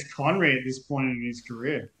about, I guess, Connery at this point in his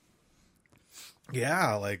career?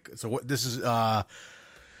 Yeah, like so. What this is? How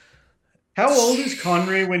old is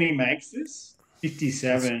Connery when he makes this?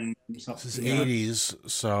 57, something. This is 80s.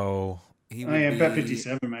 So He Oh would yeah, about be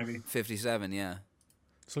 57 maybe. 57, yeah.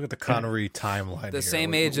 let's look at the Connery timeline. The here.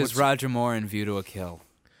 same Like, age as what's- Roger Moore in View to a Kill.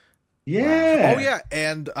 Yeah. Oh yeah,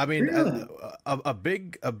 and I mean Really? a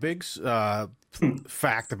big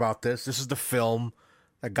fact about this. This is the film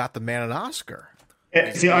that got the man an Oscar.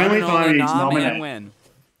 It's the only time he's nom and nominated. win.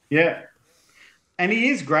 Yeah. And he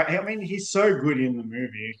is great. I mean, he's so good in the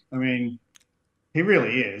movie. I mean, he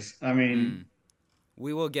really is. I mean,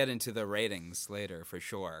 We will get into the ratings later for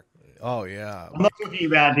sure. Oh yeah, I'm not talking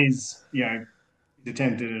about his, his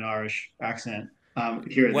attempt at an Irish accent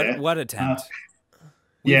here and there. What attempt?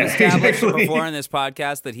 We've Yeah, established exactly. before in this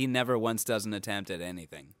podcast that he never once does an attempt at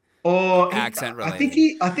anything. Or Accent I related. think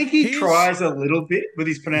he He's- tries a little bit with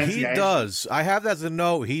his he pronunciation. does. I have that as a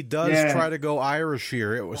note. He does Yeah. try to go Irish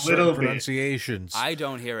here. It was Little certain bit. pronunciations. I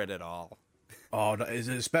don't hear it at all. Oh, no,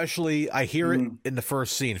 especially I hear it in the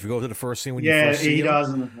first scene. If you go to the first scene when you Yeah, first see he him,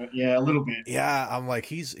 does. Yeah, a little bit. yeah, I'm like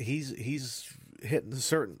he's hitting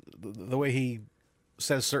the way he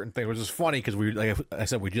says certain things, which is funny because like I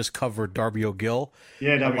said, we just covered Darby O'Gill.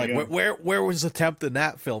 Yeah, I'm Darby like, O'Gill. where was his attempt in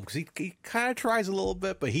that film? Because he kind of tries a little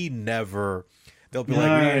bit, but he never. They'll be like, we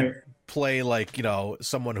No. need to play like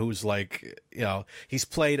someone who's like he's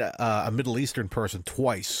played a Middle Eastern person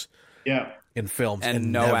twice Yeah. in films And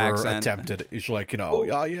and no never accent. attempted it. He's like, oh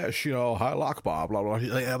yes, hi Lakbar, blah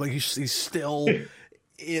blah. Like he's still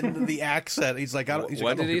in the accent. He's like, What I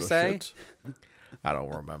don't did he give a say? shit. I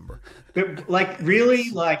don't remember. But like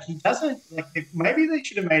really, like he doesn't like. Maybe they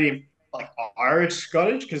should have made him like Irish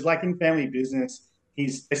Scottish because like in Family Business,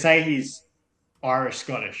 they say he's Irish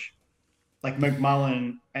Scottish, like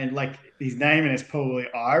McMullen, and like his name and it's probably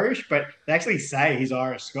Irish, but they actually say he's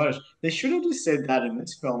Irish Scottish. They should have just said that in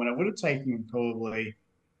this film, and it would have taken probably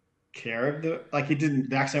care of he didn't,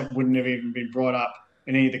 the accent wouldn't have even been brought up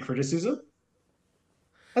in any of the criticism.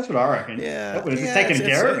 That's what I reckon. Yeah, That would have just yeah, taken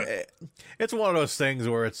care of it. it's one of those things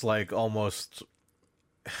where it's like almost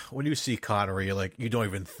when you see Connery, like you don't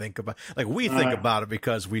even think about like we think about it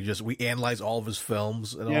because we analyze all of his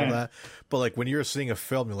films and all that. But like when you're seeing a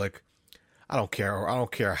film, you're like, I don't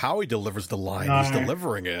care how he delivers the line. He's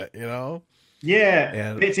delivering it, you know?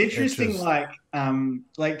 Yeah. And it's interesting, just,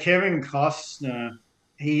 like Kevin Costner,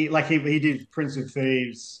 he did Prince of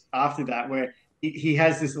Thieves after that, where he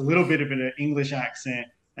has this a little bit of an English accent,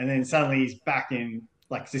 and then suddenly he's back in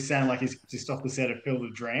like just sound like he's just off the set of Field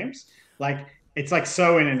of Dreams. Like it's like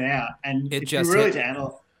so in and out. And It if you just really hit- to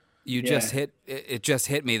analyze, You just hit it. Just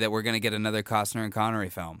hit me that we're gonna get another Costner and Connery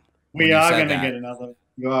film. when we you are said going to that. get another.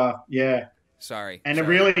 Yeah. Sorry, And sorry. a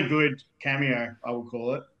really good cameo, I would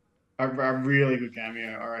call it. A really good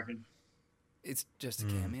cameo, I reckon. It's just a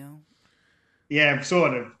cameo. Yeah,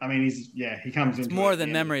 sort of. I mean, he comes in. It's more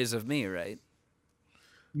than Memories of Me, right?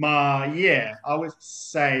 Yeah, I would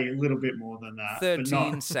say a little bit more than that. But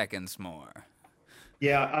 13 not. seconds more.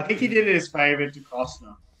 Yeah, I think he did it as favor to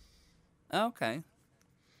Costner. Okay.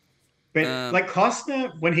 But like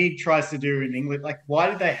Costner, when he tries to do an English, like why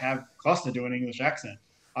did they have Costner do an English accent?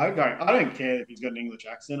 I don't care if he's got an English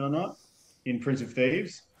accent or not in Prince of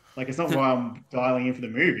Thieves. Like it's not why I'm dialing in for the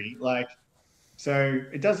movie. Like, so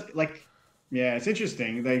it does like, yeah, it's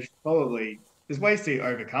interesting. They probably there's ways to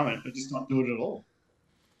overcome it, but just not do it at all.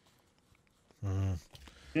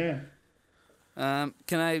 Yeah.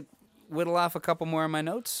 Can I whittle off a couple more of my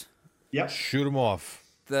notes? Yep. shoot him off.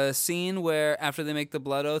 The scene where after they make the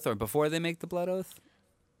blood oath or before they make the blood oath,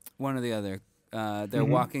 one or the other, they're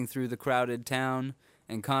walking through the crowded town,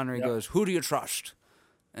 and Connery goes, "Who do you trust?"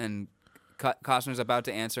 And Costner's about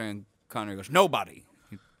to answer, and Connery goes, "Nobody."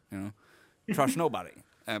 Trust nobody.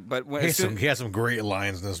 But when, He has some great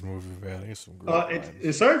lines in this movie, man. He has some great lines.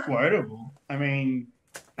 It's so quotable. I mean,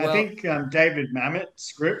 I think David Mamet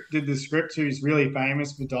did the script, who's really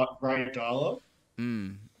famous for great dialogue.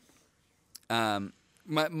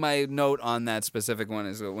 My note on that specific one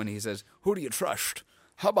is when he says, "Who do you trust?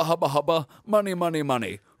 Hubba, hubba, hubba, money, money,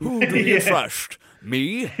 money. Who do you trust?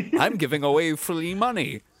 Me? I'm giving away free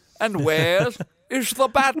money. And where is the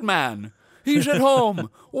Batman? He's at home,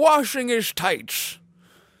 washing his tights."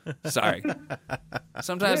 Sorry.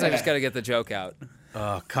 Sometimes I just got to get the joke out.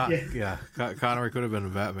 Connery could have been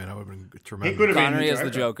Batman. That would have been tremendous. He could have been Connery the is the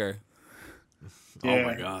Joker. Oh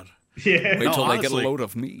my god. Yeah. Wait till they get a honestly- load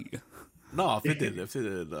of me. No, if they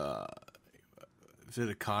did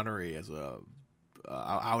a Connery as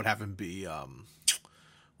I would have him be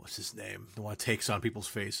what's his name? The one that takes on people's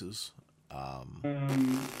faces.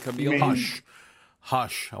 Camille.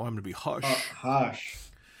 Hush. I want him to be Hush. Hush.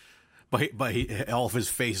 But all of his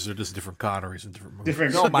faces are just different Connerys in different movies.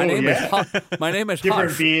 Different. No, my name yeah. is my name is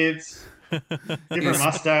Different Hush. beards. Different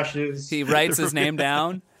mustaches. He writes his name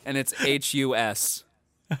down, and it's H-U-S.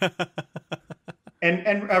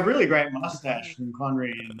 And a really great mustache from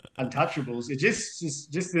Connery in Untouchables. It just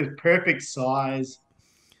the perfect size,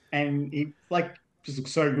 and he just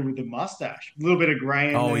looks so good with the mustache. A little bit of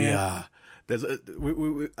grey in there. Yeah. There's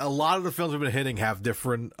a lot of the films we've been hitting have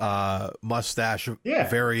different mustache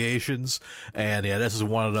variations, and this is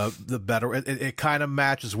one of the better. It kind of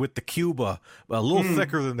matches with the Cuba, a little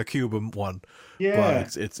thicker than the Cuba one. Yeah,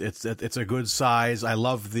 but it's a good size. I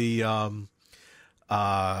love the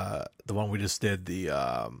one we just did,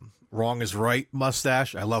 the Wrong is Right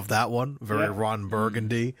mustache. I love that one. Very Ron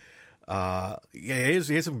Burgundy. He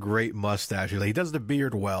has some great mustache. He does the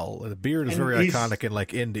beard well. The beard is very iconic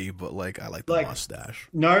in indie, but I like the mustache.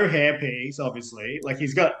 No hairpiece, obviously.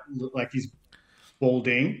 He's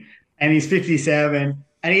balding, and he's 57,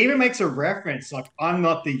 and he even makes a reference I'm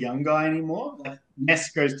not the young guy anymore.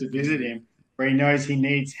 Ness goes to visit him, where he knows he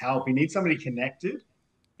needs help. He needs somebody connected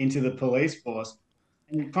into the police force,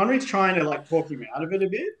 and Connery's trying to talk him out of it a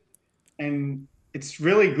bit, and it's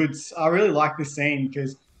really good. I really like the scene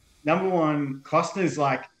because. Number one, Costner's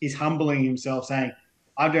is humbling himself, saying,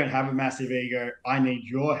 "I don't have a massive ego. I need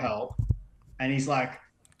your help." And he's like,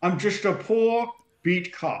 "I'm just a poor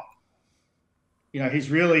beat cop."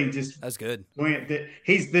 He's really just That's good. doing it.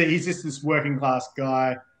 He's just this working class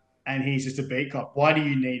guy, and he's just a beat cop. Why do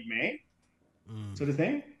you need me? Sort of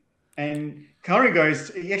thing. And Connery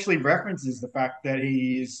he actually references the fact that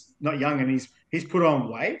he is not young and he's put on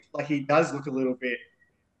weight. He does look a little bit.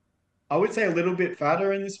 I would say a little bit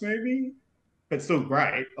fatter in this movie, but still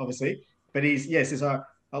great, obviously. but it's a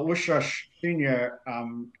wish us senior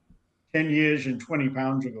 10 years and 20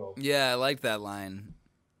 pounds ago. Yeah, I like that line.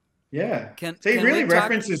 Yeah. Can So he can really we talk?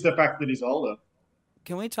 references the fact that he's older.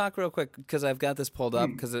 Can we talk real quick? Because I've got this pulled up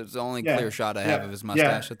Mm. because it's the only Yeah. clear shot I have Yeah. of his Yeah.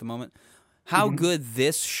 mustache at the moment. How Mhm. good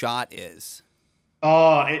this shot is.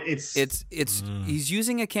 Oh, it's It's he's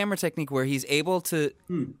using a camera technique where he's able to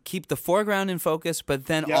Hmm. keep the foreground in focus, but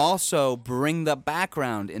then Yep. also bring the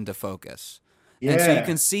background into focus. And so you yeah.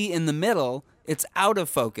 can see in the middle, it's out of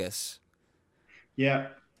focus. Yeah.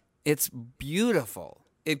 It's beautiful.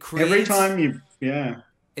 Every time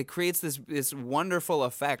It creates this wonderful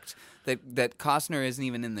effect that Costner isn't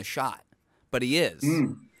even in the shot, but he is.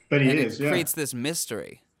 but he And is, it yeah. creates this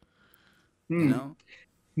mystery. You know?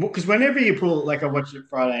 Well, because whenever you pull, like, I watched it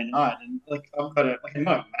Friday night, and like I've got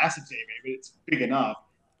not a massive TV, but it's big enough,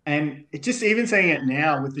 and it just even seeing it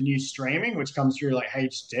now with the new streaming, which comes through like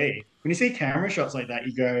HD. When you see camera shots like that,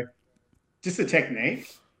 you go, just the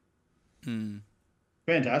technique,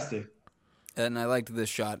 fantastic. And I liked this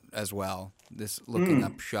shot as well. This looking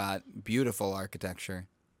up shot, beautiful architecture.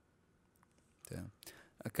 So,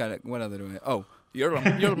 I kind of what other do I? Oh,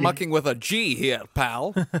 you're mucking with a G here,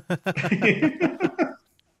 pal.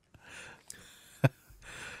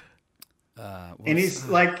 And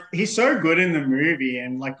he's so good in the movie,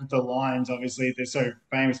 and like with the lines, obviously they're so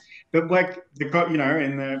famous. But like in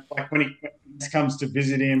the like when he comes to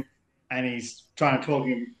visit him, and he's trying to talk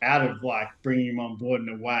him out of like bringing him on board in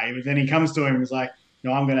a way, but then he comes to him and is like,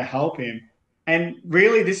 "No, I'm going to help him." And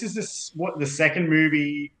really, this is what the second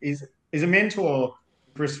movie is a mentor,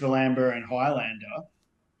 Christopher Lambert and Highlander.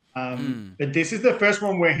 But this is the first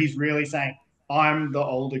one where he's really saying, "I'm the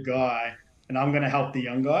older guy, and I'm going to help the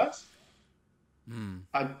young guys."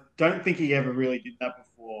 I don't think he ever really did that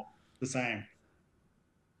before. The same.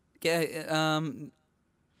 Yeah.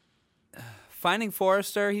 Finding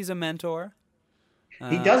Forrester, he's a mentor.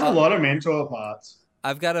 He does a lot of mentor parts.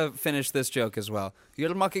 I've got to finish this joke as well.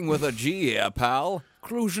 You're mucking with a G here, pal.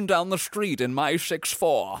 Cruising down the street in my 6'4".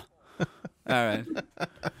 All right.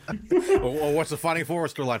 Oh, what's the Finding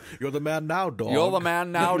Forrester line? You're the man now, dog. You're the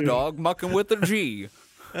man now, dog, mucking with the G.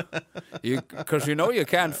 Because you know you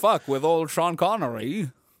can't fuck with old Sean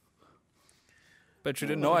Connery. Bet you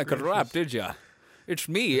didn't know I could rap, did ya? It's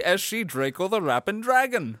me, S.C. Draco the Rapping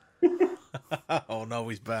Dragon. Oh, no,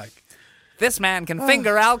 he's back. This man can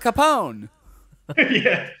finger Al Capone.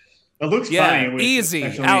 Yeah. It looks Yeah, funny. With easy.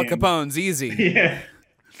 especially Al in- Capone's easy. Yeah.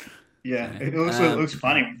 Yeah. It looks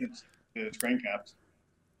funny with the screen caps.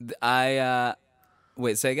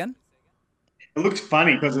 Wait, say again? It looks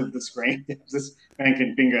funny because of the screen. This man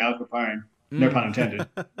can finger Al Capone. No pun intended.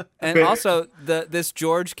 And But- also, this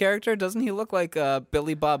George character, doesn't he look like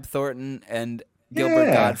Billy Bob Thornton and Gilbert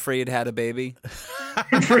Yeah. Gottfried had a baby?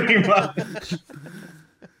 Pretty much.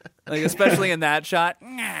 Like, especially in that shot.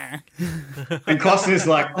 And Costner's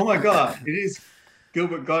like, oh my God, it is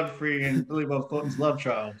Gilbert Godfrey and Billy Bob Thornton's love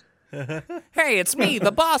child. Hey, it's me,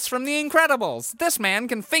 the boss from The Incredibles. This man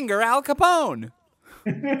can finger Al Capone.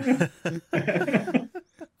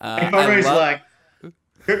 Connery's like,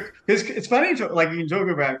 because it's funny, like you can talk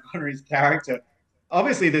about Connery's character.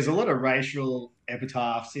 Obviously, there's a lot of racial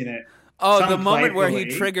epitaphs in it. Oh, Some the moment where he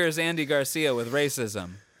playfully, triggers Andy Garcia with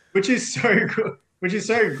racism. which is so good.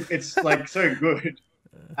 It's like so good.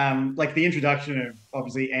 Like the introduction of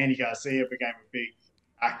obviously Andy Garcia became a big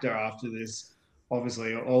actor after this,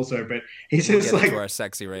 obviously also, but he's We'll just get like into our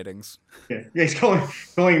sexy ratings. yeah, he's calling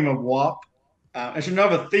him a wop. There's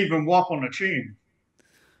another thieving wop on the tune.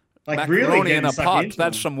 Like really Macaroni in getting a stuck pot. into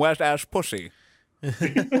That's him. some wet ass pussy.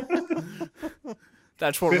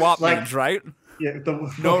 That's what But, WAP like- means, right? Yeah,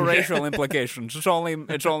 No yeah. racial implications. It's only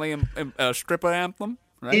a stripper anthem,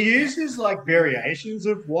 right? He uses like variations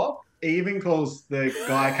of wop. He even calls the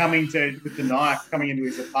guy with the knife coming into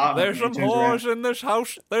his apartment. There's and some he turns around. whores in this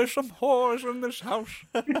house. There's some whores in this house.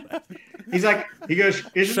 He goes,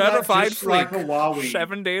 isn't that Certified just like a freak. Huawei?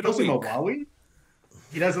 7 days a Calls him a week. Huawei?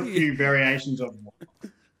 He does a few variations of WAP.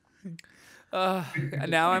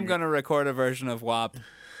 Now I'm going to record a version of WAP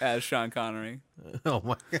as Sean Connery. Oh,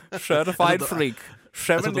 my God. Certified That's what the- freak. That's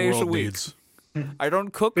 7 what the days a world week. needs. I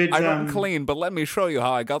don't cook, But, I don't clean, but let me show you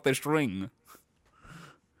how I got this ring.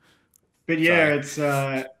 But yeah,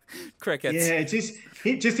 Sorry. it's Crickets. yeah, it's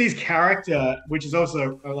just his character, which is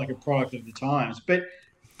also like a product of the times. But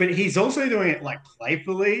he's also doing it like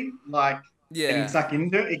playfully, like Yeah. it gets stuck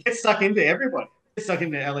into everybody. It gets stuck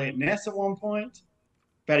into Elliot Ness at one point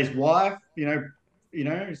about his wife. He's going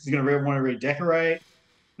to want to redecorate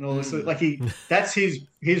and all this. Like that's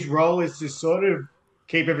his role is to sort of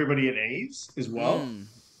keep everybody at ease as well,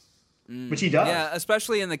 which he does. Yeah,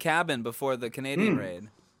 especially in the cabin before the Canadian raid.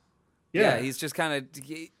 Yeah, Yeah, he's just kind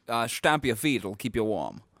of stamp your feet; it'll keep you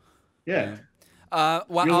warm. yeah. Well,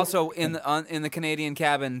 You'll- also in the Canadian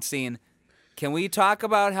cabin scene, can we talk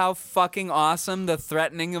about how fucking awesome the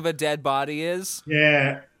threatening of a dead body is?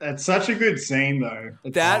 Yeah, that's such a good scene though.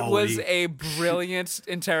 That Holy was a brilliant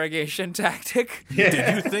interrogation tactic Did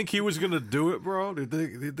yeah. you think he was gonna do it, bro? Did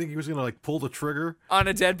you think he was gonna like pull the trigger? on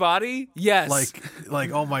a dead body. Yes.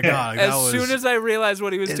 Like, oh my god! that As was soon as I realized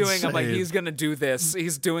what he was doing, I'm like, insane. he's gonna do this.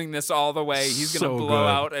 He's doing this all the way. He's gonna So blow good.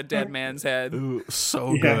 out a dead man's head. Ooh,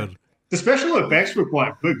 so Yeah. good. The special effects were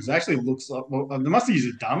quite good because it actually looks like they must have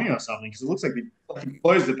used a dummy or something because it looks like he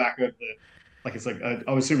closed the back of the like it's like I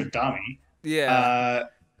would assume a dummy Yeah,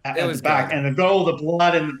 at It was the back good. and they've got all the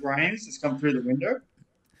blood and the brains that's come through the window.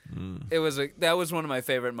 that was one of my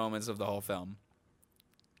favorite moments of the whole film.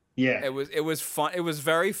 Yeah, It was fun. It was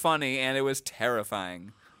very funny and it was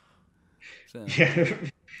terrifying. So, yeah.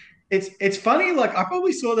 It's funny. Like I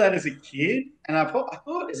probably saw that as a kid, and I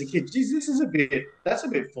thought as a kid, geez, that's a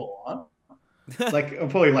bit full on. Like I'm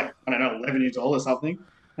probably like I don't know, 11 years old or something,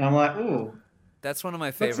 and I'm like, oh, that's one of my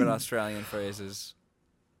That's favorite a- Australian phrases.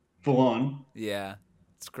 full on. Yeah,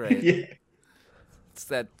 it's great. Yeah,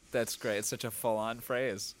 That's great. It's such a full on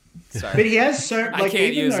phrase. but Sorry, he has so like I can't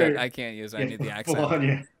even use it. though- I can't use it. I Yeah, need the full accent. on,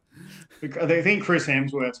 yeah. Because I think Chris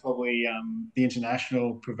Hemsworth's probably the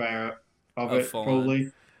international purveyor of Of it, full on.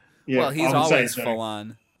 probably. Yeah, Well, he's I would say always so. full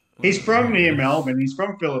on. He's from near Melbourne. He's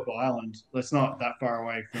from Phillip Island. That's not that far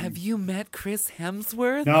away from. Have you met Chris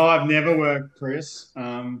Hemsworth? No, I've never worked Chris.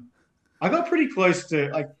 I got pretty close to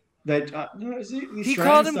like that. No, is it the He Australian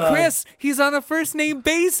called him star? Chris. He's on a first name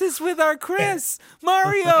basis with our Chris.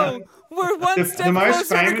 Mario, we're one step The most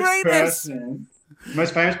closer to famous greatness.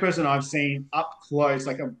 most famous person I've seen up close,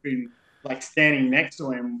 like I've been like standing next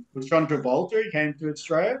to him, was John Travolta. He came to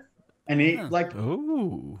Australia, and he like,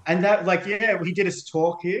 Ooh. and that like yeah, he did a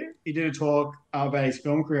talk here. He did a talk about his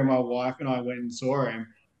film career. My wife and I went and saw him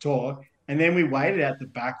talk, and then we waited at the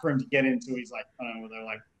back for him to get into his like I don't know, they're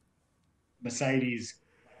like Mercedes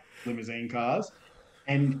limousine cars.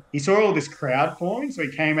 And he saw all this crowd forming, so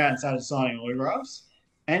he came out and started signing autographs.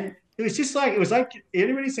 And it was like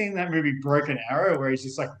anybody seen that movie Broken Arrow, where he's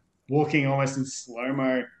just like walking almost in slow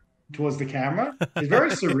mo towards the camera? It's very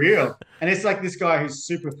surreal. And it's like this guy who's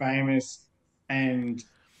super famous and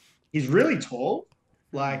he's really tall,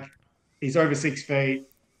 like he's over 6 feet.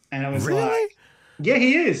 And it was Really? like, yeah,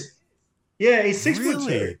 he is. Yeah, he's 6'2".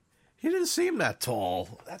 Really? He didn't seem that tall.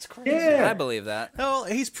 That's crazy. Yeah. I believe that. Well,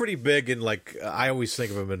 he's pretty big, and like I always think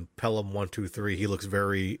of him in Pelham 123. He looks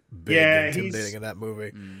very big Yeah, and he's- intimidating in that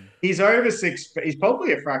movie. He's over 6 feet. He's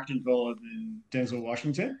probably a fraction taller than Denzel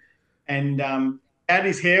Washington. And and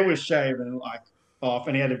his hair was shaven like off,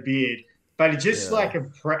 and he had a beard. But it's just Yeah. like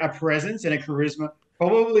a presence and a charisma,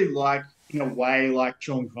 probably like in a way like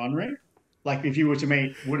Sean Connery. Like if you would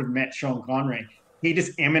have met Sean Connery, he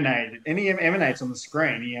just emanated, and he emanates on the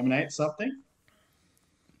screen. He emanates something.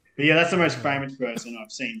 But yeah, that's the most famous person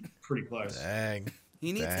I've seen pretty close. Dang.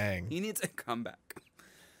 He needs Dang. he needs a comeback.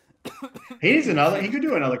 He could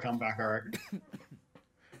do another comeback, I reckon.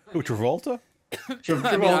 Who, Travolta? I mean,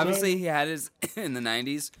 Travolta. obviously he had his in the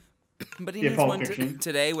 '90s, but he Yeah, needs Pulp one Fiction.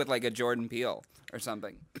 today with like a Jordan Peele or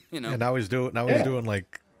something. You know, And now he's doing.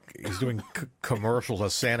 He's doing commercials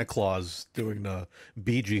as Santa Claus doing the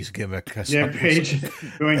Bee Gees gimmick. Yeah, Paige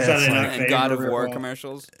doing Yeah, Saturday it's Night like- and Fever God of War ripoff.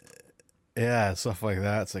 commercials. Yeah, stuff like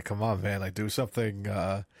that. It's like, come on, man! Like, do something.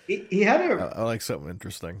 He had I like something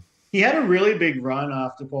interesting. a really big run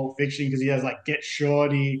after Pulp Fiction because he has like Get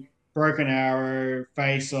Shorty, Broken Arrow,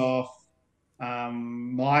 Face Off,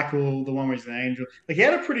 Michael, the one where he's an angel. Like he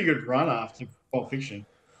had a pretty good run after Pulp Fiction,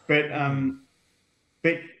 but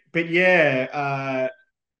yeah,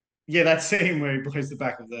 yeah, that scene where he blows the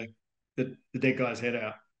back of the dead guy's head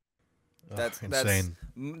out. That's insane.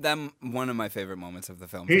 That's one of my favorite moments of the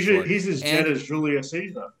film. for He's sure. he's as And- dead as Julius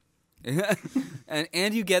Caesar.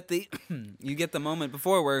 and you get the moment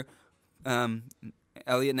before where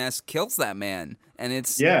Elliot Ness kills that man, and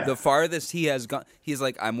it's Yeah. the farthest he has gone. He's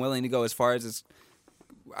like, I'm willing to go as far as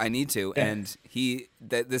I need to, Yeah. and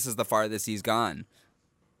this is the farthest he's gone.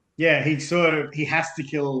 Yeah, he has to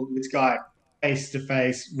kill this guy face to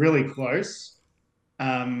face, really close,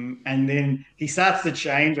 and then he starts to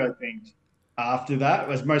change. I think after that,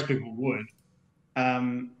 as most people would,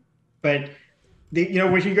 but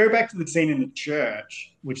we can go back to the scene in the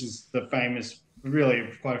church, which is the famous, really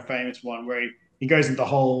quite a famous one, where he goes into the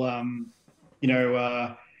whole,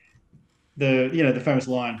 the famous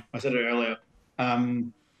line I said it earlier.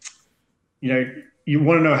 You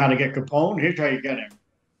want to know how to get Capone? Here's how you get him.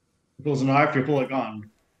 He pulls a knife, you pull a gun.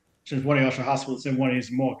 Since one of your hospitals and one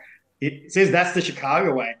is more. It says that's the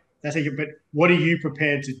Chicago way. that's how you, but what are you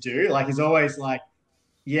prepared to do? Like, he's always like,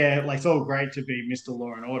 yeah, like it's all great to be Mr.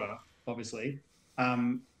 Law and Order, obviously.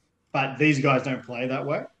 Um, but these guys don't play that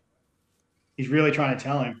way. He's really trying to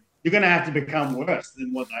tell him, you're going to have to become worse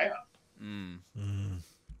than what they are,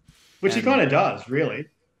 which he And- kind of does, really.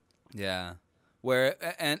 Yeah. Where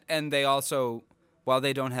and they also, while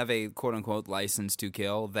they don't have a quote unquote license to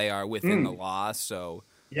kill, they are within the law, so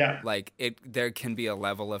Yeah. like there can be a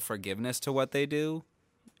level of forgiveness to what they do.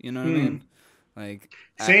 You know what I mean? Like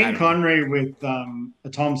I Seeing don't know. Connery with a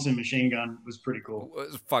Thompson machine gun was pretty cool.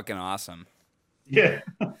 It was fucking awesome. Yeah.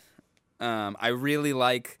 I really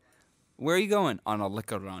like. Where are you going? On a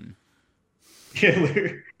liquor run. Yeah,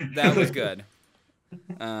 Lou. That was good.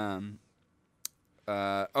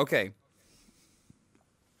 Okay.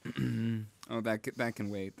 Oh, that can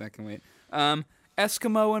wait. That can wait.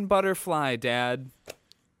 Eskimo and butterfly, Dad.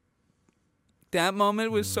 That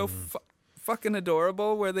moment was so fucking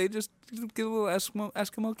adorable, where they just give a little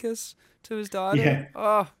Eskimo kiss to his daughter. Yeah.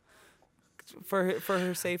 Oh, for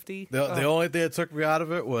her safety. The only thing that took me out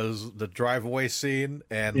of it was the drive-away scene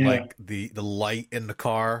and Yeah. like the light in the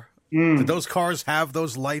car. Did those cars have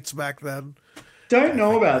those lights back then? Don't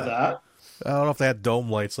know about that. I don't know if they had dome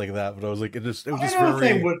lights like that, but I was like, it was I just don't know if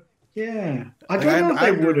very. they would. Yeah. I don't know if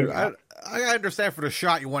they would have. I understand for the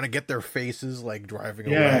shot you want to get their faces like driving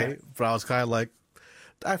Yeah. away, but I was kind of like,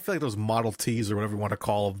 I feel like those Model Ts or whatever you want to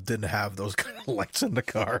call them didn't have those kind of lights in the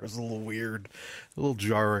car. It was a little weird, a little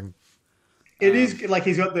jarring. It is like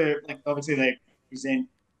he's got the, like, obviously they present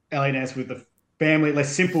Elliot with the family, like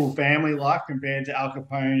simple family life compared to Al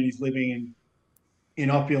Capone. He's living in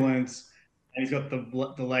opulence, and he's got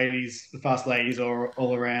the ladies, the fast ladies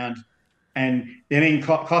all around. And then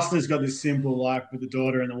Costner's got this simple life with the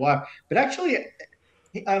daughter and the wife. But actually,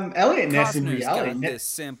 Elliot Ness in Costner's reality, got this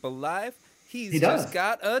simple life. He's He just does.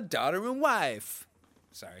 got a daughter and wife.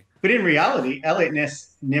 Sorry. but in reality, Elliot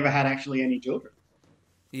Ness never had actually any children.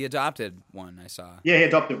 He adopted one, I saw. Yeah, he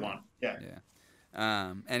adopted one. Yeah,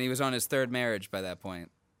 And he was on his third marriage by that point.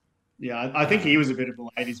 yeah. I think he was a bit of a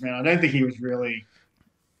ladies' man. I don't think he was really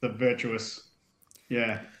the virtuous.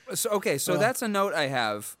 Yeah, So that's a note I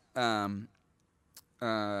have.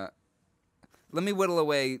 Let me whittle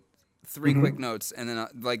away 3 quick notes, and then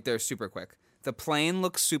they're super quick. The plane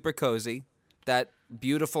looks super cozy. That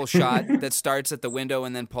beautiful shot that starts at the window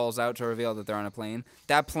and then pulls out to reveal that they're on a plane.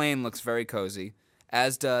 That plane looks very cozy,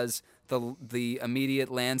 as does the immediate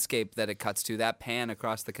landscape that it cuts to. That pan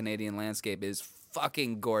across the Canadian landscape is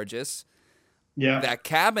fucking gorgeous. yeah. That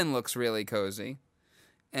cabin looks really cozy.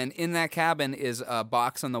 And in that cabin is a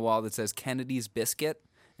box on the wall that says Kennedy's Biscuit,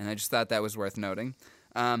 and I just thought that was worth noting.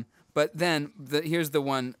 But then here's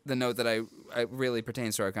the note that I really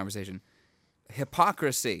pertains to our conversation.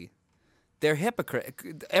 Hypocrisy. They're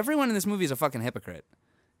hypocrite. Everyone in this movie is a fucking hypocrite,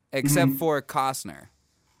 except for Costner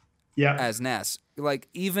Yeah. as Ness. Like,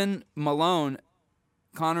 even Malone,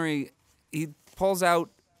 Connery, he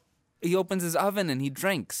opens his oven and he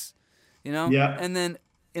drinks, you know? Yeah. And then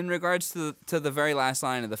in regards to the very last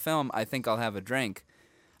line of the film, I think I'll have a drink.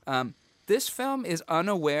 This film is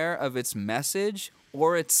unaware of its message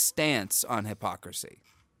or its stance on hypocrisy.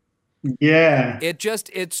 Yeah.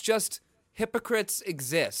 It's just hypocrites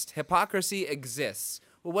exist. Hypocrisy exists.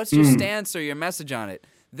 Well, what's your stance or your message on it?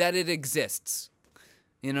 That it exists.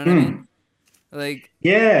 You know what I mean? Like,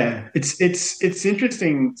 Yeah. It's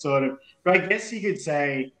interesting, sort of. But I guess you could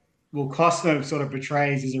say, well, Costner sort of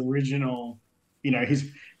betrays his original, his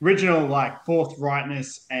original like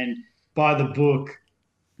forthrightness and by the book.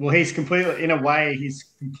 Well, he's completely, in a way, he's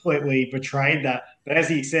completely betrayed that. But as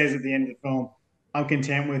he says at the end of the film, I'm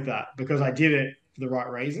content with that because I did it for the right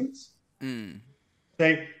reasons.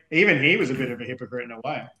 So even he was a bit of a hypocrite in a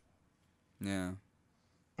way, yeah.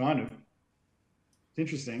 kind of. It's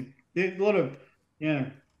interesting. There's a lot of,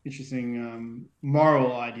 interesting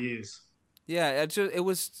moral ideas. Yeah, it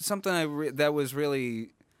was something that was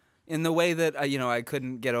really, in the way that I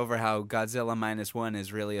couldn't get over how Godzilla -1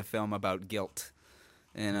 is really a film about guilt,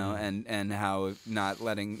 and how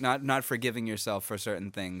not forgiving yourself for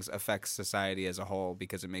certain things affects society as a whole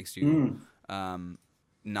because it makes you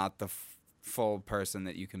not the full person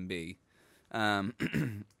that you can be.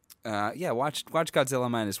 Yeah, watch Godzilla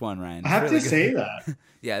 -1, Ryan. I have It's really to good. say that.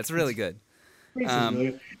 Yeah, it's really good. It's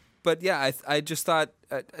really- But yeah, I just thought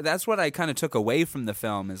that's what I kind of took away from the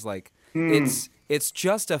film is like it's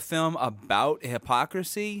just a film about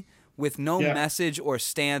hypocrisy with no Yeah. message or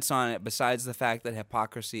stance on it besides the fact that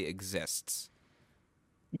hypocrisy exists.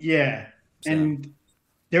 Yeah. So- And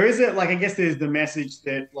there is I guess there's the message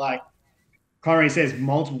that like Connery says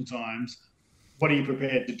multiple times, what are you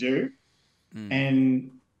prepared to do?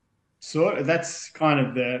 And sort of that's kind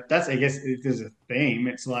of that's I guess if there's a theme,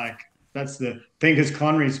 it's like that's the thing because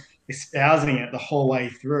Connery's espousing it the whole way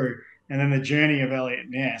through, and then the journey of Elliot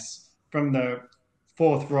Ness from the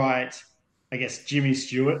forthright, I guess Jimmy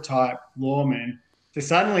Stewart type lawman to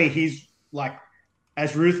suddenly he's like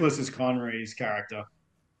as ruthless as Connery's character,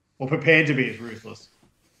 or prepared to be as ruthless.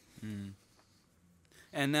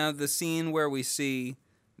 And now the scene where we see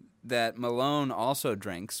that Malone also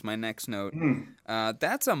drinks, my next note,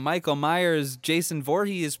 that's a Michael Myers, Jason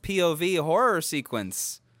Voorhees POV horror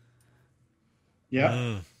sequence.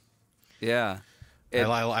 Yeah. Yeah.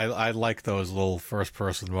 I like those little first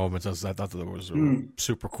person moments. I thought that was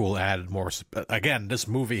super cool. Added more. Again, this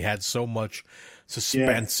movie had so much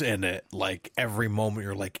suspense in it. Like every moment,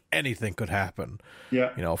 you're like anything could happen.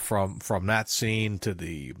 Yeah. You know, from that scene to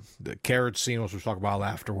the carriage scene, which we'll talk about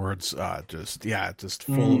afterwards. Just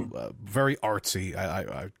full, very artsy.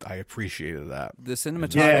 I appreciated that. The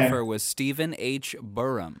cinematographer was Stephen H.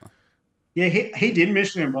 Burham. Yeah, he did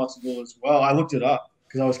Mission Impossible as well. I looked it up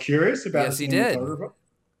because I was curious about. Yes, he did.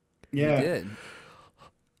 Yeah, He did.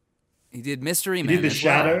 He did Mystery he Man. did The as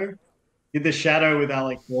Shadow. well. Did The Shadow with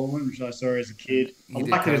Alec Baldwin, which I saw as a kid. He I did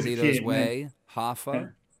liked it as a Carlito's kid. Way,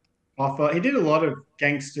 Hoffa. He did a lot of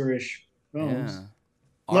gangsterish films. Yeah.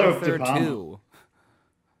 A lot of Arthur De Palma. 2.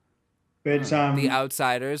 But The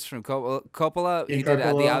Outsiders from Coppola. Yeah, He did The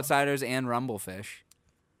Coppola. Outsiders and Rumblefish.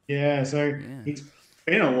 yeah, so he's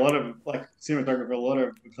been in a lot of like cinematographer, a lot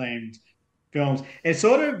of acclaimed films. And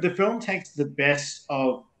sort of the film takes the best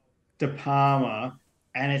of De Palma,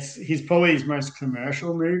 and he's probably his most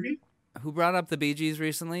commercial movie. Who brought up the Bee Gees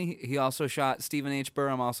recently? He also shot, Stephen H.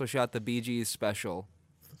 Burham also shot the Bee Gees special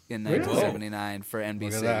in Really? 1979 for NBC.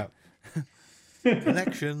 Look at that.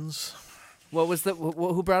 Connections. What was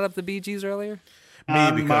who brought up the Bee Gees earlier?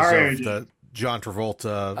 Me because Mario of did. the John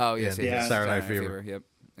Travolta Oh, yes, in yes. Saturday Night Fever. Yep.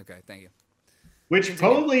 Okay, thank you. Which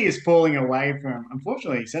probably is falling away from,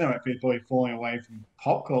 unfortunately, cinema is probably falling away from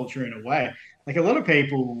pop culture in a way. Like a lot of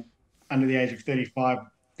people under the age of 35,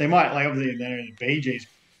 they might, like, obviously, they know the Bee Gees,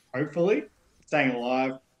 hopefully, staying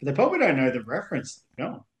alive, but they probably don't know the reference to the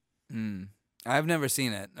film. I've never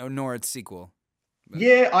seen it, nor its sequel.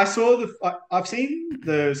 Yeah, I've seen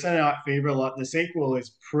the Saturday Night Fever a lot. The sequel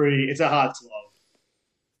is it's a hard slog.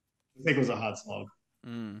 The sequel's a hard slog.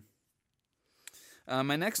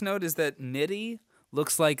 My next note is that Nitty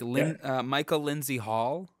looks like Michael Lindsay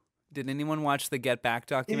Hall. Did anyone watch the Get Back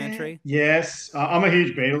documentary? Yes, I'm a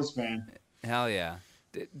huge Beatles fan. Hell yeah.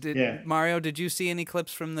 Mario, did you see any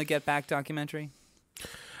clips from the Get Back documentary?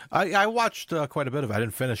 I watched quite a bit of it. I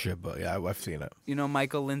didn't finish it, but yeah, I've seen it. You know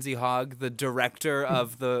Michael Lindsay Hogg, the director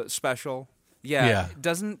of the special? Yeah.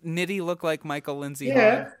 Doesn't Nitty look like Michael Lindsay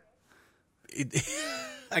Hogg?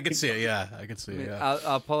 I can see it. Yeah, I can see it. Yeah.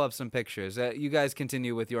 I'll pull up some pictures. You guys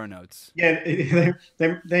continue with your notes. Yeah,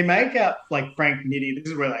 they make out like Frank Nitti.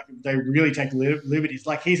 This is where like they really take liberties.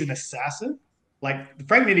 Like he's an assassin. Like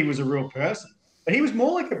Frank Nitti was a real person, but he was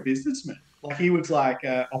more like a businessman. Like he was like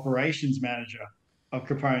a operations manager of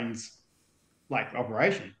Capone's like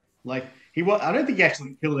operation. Like he was. I don't think he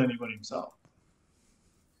actually killed anybody himself.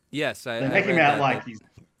 Yes, They make him out like he's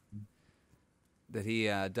that he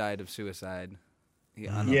died of suicide. He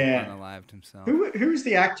unalived himself. Who's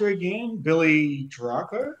the actor again? Billy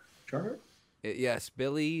Draco? Yes,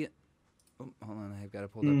 Billy. Oh, hold on, I've got to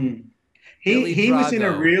pull it up. He was in a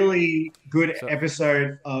Drago. really good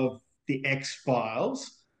episode of The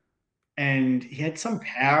X-Files, and he had some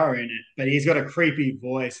power in it, but he's got a creepy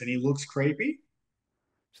voice and he looks creepy.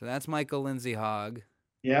 So that's Michael Lindsay Hogg.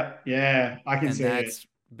 Yep, yeah, I can see that's it.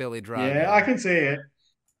 Billy Drago. Yeah, I can see it.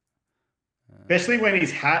 Especially when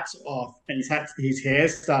his hat's off and his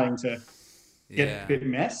hair's starting to get a bit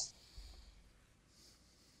mess.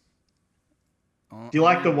 Do you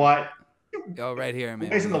like the white? Oh, right here,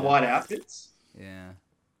 maybe. Always in the white outfits. Yeah.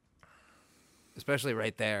 Especially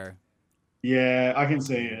right there. Yeah, I can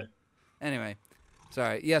see it. Anyway,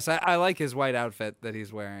 sorry. Yes, I like his white outfit that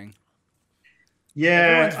he's wearing.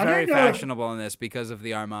 Yeah, Everyone's very fashionable in this because of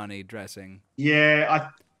the Armani dressing. Yeah,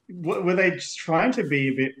 were they just trying to be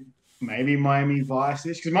a bit maybe Miami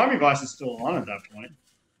Vice-ish? Because Miami Vice is still on at that point.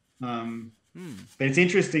 But it's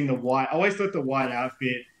interesting the white. I always thought the white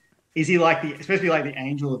outfit. Is he like especially like the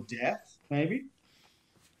Angel of Death? Maybe.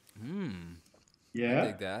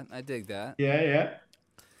 Yeah. I dig that. Yeah.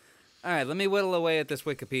 All right, let me whittle away at this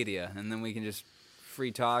Wikipedia, and then we can just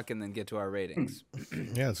free talk and then get to our ratings.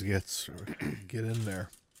 Yeah, let's get in there.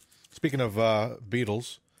 Speaking of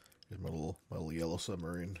Beatles, here's my little yellow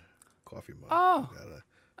submarine coffee mug. Oh.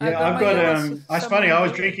 Yeah, I've got It's funny. I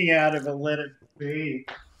was drinking out of a Let It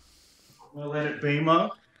Be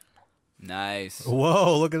mug. Nice.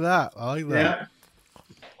 Whoa, look at that. I like that.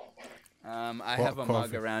 Yeah. I have a mug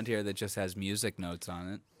Coffee. around here that just has music notes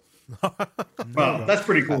on it. Well, that's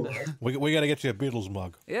pretty cool, though. We got to get you a Beatles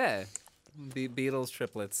mug. Yeah. Beatles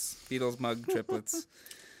triplets. Beatles mug triplets.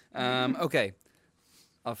 Okay.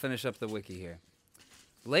 I'll finish up the wiki here.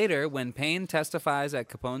 Later, when Payne testifies at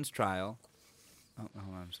Capone's trial... Oh,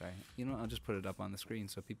 I'm sorry. You know what? I'll just put it up on the screen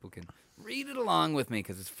so people can read it along with me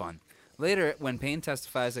because it's fun. Later, when Payne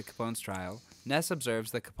testifies at Capone's trial, Ness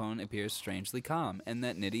observes that Capone appears strangely calm and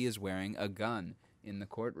that Nitti is wearing a gun in the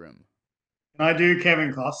courtroom. Can I do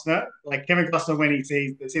Kevin Costner? Like Kevin Costner when they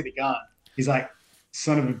see the gun, he's like,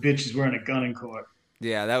 "Son of a bitch is wearing a gun in court."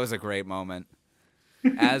 Yeah, that was a great moment.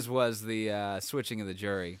 As was the switching of the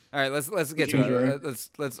jury. All right, let's get to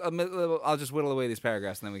it. I'll just whittle away these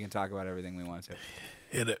paragraphs and then we can talk about everything we want to.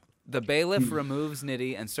 Hit it. The bailiff removes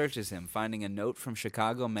Nitti and searches him, finding a note from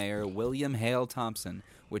Chicago Mayor William Hale Thompson,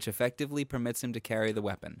 which effectively permits him to carry the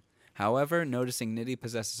weapon. However, noticing Nitti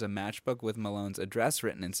possesses a matchbook with Malone's address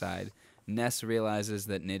written inside, Ness realizes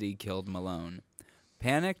that Nitti killed Malone.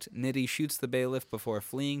 Panicked, Nitti shoots the bailiff before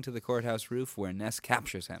fleeing to the courthouse roof where Ness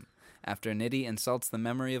captures him. After Nitti insults the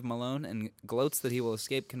memory of Malone and gloats that he will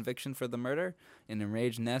escape conviction for the murder, an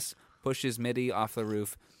enraged Ness pushes Nitti off the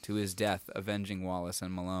roof to his death, avenging Wallace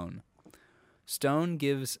and Malone. Stone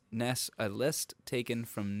gives Ness a list taken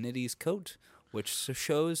from Nitti's coat, which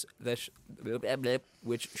shows that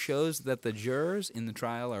the jurors in the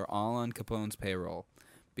trial are all on Capone's payroll.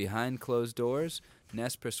 Behind closed doors,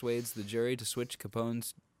 Ness persuades the jury to switch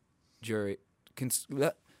Capone's jury.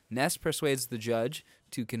 Ness persuades the judge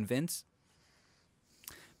to convince.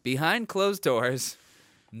 Behind closed doors,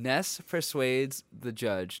 Ness persuades the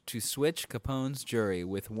judge to switch Capone's jury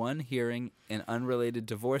with one hearing an unrelated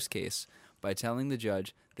divorce case by telling the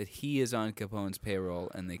judge that he is on Capone's payroll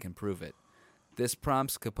and they can prove it. This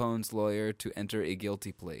prompts Capone's lawyer to enter a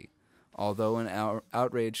guilty plea, although an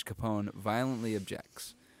outraged Capone violently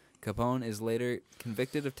objects. Capone is later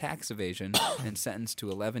convicted of tax evasion and sentenced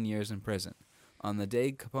to 11 years in prison. On the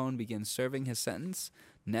day Capone begins serving his sentence,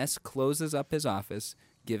 Ness closes up his office,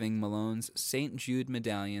 giving Malone's St. Jude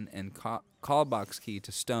medallion and call box key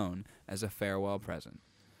to Stone as a farewell present.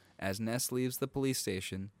 As Ness leaves the police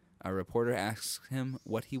station, a reporter asks him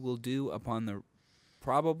what he will do upon the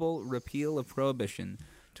probable repeal of Prohibition,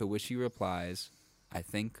 to which he replies, "I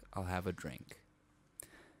think I'll have a drink."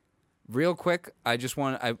 Real quick, I just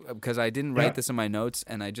want because I didn't write this in my notes,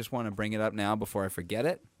 and I just want to bring it up now before I forget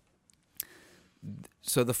it.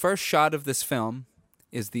 So the first shot of this film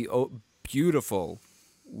is the beautiful,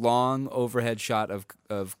 long overhead shot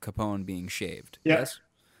of Capone being shaved. Yeah. Yes?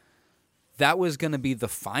 That was going to be the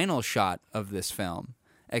final shot of this film,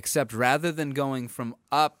 except rather than going from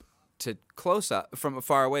up to close up, from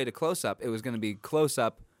far away to close up, it was going to be close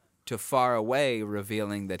up to far away,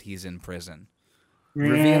 revealing that he's in prison.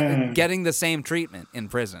 Getting the same treatment in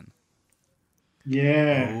prison.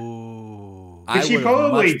 Yeah. Ooh. I Which he would have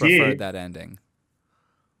probably much preferred did. that ending.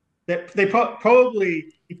 He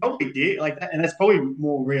probably did like that, and that's probably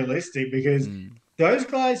more realistic because those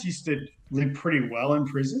guys used to live pretty well in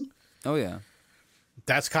prison. Oh, yeah.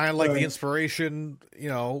 That's kind of like the inspiration,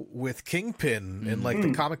 with Kingpin in like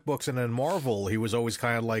the comic books and in Marvel. He was always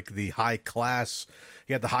kind of like the high class.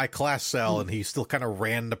 He had the high class cell, and he still kind of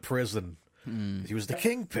ran the prison. He was the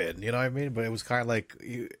Kingpin, you know what I mean? But it was kind of like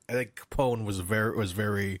I think Capone was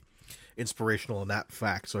very inspirational in that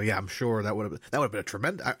fact. So yeah, I'm sure that would have been a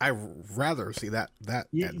tremendous. I rather see that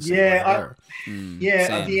end scene right there.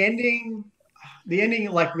 The ending,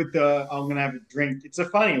 like with the "I'm gonna have a drink." It's a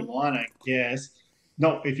funny line, I guess.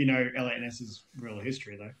 Not if you know Elliot Ness's real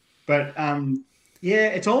history though. But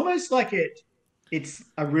it's almost like it's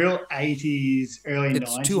a real 80s, early 90s.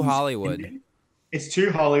 It's too Hollywood. Ending. It's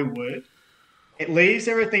too Hollywood. It leaves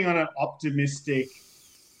everything on an optimistic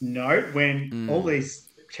note when all these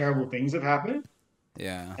terrible things have happened.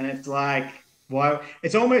 Yeah. And it's like, why?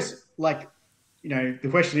 It's almost like, the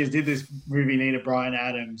question is, did this movie need a Bryan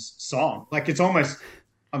Adams song? Like, it's almost,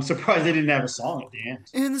 I'm surprised they didn't have a song at the end.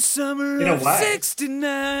 In the summer In a of way.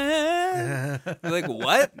 69. You're like,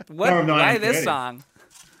 what? No, Why this 1930. song?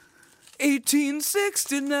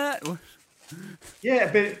 1869.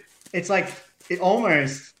 Yeah, but it's like, it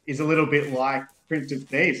almost is a little bit like Prince of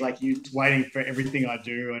Thieves. Like, you waiting for everything I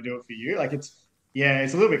do it for you. Like, it's a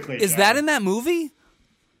little bit cliche. Is that in that movie?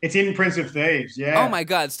 It's in Prince of Thieves, yeah. Oh my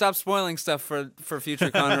God! Stop spoiling stuff for future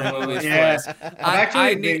Connery movies. Yeah. For us.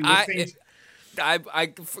 I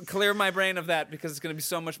Clear my brain of that because it's going to be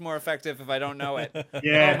so much more effective if I don't know it.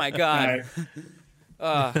 Yeah. Oh my God.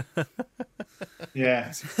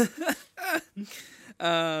 Yeah.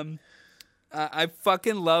 I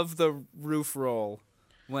fucking love the roof roll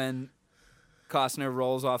when Costner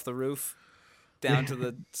rolls off the roof down to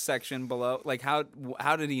the section below. Like how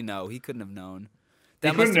did he know? He couldn't have known.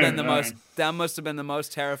 That must have been the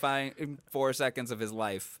most terrifying 4 seconds of his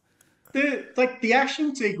life. The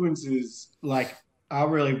action sequences are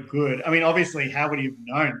really good. I mean, obviously, how would he have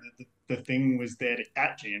known that the thing was there to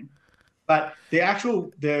catch him? But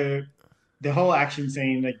the whole action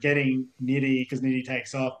scene, like getting Nitty because Nitty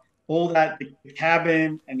takes off, all that, the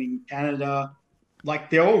cabin and in Canada,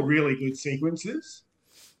 they're all really good sequences.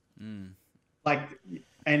 Like,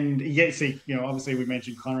 and yet, see, obviously we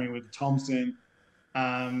mentioned Connery with Thompson,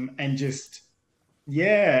 and just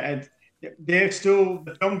yeah, they're still,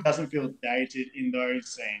 the film doesn't feel dated in those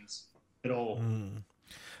scenes at all.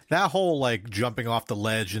 That whole jumping off the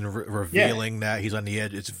ledge and revealing that he's on the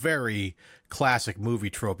edge, it's very classic movie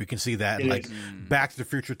trope. You can see that in Back to the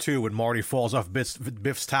Future 2 when Marty falls off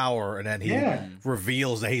Biff's tower and then he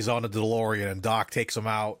reveals that he's on a DeLorean and Doc takes him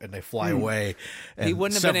out and they fly away. And he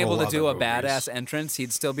wouldn't have been able to do a movies. badass entrance.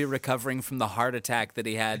 He'd still be recovering from the heart attack that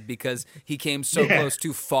he had because he came so close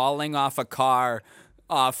to falling off a car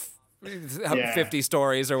off 50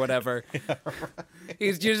 stories or whatever.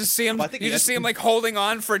 You just see him. You just see him holding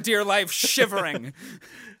on for dear life, shivering.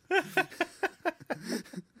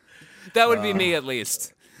 That would be me, at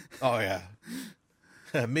least. Oh yeah,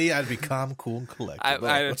 me. I'd be calm, cool, and collected.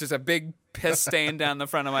 I just a big piss stain down the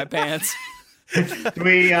front of my pants.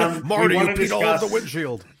 We Marty, we you want to peed all over discuss. the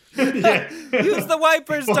windshield. Use the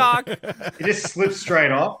wipers, Doc. It just slips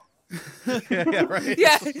straight off, Yeah, right.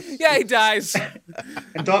 Yeah, he dies.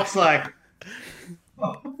 and Doc's like,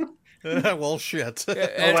 Well, shit.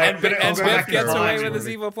 And Biff gets away with his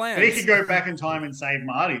evil but he could plans. go back in time and save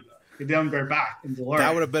Marty. Though. He didn't go back in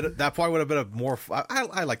DeLorean. That probably would have been a more.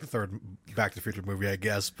 I like the third Back to the Future movie, I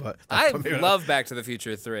guess, but I love Back to the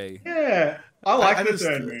Future 3. Yeah, I like I the just-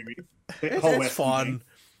 third movie. The It's, whole it's Western fun. thing.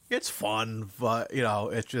 It's fun, but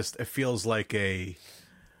it feels like I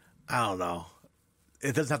don't know.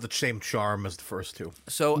 It doesn't have the same charm as the first two.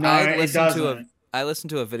 So No, I it listened doesn't.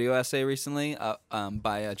 to a video essay recently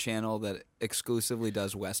by a channel that exclusively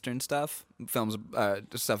does Western stuff,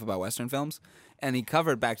 stuff about Western films, and he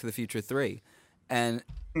covered Back to the Future 3. And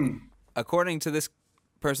according to this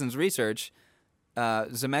person's research,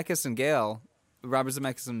 Zemeckis and Gale, Robert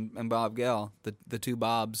Zemeckis and Bob Gale, the two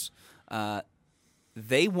Bobs,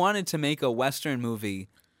 they wanted to make a Western movie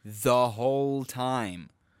the whole time.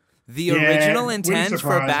 The original wouldn't intent for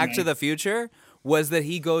surprise Back me. to the Future was that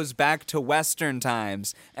he goes back to Western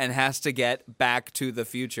times and has to get back to the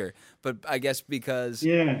future. But I guess because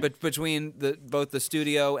but between both the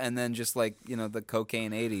studio and then just the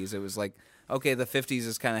cocaine 80s, it was okay, the 50s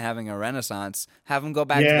is kind of having a renaissance. Have him go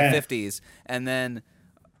back to the 50s, and then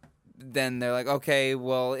they're like, okay,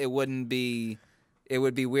 well, it would be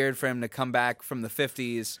weird for him to come back from the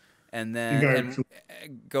 50s and then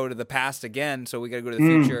go to the past again, so we got to go to the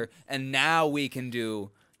future, and now we can do.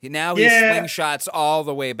 Now he slingshots all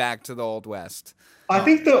the way back to the Old West. I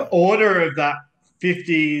think the order of that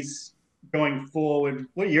 50s going forward.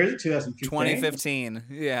 What year is it? 2015. 2015.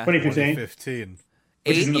 Yeah. 2015. 2015.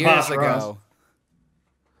 Which is 8 in the years past for us. ago.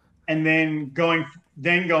 And then going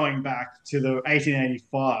back to the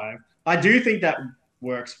 1885. I do think that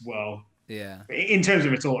works well Yeah. in terms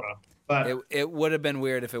of its order. But It would have been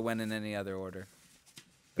weird if it went in any other order.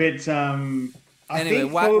 I Anyway,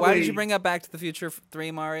 think why probably, did you bring up Back to the Future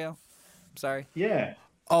 3, Mario? I'm sorry. Yeah.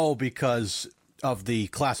 Oh, because of the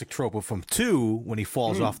classic trope of from 2 when he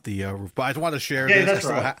falls off the roof. But I just wanted to share Yeah, this. that's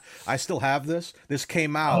right. I still have this. This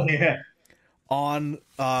came out on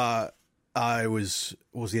what was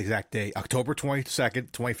the exact date? October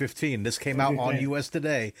 22nd, 2015. This came out on US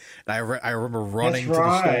Today, and I remember running to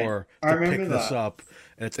the store to pick this up.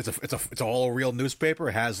 And it's all a real newspaper.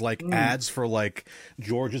 It has ads for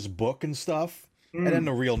George's book and stuff, and then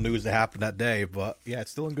the real news that happened that day. But yeah,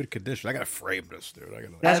 it's still in good condition. I gotta frame this, dude.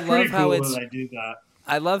 That's I pretty love how cool it's- that they do that.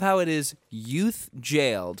 I love how it is youth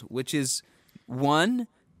jailed, which is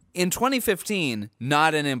in 2015,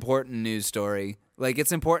 not an important news story.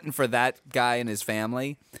 It's important for that guy and his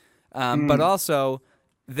family, but also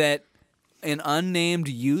that an unnamed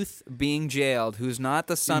youth being jailed, who's not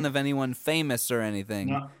the son of anyone famous or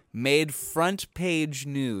anything, made front page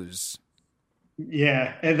news.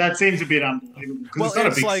 Yeah, and that seems a bit unbelievable because it's not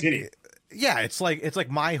a big city. Yeah, it's like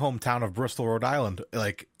my hometown of Bristol, Rhode Island.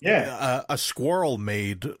 A squirrel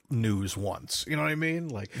made news once. You know what I mean?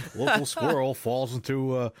 Local squirrel falls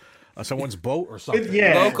into someone's boat or something.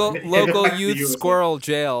 Yeah. Local Back to youth you, isn't it? squirrel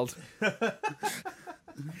jailed.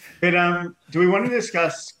 But do we want to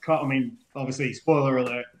discuss? I mean, obviously, spoiler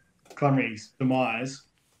alert: Connery's demise.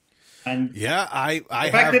 And Yeah, I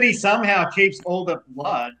the fact that he somehow keeps all the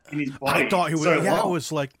blood in his body. I thought he would. so Yeah, I long.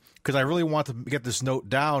 was like, because I really wanted to get this note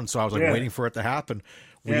down, so I was like Yeah. waiting for it to happen.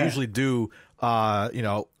 We Yeah. usually do,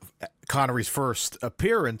 Connery's first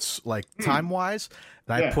appearance, like time wise,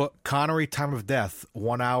 and I Yeah. put Connery time of death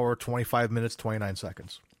 1 hour 25 minutes 29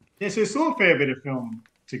 seconds. Yeah, so it's still a fair bit of film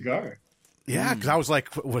to go. Yeah, because I was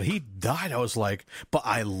like, when he died, I was like, but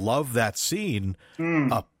I love that scene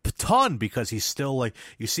a ton because he's still like,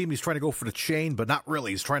 you see him, he's trying to go for the chain, but not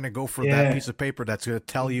really. He's trying to go for that piece of paper that's going to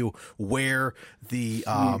tell you where the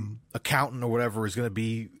accountant or whatever is going to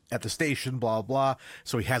be at the station, blah, blah.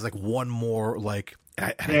 So he has like one more, like,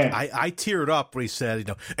 I teared up when he said,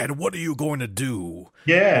 and what are you going to do?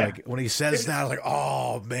 Yeah. Like, when he says that, I was like,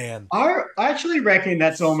 oh, man. I actually reckon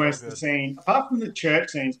that's almost the scene, apart from the church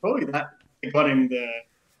scenes, probably that got him the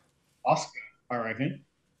Oscar, I reckon.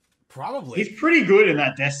 Probably. He's pretty good in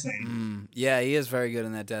that death scene. Yeah, he is very good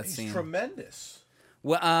in that death scene. He's tremendous.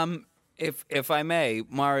 Well, if I may,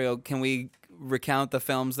 Mario, can we recount the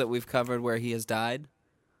films that we've covered where he has died?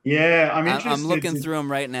 Yeah, I'm interested. I'm looking through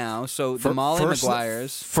them right now. So the Molly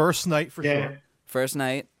Maguires, First Night for sure. First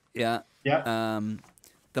Night, yeah. Yeah.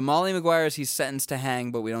 The Molly Maguires, he's sentenced to hang,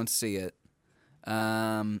 but we don't see it.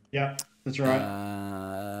 Yeah, that's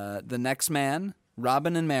right. The Next Man,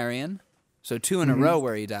 Robin and Marion, so 2 in a row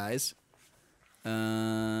where he dies.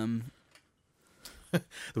 Do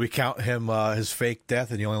we count him his fake death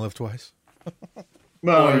and you only live twice?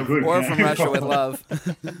 Well, good. Or yeah. From Russia with Love.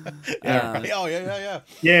 Yeah, right. Oh, yeah.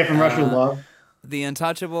 Yeah, From Russia with Love. The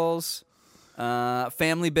Untouchables,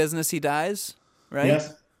 Family Business, he dies, right?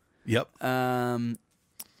 Yes. Yep.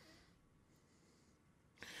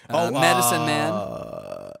 Medicine Man.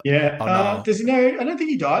 Yeah. Oh, no. Does he know? I don't think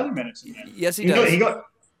he died in Medicine Man. Yes, he does. No,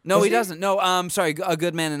 does he he? doesn't. No, sorry. A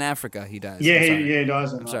Good Man in Africa, he dies. Yeah, I'm sorry. he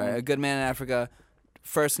dies. I'm sorry. A Good Man in Africa,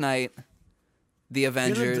 First Night, The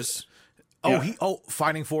Avengers.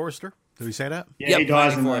 Finding Forrester. Did we say that? Yeah, he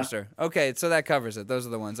dies Finding in that. Forrester. Okay, so that covers it. Those are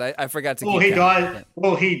the ones. I forgot to Well, keep he count, dies.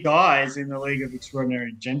 Well, he dies in the League of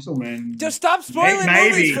Extraordinary Gentlemen. Just stop spoiling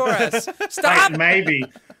Maybe. movies for us. Stop. Maybe.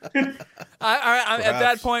 At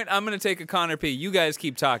that point, I'm going to take a Connor P. You guys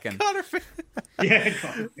keep talking. Yeah.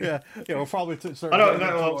 Yeah. We'll probably. I don't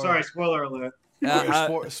know. Well, sorry, spoiler alert.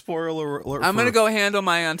 Spoiler alert. I'm going to go handle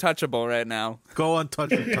my Untouchable right now. Go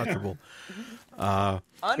untouchable.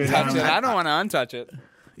 Untouch it. I don't want to untouch it.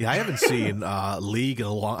 Yeah, I haven't seen League in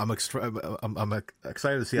a long. I'm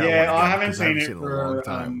excited to see that one. Yeah, I again, haven't because seen it in a for long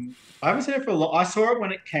time. I haven't seen it for a long. I saw it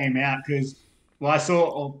when it came out because, I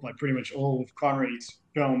saw pretty much all of Connery's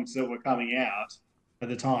films that were coming out at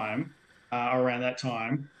the time, around that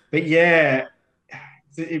time. But yeah,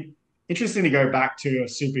 it's interesting to go back to a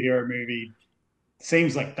superhero movie.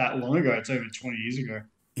 Seems like that long ago. It's over 20 years ago.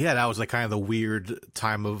 Yeah, that was like kind of the weird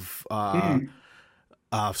time of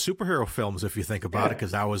superhero films, if you think about it,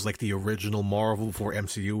 because that was like the original Marvel before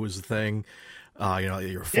MCU was the thing.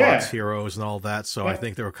 Your Fox heroes and all that. So I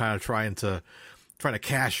think they were kind of trying to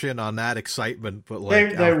cash in on that excitement, but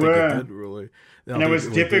like they were. it didn't really. And it was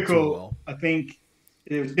difficult. I think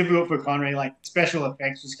it was difficult for Connery. Like special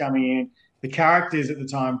effects was coming in. The characters at the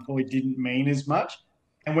time probably didn't mean as much.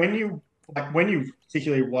 And when you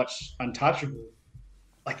particularly watch Untouchable,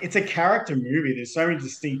 like it's a character movie. There's so many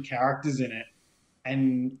distinct characters in it.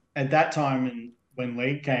 And at that time, and when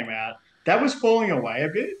League came out, that was falling away a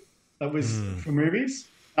bit. That was for movies.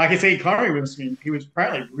 I can see Connery he was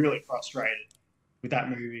apparently really frustrated with that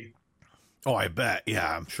movie. Oh, I bet.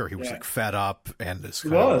 Yeah, I'm sure he was like fed up and is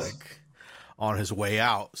kind was. of like on his way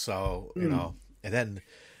out. So and then.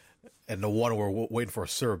 And the one we're waiting for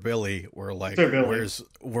Sir Billy, we're like, where's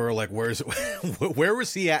where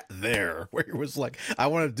was he at there? Where he was like, I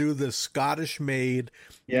want to do this Scottish-made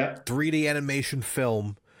 3D animation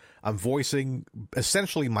film. I'm voicing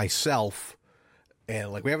essentially myself,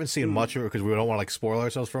 and like we haven't seen much of it because we don't want to like spoil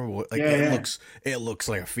ourselves from it. Like it looks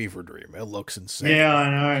like a fever dream. It looks insane. Yeah, I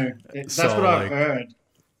know. That's what I've heard.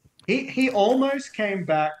 He almost came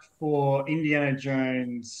back for Indiana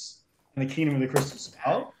Jones and the Kingdom of the Crystal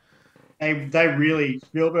Skull. They really,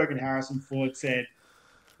 Spielberg and Harrison Ford said,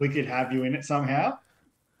 we could have you in it somehow.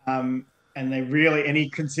 And he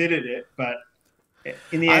considered it, but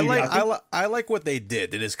in the end, I like what they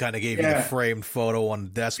did. They just kind of gave you the framed photo on the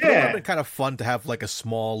desk. It would have been kind of fun to have like a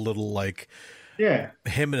small little like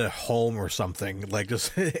him in a home or something, like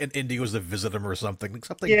just an Indy goes to visit him or something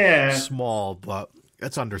small, but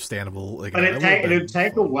it's understandable. Like, but it would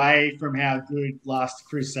take away from how good Last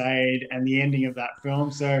Crusade and the ending of that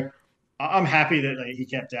film. So I'm happy that he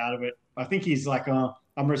kept out of it. I think he's like,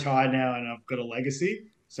 I'm retired now and I've got a legacy.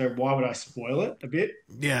 so why would I spoil it a bit?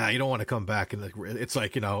 Yeah, you don't want to come back and it's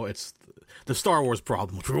like, it's the Star Wars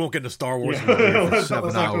problem. We won't get into Star Wars Yeah. we'll be here for Let's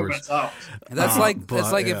 7 not talk about hours. Star Wars.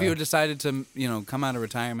 That's like if yeah. you decided to, come out of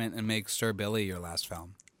retirement and make Sir Billy your last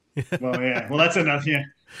film. Well, yeah. Well, that's enough. Yeah.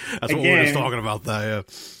 That's what we were just talking about. That yeah.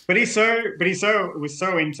 But he was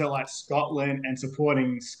so into like Scotland and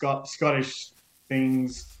supporting Scottish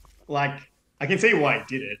things. Like I can see why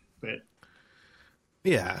he did it, but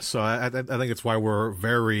Yeah, so I think it's why we're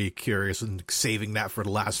very curious and saving that for the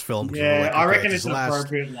last film. 'Cause yeah, we're like, I okay, reckon this it's an last-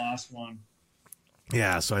 appropriate last one.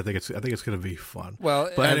 Yeah, so I think it's going to be fun. Well,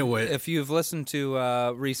 but anyway, if you've listened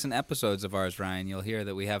to recent episodes of ours, Ryan, you'll hear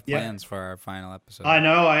that we have Yeah. plans for our final episode. I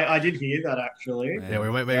know, I did hear that actually. yeah, we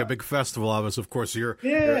might make a big festival of us. Of course, you're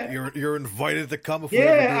invited to come. If we Yeah,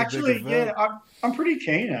 ever do a big actually, event. yeah, I'm pretty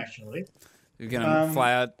keen actually. You're gonna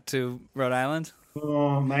fly out to Rhode Island?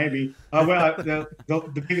 Oh, maybe.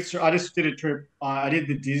 The biggest. I just did a trip. I did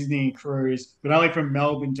the Disney cruise, but only from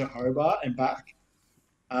Melbourne to Hobart and back.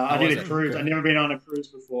 I did a cruise. I've never been on a cruise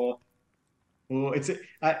before. Well,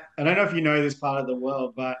 I don't know if you know this part of the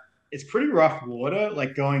world, but it's pretty rough water.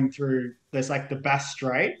 Like going through, there's like the Bass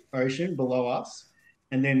Strait Ocean below us,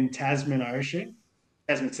 and then Tasman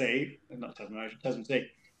Sea, not Tasman Ocean, Tasman Sea.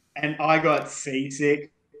 And I got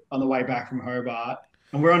seasick on the way back from Hobart,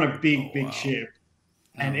 and we're on a big ship,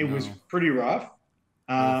 and it was pretty rough.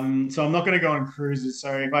 So I'm not going to go on cruises.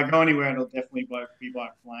 So if I go anywhere, it'll definitely be by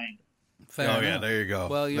plane. Fair yeah, enough. there you go.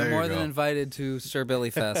 Well, you're There more you than go. invited to Sir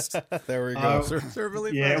Billy Fest. There we go. Sir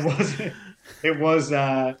Billy Yeah, Fest. it was.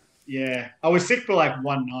 Yeah, I was sick for like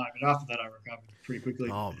one night, but after that, I recovered pretty quickly.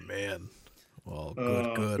 Oh man. Well,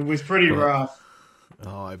 good. It was pretty rough.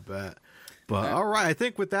 Oh, I bet. But all right, I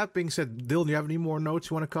think with that being said, Dylan, do you have any more notes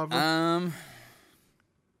you want to cover?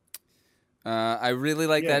 I really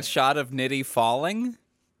like that shot of Nitty falling.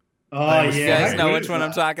 Oh, You yeah. guys know which one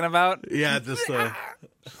I'm talking about? Yeah, just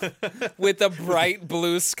With the bright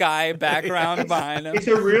blue sky background behind him. It's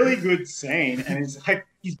a really good scene, and it's like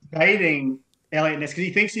he's baiting Elliot Ness because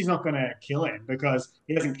he thinks he's not going to kill him because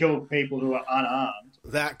he doesn't kill people who are unarmed.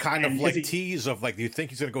 that kind of And like he- tease of like you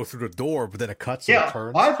think he's gonna go through the door, but then it cuts Yeah, and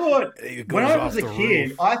turns. I thought It goes when I off was a the kid,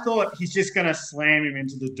 roof. I thought he's just going to slam him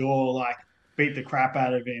into the door, like beat the crap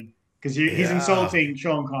out of him because he's Yeah. insulting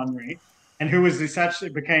Sean Connery, and who was this actually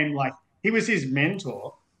became like he was his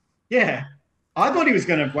mentor. Yeah, I thought he was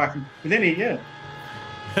going to whack him, but then anything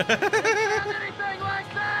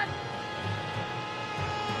like that?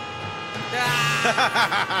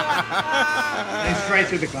 and straight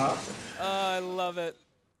through the car. Oh, I love it.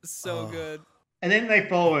 So good. And then they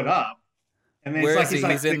follow it up. And then Where it's is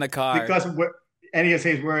like he? He's in the car. Because and he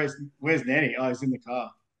says, "Where's Nettie?" Oh, he's in the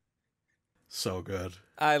car. So good.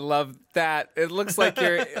 I love that. It looks like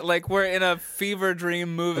you're like we're in a fever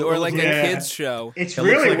dream movie or like a Yeah. kids show. It's It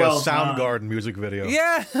really looks like well a done. Soundgarden music video.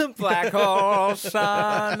 Yeah, Black Hole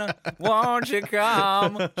Sun, won't you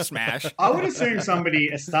come? Smash. I would assume a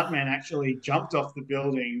stuntman, actually jumped off the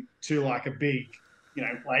building to like a big,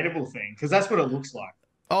 inflatable thing because that's what it looks like.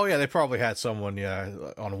 Oh yeah, they probably had someone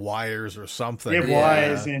on wires or something. Yeah,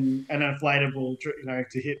 wires and an inflatable,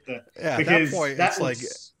 to hit the. Yeah, at because that point, that it's like,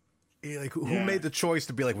 looks- who Yeah. made the choice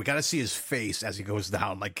to be like, we got to see his face as he goes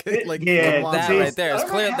down, like, Yeah, like that come on. That See, right there is I don't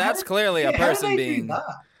know clear. how That's did- clearly a how did person they do being. that?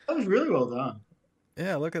 That was really well done.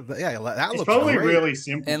 Yeah, look at that. Yeah, that It's looks probably great. really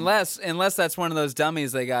simple. Unless that's one of those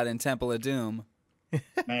dummies they got in Temple of Doom.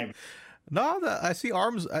 Maybe. No, I see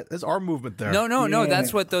arms. There's arm movement there. No. Yeah.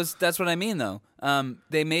 That's what I mean though.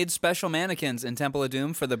 They made special mannequins in Temple of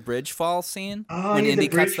Doom for the bridge fall scene Oh, when yeah, the Indy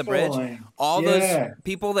cuts bridge the bridge. falling. All Yeah. those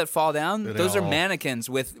people that fall down, They those are all- mannequins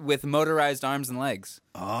with motorized arms and legs.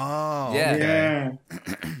 Oh, Yeah. okay.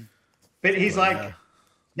 Yeah. But he's like,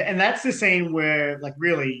 and that's the scene where, like,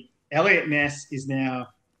 really, Elliot Ness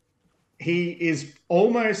he is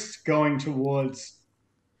almost going towards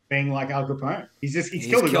being like Al Capone. He's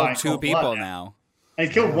killed a guy in two cold people blood now. And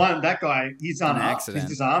he's killed that guy. He's An unarmed. accident. He's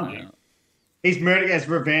disarmed him. He's murdered as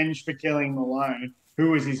revenge for killing Malone,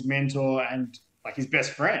 who was his mentor and like his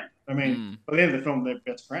best friend. I mean, by the end of the film, they're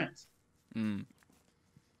best friends.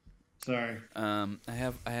 So I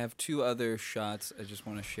have two other shots I just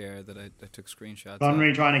want to share that I took screenshots.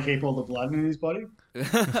 Connery trying to keep all the blood in his body.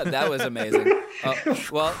 That was amazing.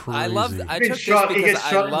 Well, I love. I He took gets shot, this he because gets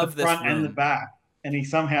I shot in love the this front and the room. back, and he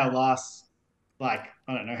somehow lasts like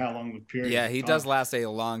I don't know how long the period. Yeah, of he time. does last a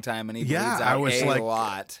long time, and he Yeah, bleeds I out was a like-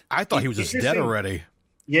 lot. I thought he was just dead Interesting. already.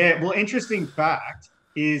 Yeah, well, interesting fact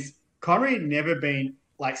is Connery had never been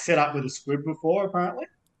like set up with a squib before. Apparently,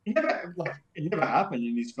 it never happened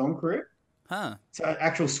in his film career. Huh? So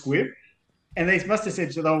actual squib. and they must have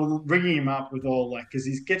said so they were rigging him up with all like because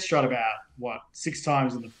he gets shot about what 6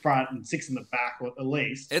 times in the front and 6 in the back, or at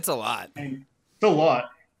least. It's a lot. And it's a lot.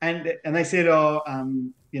 And they said, oh,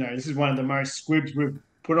 this is one of the most squibs we've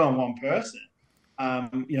put on one person.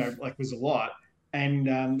 Like was a lot.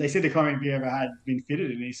 And they said to Connery, have you ever had been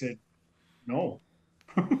fitted? And he said, no.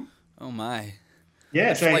 Oh my.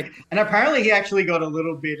 Yeah, It's so like- and apparently he actually got a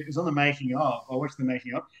little bit. It was on the making of. I watched the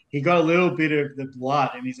making of. He got a little bit of the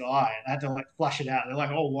blood in his eye, and I had to like flush it out. They're like,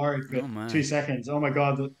 "Oh, worried for Oh, my. 2 seconds." Oh my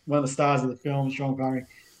god, one of the stars of the film, Sean Connery,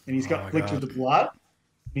 and he's Oh, got my flicked with God. the blood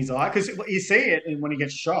in his eye because you see it, and when he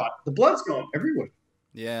gets shot, the blood's gone everywhere.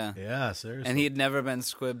 Yeah. Yeah, seriously. And he'd never been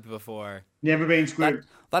squibbed before. Never been squibbed.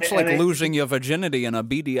 That's And like they- losing your virginity in a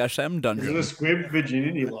BDSM It dungeon. was a squibbed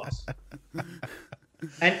virginity loss,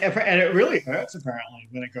 and it really hurts apparently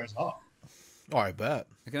when it goes off. Oh, I bet.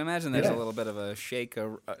 I can imagine there's Yeah. a little bit of a shake.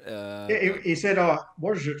 He said, "Oh,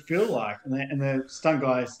 what does it feel like?" And the stunt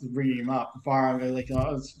guys rigging him up, the firearm, they're like,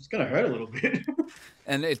 "Oh, it's going to hurt a little bit."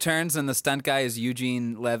 And it turns, and the stunt guy is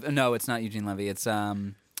Eugene Levy. No, it's not Eugene Levy. It's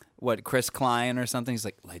Chris Klein or something. He's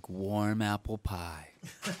like warm apple pie.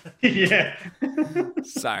 Yeah.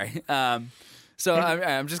 Sorry. So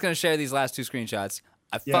I'm just gonna share these last two screenshots.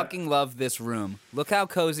 I Yeah. fucking love this room. Look how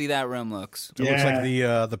cozy that room looks. It looks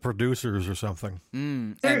Yeah. like the producers or something.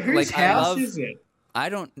 And, Whose like, house is it? I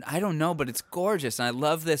don't know, but it's gorgeous, and I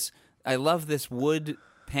love this. I love this wood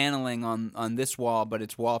paneling on this wall, but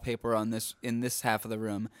it's wallpaper in this half of the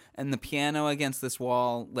room, and the piano against this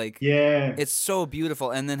wall. Like, Yeah. it's so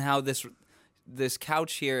beautiful. And then how this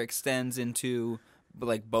couch here extends into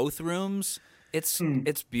like both rooms. It's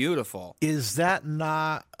beautiful. Is that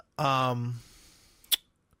not?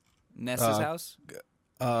 Ness's house.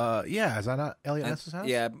 Yeah, is that not Elliot Ness's house?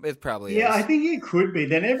 Yeah, it probably Yeah, is. I think it could be.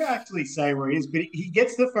 They never actually say where he is, but he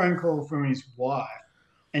gets the phone call from his wife,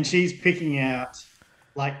 and she's picking out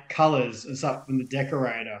like colors and stuff from the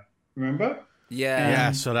decorator. Remember? Yeah,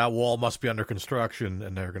 Yeah, so that wall must be under construction,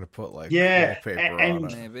 and they're going to put like Yeah, wallpaper and-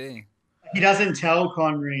 on it. maybe. He doesn't tell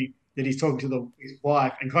Connery that he's talking to his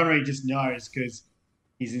wife, and Connery just knows because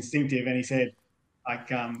he's instinctive. And he said, like,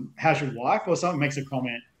 "How's your wife?" or something. Makes a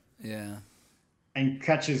comment Yeah. and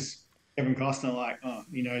catches Kevin Costner like, "Oh,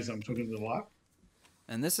 he knows I'm talking to the wife."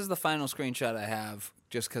 And this is the final screenshot I have,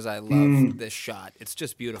 just because I love this shot. It's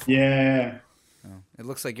just beautiful. Yeah. It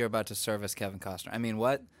looks like you're about to service Kevin Costner. I mean,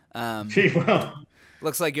 what? Gee, well,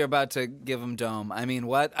 Looks like you're about to give him dome. I mean,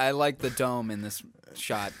 what? I like the dome in this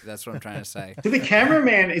shot. That's what I'm trying to say. to the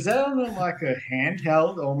cameraman, is that on like a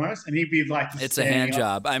handheld almost? And he'd be like, It's a standing hand up.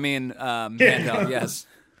 job. I mean, handheld, yes.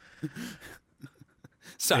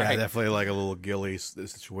 Sorry. Yeah, definitely like a little ghillie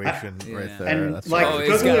situation right Yeah. there. And, That's like, Oh, right. he's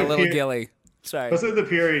because got a of the little peer- gilly. Sorry. Because of the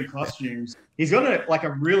period costumes, he's got a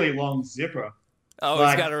really long zipper. Oh,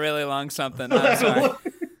 like- he's got a really long something. I'm sorry.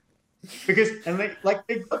 Because they got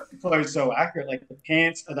the clothes so accurate. Like the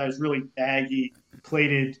pants are those really baggy,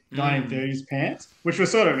 pleated 1930s pants, which were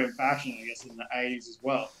sort of in fashion, I guess, in the 80s as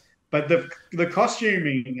well. But the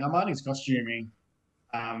costuming, Armani's costuming,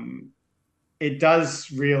 it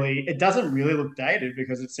doesn't really look dated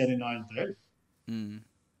because it's set in 1930.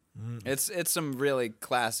 It's some really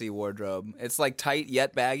classy wardrobe. It's like tight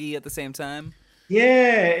yet baggy at the same time.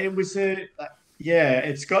 Yeah, it was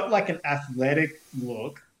it's got like an athletic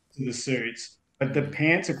look to the suits, but the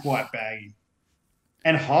pants are quite baggy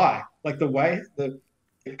and high. Like the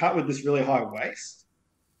cut with this really high waist,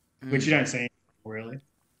 which you don't see really.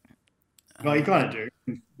 Well, you kind of do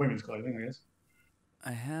in women's clothing, I guess.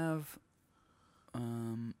 I have.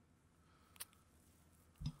 Hold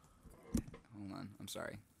on. I'm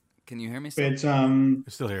sorry. Can you hear me still? But You're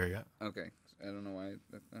still here yet? Okay. I don't know why.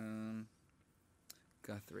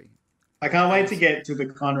 Got 3. I can't wait to get to the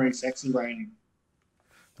Connery sexy rating.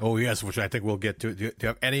 Oh yes, which I think we'll get to. Do you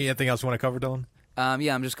have anything else you want to cover, Dylan?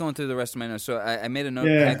 Yeah, I'm just going through the rest of my notes. So I made a note.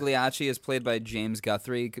 Yeah. Pagliacci is played by James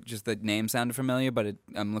Guthrie. Just the name sounded familiar, but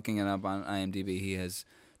I'm looking it up on IMDb. He has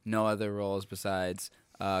no other roles besides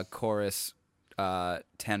chorus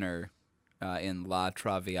tenor in La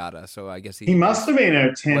Traviata. So I guess He must have been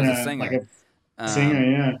a tenor, was a singer. like a singer,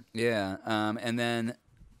 yeah. Yeah. And then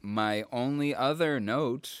my only other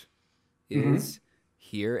note is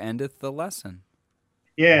here endeth the lesson.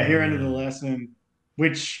 Yeah, here ended the lesson,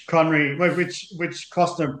 which Connery, which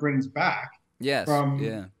Costner brings back Yes. from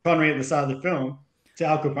Connery at the start of the film to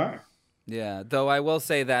Al Capone. Yeah, though I will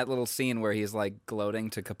say that little scene where he's like gloating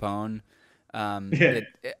to Capone,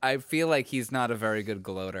 I feel like he's not a very good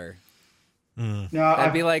gloater. No,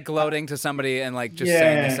 I'd be like gloating to somebody and like just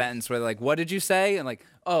saying a Yeah. sentence where like, "What did you say?" And like,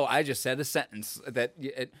 "Oh, I just said a sentence that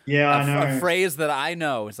I know. a phrase that I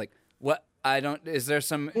know." It's like, I don't. Is there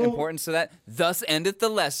some Well- importance to that? Thus endeth the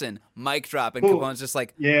lesson. Mic drop, and Well, Capone's just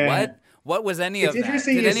like, yeah. what? What was any It's of that?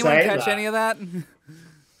 interesting Did you anyone say catch that. any of that?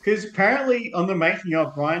 Because apparently on the making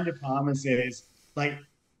of, Brian De Palma says, like,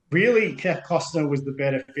 really Costner was the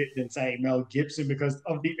better fit than, say, Mel Gibson because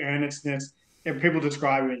of the earnestness. And people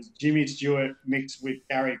describe him as Jimmy Stewart mixed with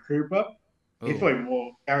Gary Cooper. He's Ooh. probably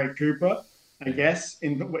more Gary Cooper, I guess.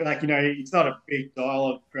 In like, he's not a big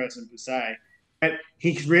dialogue person per se, but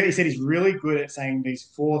he said he's really good at saying these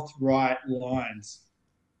forthright lines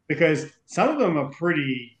because some of them are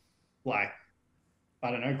pretty, like,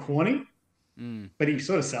 I don't know, corny, but he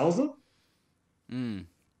sort of sells them.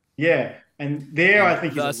 Yeah, and there I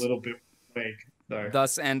think thus- he's a little bit weak, though.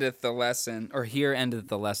 Thus endeth the lesson, or here endeth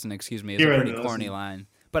the lesson. Excuse me, is Here a pretty endeth the corny lesson. line.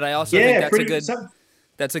 But I also think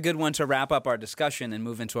that's a good one to wrap up our discussion and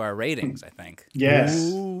move into our ratings. I think.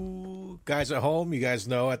 Yes. Ooh, guys at home, you guys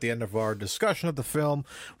know at the end of our discussion of the film,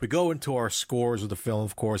 we go into our scores of the film.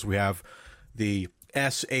 Of course, we have the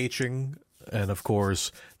SHing, and of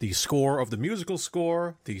course, the score of the musical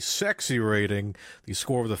score, the sexy rating, the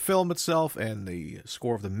score of the film itself, and the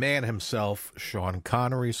score of the man himself, Sean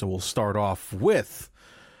Connery. So we'll start off with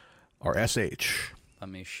our SH. Let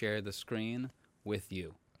me share the screen with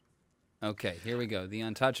you. Okay, here we go. The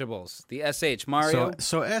Untouchables. The SH. Mario.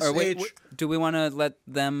 So SH. Or wait, do we want to let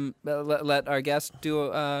them let our guest do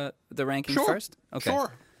the rankings first? Okay.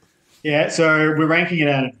 Sure. Yeah, so we're ranking it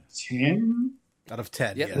out of 10. Out of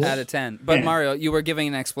 10, Yep, yes. out of 10. But Yeah. Mario, you were giving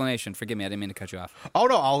an explanation. Forgive me, I didn't mean to cut you off. Oh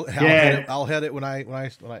no, I'll hit it when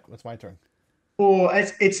it's my turn. Well,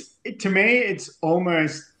 to me, it's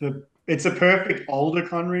almost it's a perfect older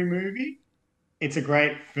Connery movie. It's a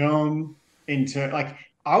great film like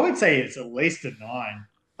I would say it's at least a 9.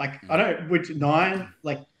 Like I don't which 9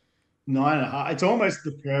 like 9.5. It's almost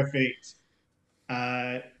the perfect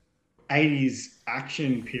 80s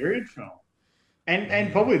action period film,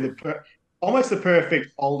 and probably almost the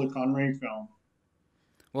perfect older Connery film.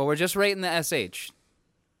 Well, we're just rating the SH.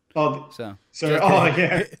 Oh, So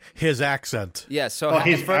yeah. His accent. yeah, so Oh,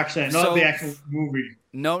 his accent, not the actual movie.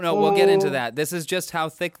 No, we'll get into that. This is just how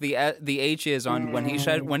thick the H is on when he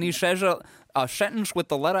says a sentence with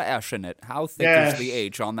the letter S in it. How thick Yes. is the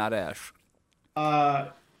H on that S? I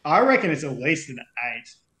reckon it's at least an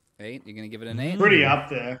 8. 8? You're gonna give it an 8? Pretty up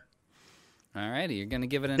there. Alrighty, you're gonna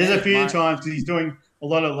give it an 8. There's a few times because he's doing a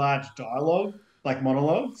lot of large dialogue, like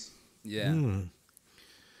monologues. Yeah. Doing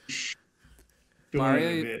it a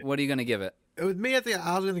Mario, bit. what are you gonna give it? With me, I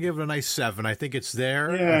was going to give it a nice 7. I think it's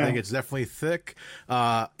there. Yeah. I think it's definitely thick.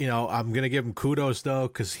 I'm going to give him kudos, though,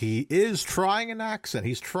 because he is trying an accent.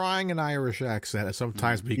 He's trying an Irish accent at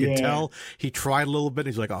sometimes, but you can tell he tried a little bit.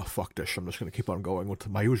 He's like, oh, fuck this. I'm just going to keep on going with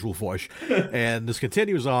my usual voice. And this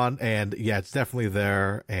continues on, and, yeah, it's definitely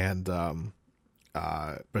there. And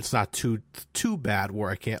but it's not too bad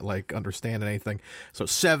where I can't, like, understand anything. So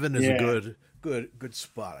 7 is a good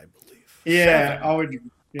spot, I believe. Yeah, I would.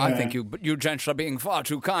 Yeah. I think you gents are being far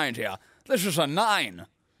too kind here. This is a 9.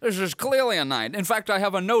 This is clearly a 9. In fact, I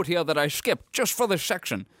have a note here that I skipped just for this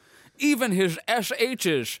section. Even his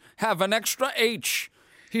SHs have an extra H.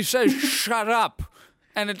 He says, shut up.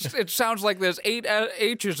 And it sounds like there's 8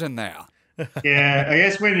 H's in there. Yeah, I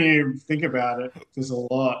guess when you think about it, there's a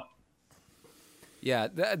lot. Yeah,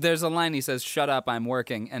 there's a line he says, shut up, I'm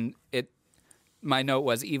working. And my note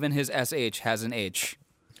was, even his SH has an H.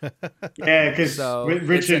 Yeah, because So,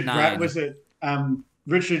 Richard it's a 9.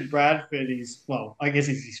 Richard Bradford is, well, I guess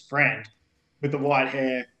he's his friend with the white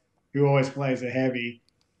hair who always plays a heavy.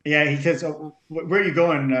 Yeah, he says, oh, where are you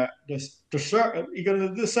going? You go to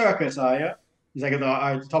the circus, are you? He's like at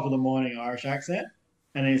the top of the morning Irish accent.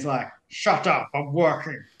 And he's like, shut up, I'm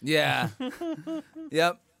working. Yeah.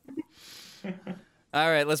 Yep. All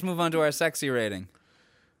right, let's move on to our sexy rating.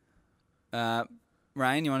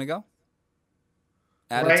 Ryan, you want to go?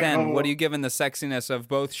 Out of 10, what are you giving the sexiness of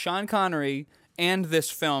both Sean Connery and this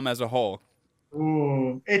film as a whole?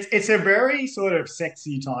 Ooh, it's a very sort of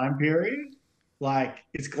sexy time period. Like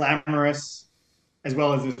it's glamorous as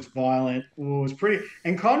well as it's violent. Ooh, it's pretty.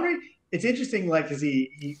 And Connery, it's interesting, like because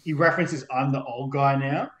he references I'm the old guy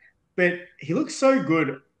now, but he looks so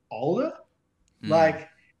good older. Like,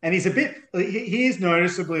 and he's a bit. He is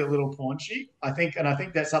noticeably a little paunchy, I think, and I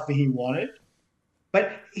think that's something he wanted.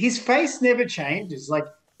 But his face never changes. Like,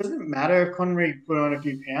 it doesn't matter if Connery put on a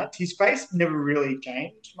few pounds. His face never really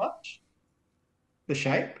changed much. The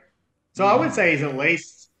shape. So I would say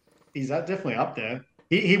he's definitely up there.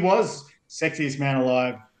 He was sexiest man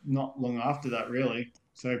alive not long after that, really.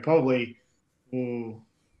 So probably, you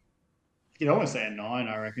could almost say a 9,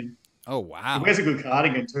 I reckon. Oh, wow. He wears a good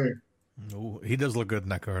cardigan too. Ooh, he does look good in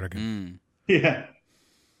that cardigan. Yeah.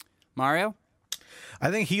 Mario? I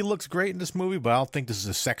think he looks great in this movie, but I don't think this is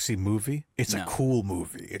a sexy movie. It's No. a cool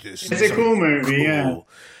movie. It's a cool movie,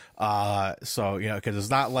 yeah. So, because it's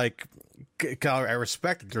not like, I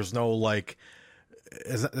respect that there's no like,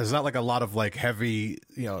 there's not like a lot of like heavy,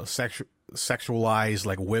 sexualized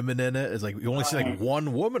like women in it. It's like you only see like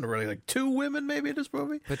one woman, really, like two women maybe in this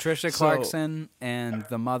movie. Patricia Clarkson and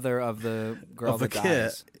the mother of the girl of the that kid,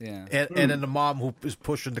 dies. Yeah. and then the mom who is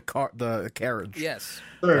pushing the carriage. Yes.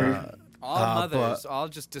 Sure. All mothers, all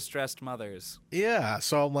just distressed mothers. Yeah,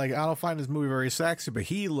 so I'm like, I don't find this movie very sexy, but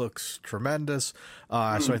he looks tremendous. So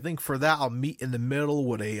I think for that, I'll meet in the middle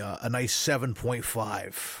with a nice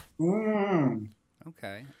 7.5.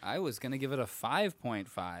 Okay. I was going to give it a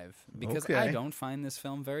 5.5 because Okay. I don't find this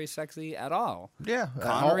film very sexy at all. Yeah,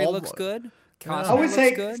 Connery looks good. I Costner would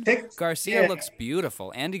say looks good. Garcia yeah. looks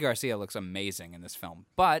beautiful. Andy Garcia looks amazing in this film.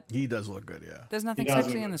 But he does look good, yeah. there's nothing He does sexy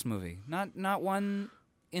look in good. this movie. Not one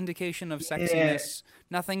indication of sexiness.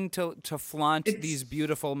 Nothing to flaunt these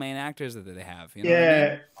beautiful main actors that they have. You know what I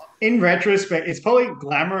mean? In retrospect, it's probably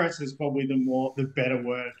glamorous is probably the better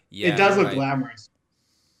word. Yeah, it does you're look right. glamorous.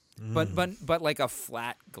 But like a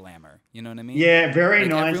flat glamour. You know what I mean? Yeah, very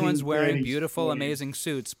Like 1930s. everyone's wearing beautiful, 40s. amazing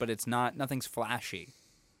suits, but nothing's flashy.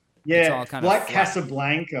 Yeah, all kind of like flat.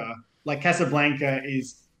 Casablanca. Like Casablanca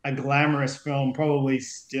is a glamorous film, probably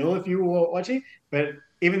still if you were watching. But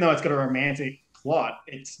even though it's got a romantic plot,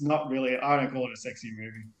 it's not really. I don't call it a sexy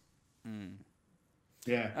movie.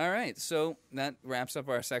 Yeah. All right, so that wraps up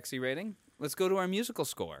our sexy rating. Let's go to our musical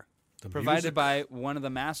score, The provided music- by one of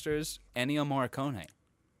the masters, Ennio Morricone.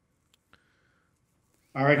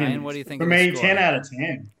 I reckon. Ryan, what do you think For of the me, score? 10 out of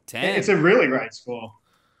 10. 10. It's a really great score.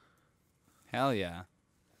 Hell yeah.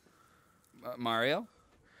 Mario,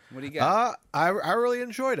 what do you got? I really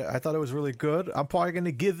enjoyed it. I thought it was really good. I'm probably going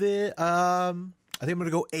to give it. I think I'm going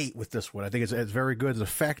to go 8 with this one. I think it's very good. It's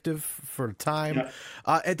effective for the time.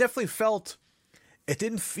 Yeah. It definitely felt. It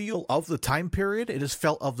didn't feel of the time period. It just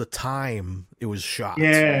felt of the time it was shot.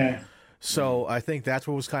 Yeah. So I think that's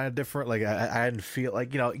what was kind of different. Like I didn't feel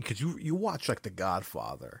like because you watch like The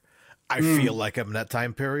Godfather. I feel like I'm in that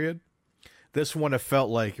time period. This one, it felt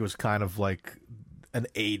like it was kind of like an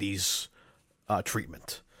 80s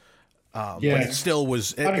treatment. But it still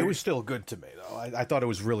was. It was still good to me, though. I thought it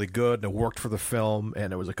was really good, and it worked for the film.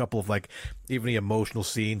 And there was a couple of like even the emotional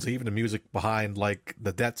scenes, even the music behind like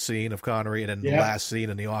the death scene of Connery, and then the last scene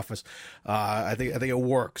in the office. I think it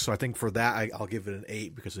works. So I think for that, I'll give it an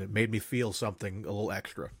 8 because it made me feel something a little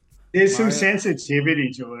extra. There's some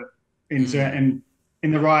sensitivity to it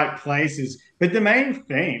in the right places. But the main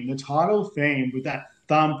theme, the title theme with that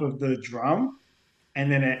thump of the drum,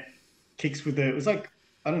 and then it kicks with it was like,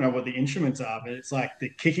 I don't know what the instruments are, but it's like the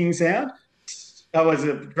kicking sound. That was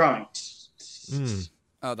a drumming.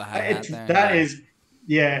 Oh, the hi-hat there. That is,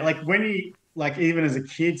 like when you, like even as a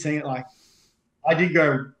kid seeing it, like I did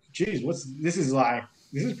go, geez, this is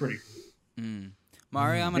pretty cool.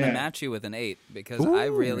 Mario, I'm going to match you with an 8 because I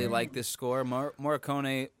really like this score.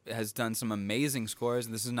 Morricone has done some amazing scores.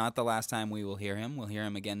 This is not the last time we will hear him. We'll hear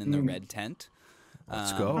him again in the Red Tent.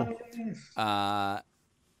 Let's go.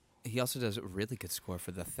 He also does a really good score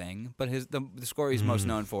for The Thing, but the score he's most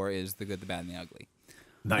known for is The Good, the Bad, and the Ugly.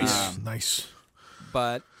 Nice.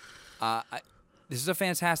 But this is a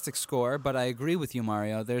fantastic score, but I agree with you,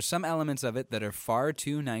 Mario. There's some elements of it that are far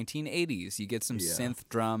too 1980s. You get some synth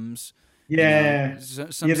drums. Yeah.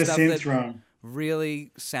 Some the stuff synth that drum.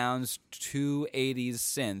 really sounds too 80s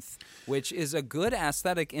synth, which is a good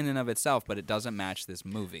aesthetic in and of itself, but it doesn't match this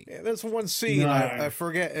movie. Yeah, there's one scene I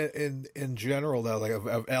forget in general though, like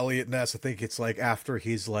of Elliot Ness. I think it's like after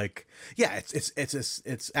he's like,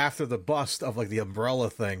 it's after the bust of like the umbrella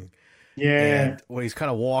thing. Yeah. And when he's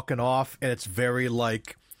kind of walking off, and it's very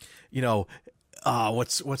like,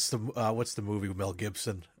 what's the movie with Mel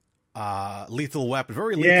Gibson? Lethal Weapon,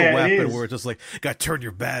 very Lethal Weapon, where it's just like, gotta turn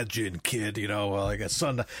your badge in, kid, like a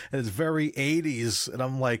son, and it's very 80s, and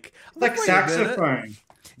I'm like saxophone.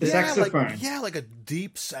 The saxophone. Like a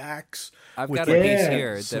deep sax. I've got a piece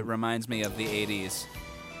here that reminds me of the 80s.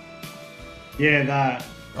 Yeah, that.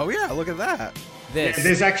 Oh yeah, look at that.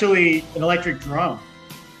 There's actually an electric drum.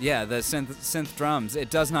 Yeah, the synth drums. It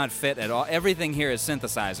does not fit at all. Everything here is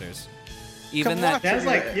synthesizers. Even that sounds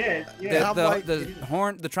like the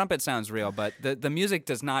horn, the trumpet sounds real, but the music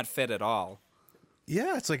does not fit at all.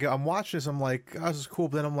 Yeah, it's like I'm watching this. I'm like, oh, this is cool.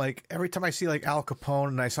 But then I'm like, every time I see like Al Capone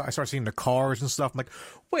and I start seeing the cars and stuff, I'm like,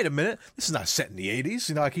 wait a minute, this is not set in the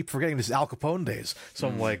 80s. I keep forgetting this is Al Capone days. So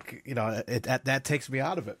I'm like, that takes me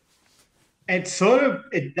out of it. It's sort of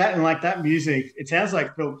that music. It sounds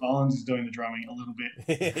like Phil Collins is doing the drumming a little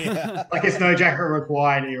bit. Like it's No Jacket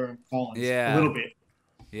Required era of Collins. Yeah, a little bit.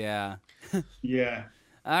 Yeah. Yeah.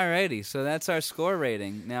 Alrighty, so that's our score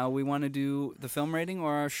rating. Now we want to do the film rating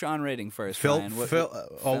or our Sean rating first. Ryan?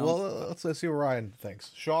 Let's see what Ryan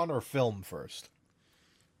thinks. Sean or film first?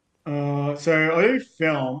 So I do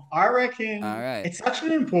film. I reckon All right. it's such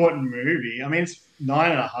an important movie. I mean, it's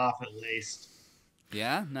 9.5 at least.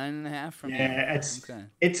 Yeah, 9.5 from you. Yeah, Okay.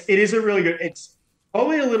 it is a really good. It's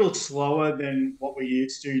probably a little slower than what we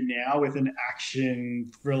used to now with an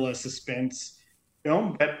action thriller suspense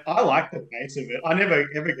film, but I like the pace of it. I never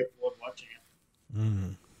ever get bored watching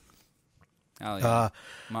it. Oh yeah.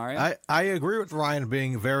 Mario. I agree with Ryan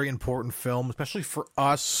being a very important film, especially for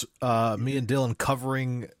us, me and Dylan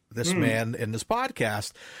covering this man in this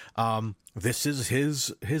podcast. This is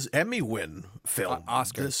his Emmy win film.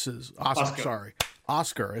 Oscar. This is Oscar. Sorry,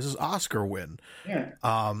 Oscar. This is Oscar win. Yeah.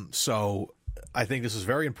 So I think this is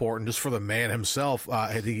very important just for the man himself.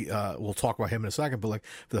 We'll talk about him in a second, but like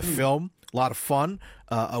the film, a lot of fun.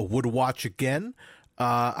 I would watch again.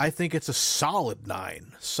 I think it's a solid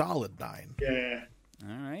 9. Solid 9. Yeah.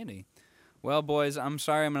 Alrighty. Well, boys, I'm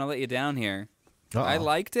sorry I'm going to let you down here. Uh-oh. I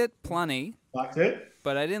liked it plenty, Liked it.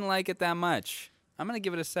 but I didn't like it that much. I'm going to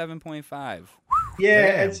give it a 7.5.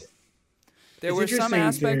 Yeah. Damn. There were some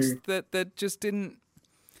aspects that just didn't.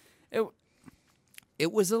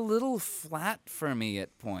 It was a little flat for me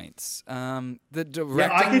at points. The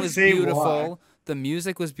directing was beautiful. Why. The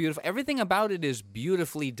music was beautiful. Everything about it is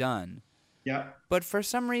beautifully done. Yeah. But for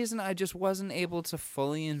some reason, I just wasn't able to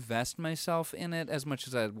fully invest myself in it as much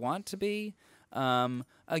as I'd want to be.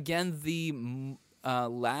 Again, the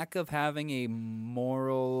lack of having a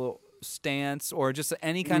moral stance or just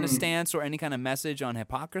any kind of stance or any kind of message on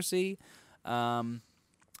hypocrisy. De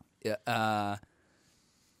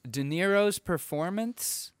Niro's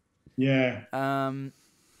performance. Yeah.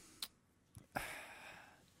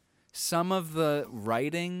 Some of the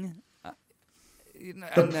writing. And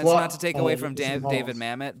that's plot not to take away from is involved. David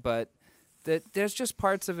Mamet, but there's just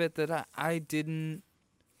parts of it that I didn't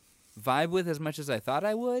vibe with as much as I thought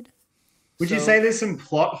I would. Would you say there's some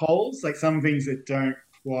plot holes, like some things that don't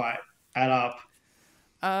quite add up?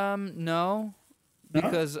 No,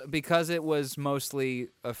 because it was mostly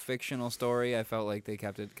a fictional story. I felt like they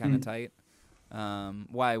kept it kind of tight.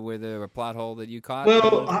 Why were there a plot hole that you caught?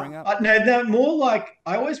 Well, to bring up? no, more like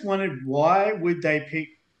I always wondered why would they pick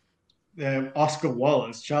Oscar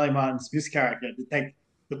Wallace, Charlie Martin Smith's character, to take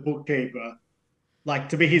the bookkeeper, like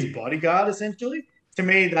to be his bodyguard, essentially. To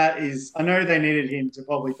me, that is, I know they needed him to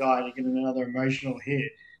probably die to get another emotional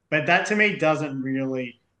hit, but that to me doesn't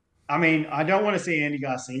really, I mean, I don't want to see Andy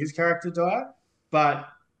Garcia's character die, but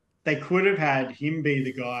they could have had him be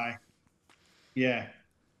the guy,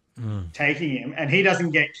 taking him, and he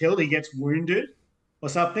doesn't get killed, he gets wounded or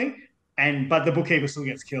something, but the bookkeeper still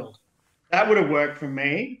gets killed. That would have worked for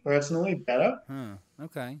me personally better.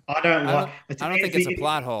 Okay. I don't think it's a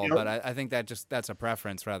plot hole, but I think that's a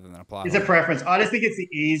preference rather than a plot hole. It's a preference. I just think it's the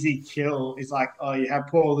easy kill. It's like, oh, you have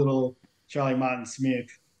poor little Charlie Martin Smith,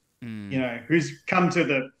 who's come to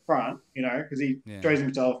the front, because he throws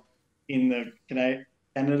himself in the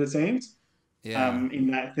Canada scenes. Yeah. In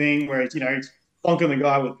that thing where he's plonking the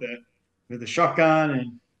guy with the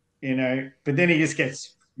shotgun and but then he just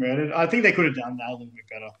gets murdered. I think they could have done that a little bit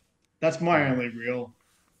better. That's my only real,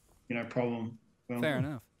 problem. Fair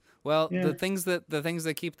enough. Well, the things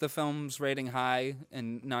that keep the film's rating high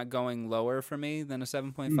and not going lower for me than a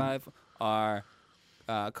 7.5 are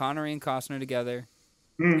Connery and Costner together,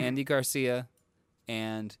 Andy Garcia,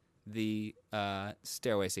 and the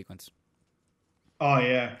stairway sequence. Oh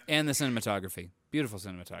yeah. And the cinematography. Beautiful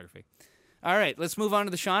cinematography. All right, let's move on to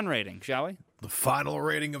the Sean rating, shall we? The final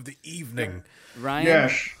rating of the evening. Ryan?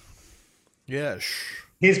 Yes.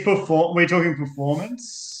 We're talking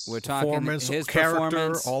performance. We're talking his character,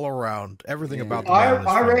 performance. all around. Everything about the man in this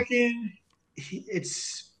I film. reckon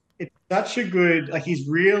it's such a good, like, he's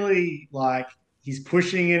really, like, he's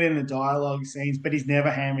pushing it in the dialogue scenes, but he's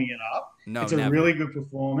never hamming it up. No, it's a really good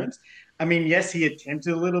performance. I mean, yes, he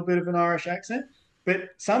attempted a little bit of an Irish accent, but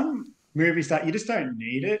some movies that you just don't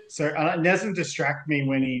need it. So it doesn't distract me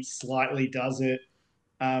when he slightly does it.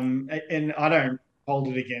 And I don't hold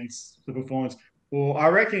it against the performance. Well, I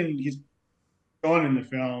reckon he's gone in the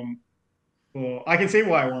film. Well, I can see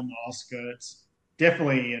why he won the Oscar. It's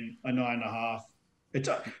definitely a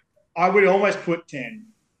 9.5. I would almost put 10,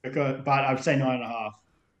 but I'd say 9.5. All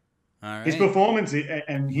right. His performance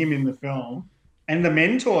and him in the film, and the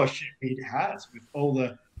mentorship he has with all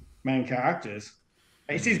the main characters,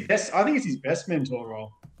 it's his best. I think it's his best mentor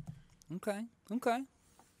role. Okay.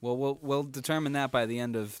 Well, we'll determine that by the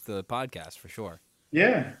end of the podcast for sure.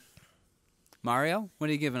 Yeah. Mario, what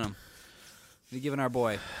are you giving him? What are you giving our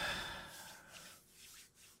boy?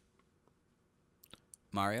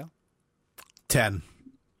 Mario? 10.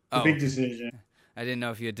 Oh, Big decision. I didn't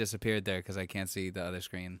know if you had disappeared there because I can't see the other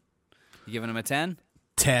screen. You giving him a 10?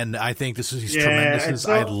 10. I think he's Yeah, tremendous. it's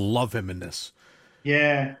I so- love him in this.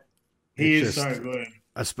 Yeah, he It's is just- so good.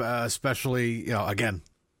 Especially, again,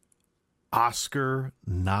 Oscar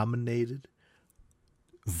nominated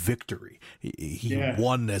victory. He Yeah.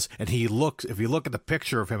 won this, and he looks. If you look at the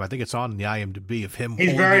picture of him, I think it's on the IMDb of him. He's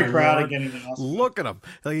holding very the proud award. of getting an Oscar. Look at him,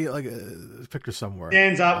 like picture somewhere.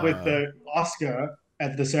 Stands up with the Oscar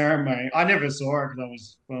at the ceremony. I never saw it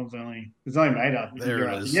because it was only made up. There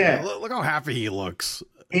it is. Yeah, Look how happy he looks.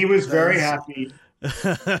 he was very happy.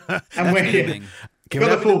 And when Amazing. he's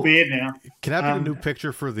got the full beard now. Can I have a Um, new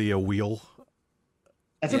picture for the wheel?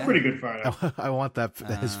 That's Yeah. a pretty good photo. I want that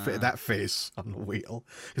that face on the wheel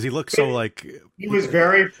because he looks so like. He was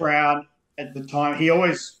very proud at the time. He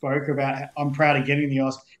always spoke about, I'm proud of getting the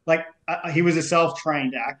Oscar. Like, he was a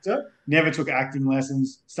self-trained actor, never took acting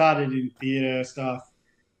lessons, started in theater stuff.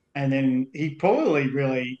 And then he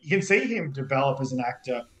probably you can see him develop as an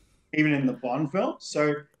actor, even in the Bond film.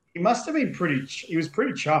 So he must have been he was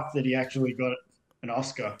pretty chuffed that he actually got an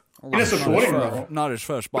Oscar in a supporting role, Not his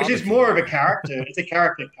first which is barbecue. more of a character. It's a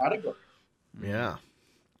character category. Yeah. Well,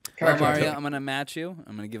 Character Mario, actor. I'm going to match you.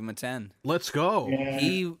 I'm going to give him a 10. Let's go. Yeah.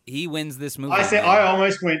 He wins this movie. I man.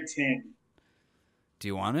 almost went 10. Do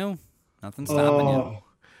you want to? Nothing's stopping you. Oh,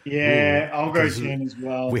 yeah, I'll go because 10 as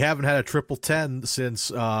well. We haven't had a triple 10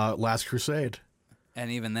 since Last Crusade.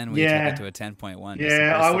 And even then, we Yeah. took it to a 10.1.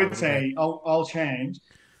 Yeah, I would say I'll change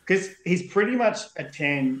because he's pretty much a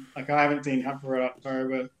 10. Like, I haven't seen Hunt for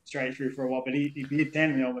October straight through for a while, but he'd be a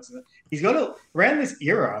 10 in almost. He's got around this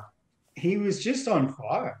era, he was just on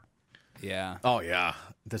fire. Yeah. Oh yeah,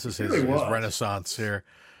 this is his, really his was. renaissance here.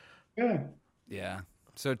 Yeah. Yeah.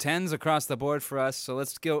 So 10s across the board for us. So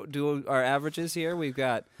let's go do our averages here. We've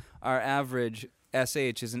got our average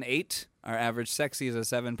SH is an 8. Our average sexy is a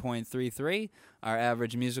 7.33. Our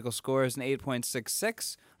average musical score is an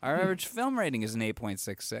 8.66. Our average film rating is an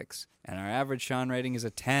 8.66. And our average Sean rating is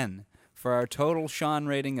a 10. For our total Sean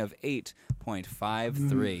rating of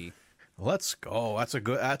 8.53. Let's go.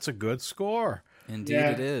 That's a good score. Indeed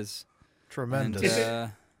Yeah. it is. Tremendous.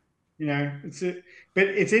 And, You know, but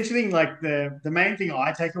it's interesting. Like, the main thing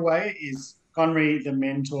I take away is Connery, the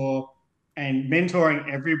mentor, and mentoring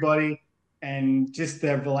everybody, and just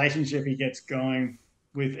the relationship he gets going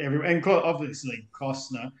with everyone, and obviously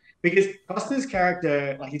Costner, because Costner's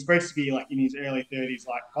character, like, he's supposed to be like in his early 30s,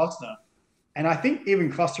 like Costner, and I think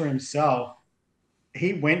even Costner himself,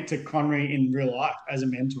 he went to Connery in real life as a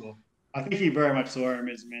mentor. I think he very much saw him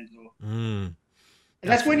as a mentor. Mm.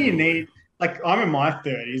 And that's when you need, like, I'm in my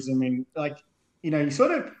 30s. I mean, like, you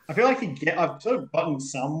sort of, I feel like I've sort of gotten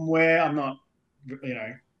somewhere. I'm not,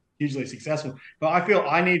 hugely successful, but I feel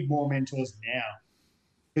I need more mentors now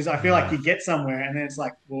because I feel like you get somewhere and then it's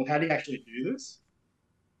like, well, how do you actually do this?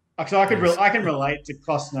 So I can relate to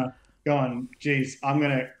Costner going, geez, I'm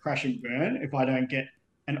going to crash and burn if I don't get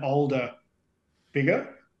an older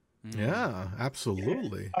figure. Yeah,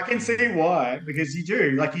 absolutely. I can see why, because you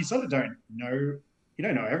do, like, you sort of don't know, you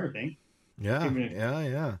don't know everything. Yeah, Even if-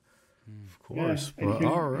 yeah. Of course. Yeah, But,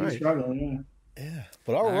 all right. Struggle, yeah. Yeah.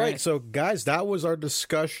 But all All right. right. So, guys, that was our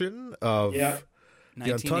discussion of. Yeah.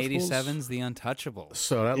 1987's The Untouchables.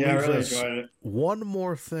 So that Yeah, I leaves really us enjoyed it. one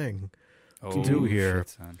more thing. Oh, do here. shit,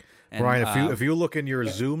 son. And, Brian, if you look in your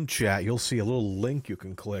Zoom chat, you'll see a little link you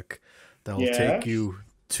can click that will Yes. take you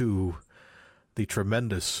to the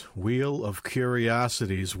tremendous Wheel of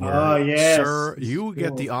Curiosities, where, Oh, yes. sir, you Cool.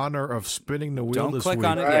 get the honor of spinning the wheel don't this click week.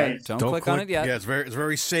 on it Right. yet. Don't click on it yet. Yeah, it's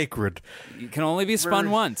very sacred. You can only be spun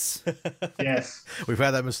once. Yes. We've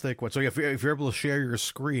had that mistake once. So if you're able to share your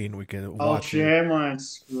screen, we can I'll watch it. share my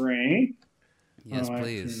screen. Yes, All right,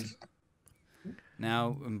 please.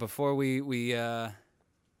 Now, before we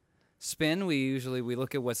spin, we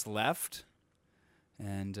look at what's left,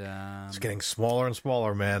 and It's getting smaller and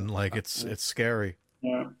smaller, man. Like it's scary.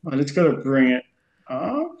 Yeah, I just got to bring it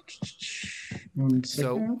up. 1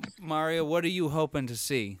 so second. Mario, what are you hoping to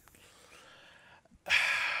see?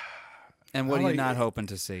 And what I are you like- not hoping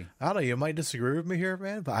to see? I don't know. You might disagree with me here,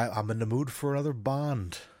 man, but I'm in the mood for another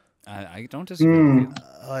Bond. I don't disagree with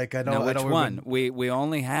you. Like I know. Now, I which know we've one? been- We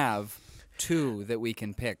only have 2 that we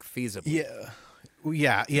can pick feasibly.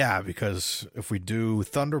 Yeah. Because if we do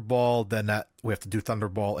Thunderball, then we have to do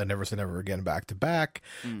Thunderball and Never Say Never Again back to back.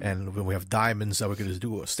 And when we have Diamonds, that we could just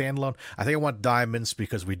do a standalone. I think I want Diamonds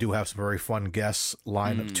because we do have some very fun guests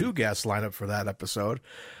lined up, 2 guests lined up for that episode.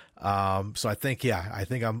 So I think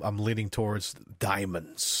I'm leaning towards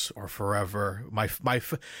Diamonds or Forever.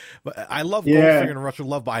 I love Goldfinger and Rush of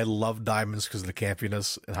Love, but I love Diamonds because of the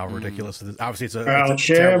campiness and how ridiculous it is. Obviously, I'll it's a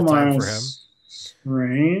share terrible time my for him.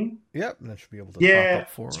 screen. Yep, and that should be able to pop up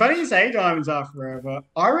for It's us. funny you say Diamonds Are Forever.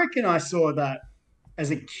 I reckon I saw that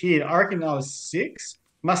as a kid. I reckon I was 6.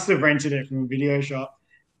 Must have rented it from a video shop.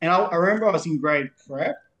 And I remember I was in grade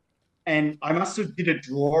prep, and I must have did a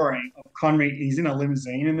drawing of Connery. He's in a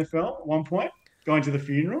limousine in the film at one point, going to the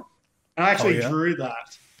funeral. And I actually drew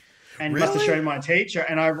that and must have shown my teacher.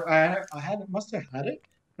 And I must have had it.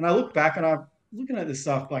 And I look back and I'm looking at this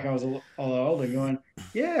stuff like I was a lot older, going,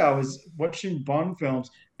 yeah, I was watching Bond films.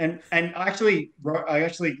 And I actually got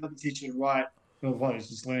the teacher to write, well, I was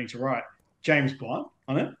just learning to write James Bond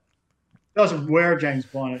on it. I was aware of James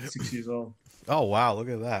Bond at 6 years old. Oh, wow, look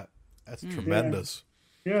at that. That's tremendous.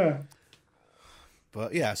 Yeah.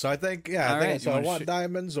 But yeah, so I think I want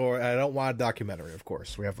Diamonds, or I don't want a documentary. Of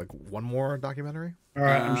course, we have like one more documentary. All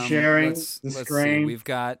right, I'm sharing the let's screen. See. We've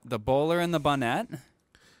got The Bowler and the Bonnet.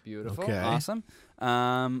 Beautiful, awesome.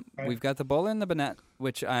 We've got The Bowler and the Bonnet,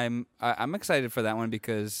 which I'm excited for that one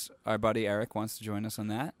because our buddy Eric wants to join us on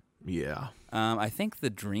that. Yeah. I think The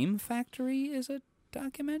Dream Factory is a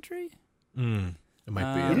documentary. It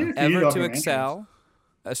might be. Ever to Excel,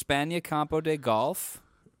 España Campo de Golf.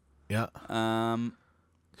 Yeah.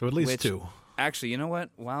 So at least 2. Actually, you know what?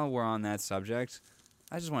 While we're on that subject,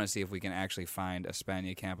 I just want to see if we can actually find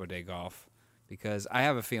España Campo de Golf, because I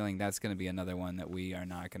have a feeling that's going to be another one that we are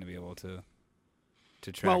not going to be able to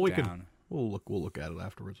track down. We'll look at it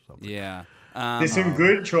afterwards or something. Yeah. There's some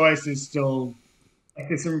good choices still.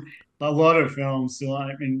 There's a lot of films still.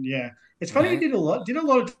 I mean, yeah. It's funny he did a lot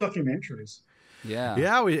of documentaries. Yeah.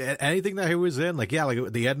 Yeah, anything that he was in, like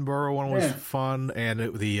the Edinburgh one was fun, and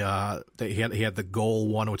he had the Goal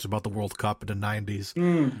one, which is about the World Cup in the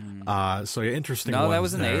 90s. So interesting. No, that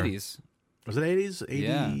was in the 80s. Was it 80s? 80...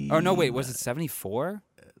 Yeah. Oh no, wait, was it 74?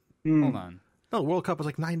 Hold on. No, the World Cup was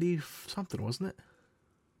like 90 something, wasn't it?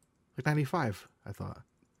 Like 95, I thought.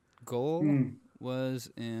 Goal was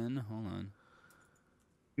in. Hold on.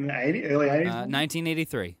 In the early 80s.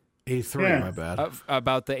 1983. 83, my bad.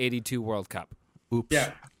 About the 82 World Cup. Oops.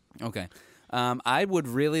 Yeah. Okay. I would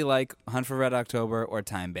really like Hunt for Red October or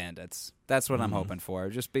Time Bandits. That's what I'm hoping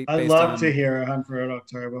for. I'd love to hear a Hunt for Red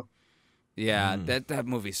October. Yeah, that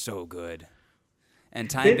movie's so good. And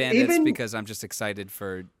Time Bandits, because I'm just excited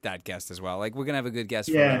for that guest as well. Like, we're going to have a good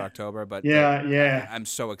guest for Red October, but I'm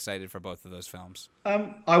so excited for both of those films.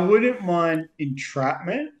 I wouldn't mind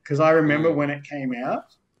Entrapment, because I remember when it came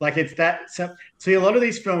out. Like, it's that. So, see, a lot of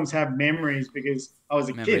these films have memories because I was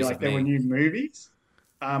a kid. Like, they were new movies.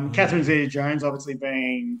 Catherine Zeta-Jones obviously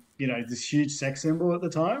being, this huge sex symbol at the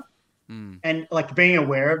time. And, like, being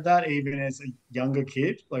aware of that even as a younger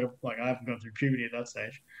kid. Like I haven't gone through puberty at that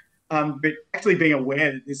stage. But actually being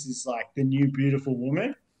aware that this is, like, the new beautiful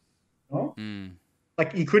woman.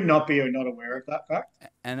 Like, you could not be not aware of that fact.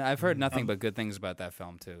 And I've heard nothing but good things about that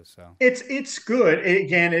film, too. So It's good.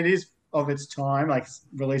 It is of its time, like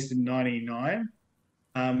released in 99.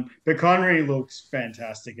 But Connery looks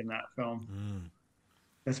fantastic in that film.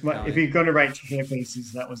 That's if you're going to rate hair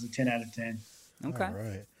pieces, that was a 10 out of 10. Okay. All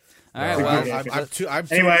right. Well,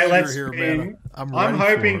 anyway, let's spin. I'm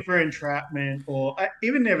hoping for Entrapment or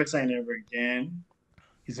even Never Say Never Again.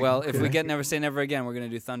 Well, if we get Never Say Never Again, we're going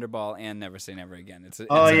to do Thunderball and Never Say Never Again. It's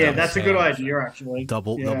that's a good idea, actually.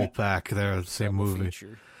 Double pack there, same movie.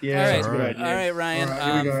 Feature. Yeah, that's a good idea. All right, Ryan.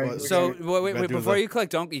 All right, so wait, before you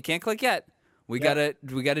click, you can't click yet. We gotta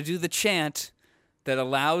do the chant that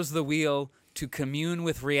allows the wheel to commune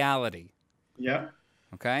with reality. Yeah.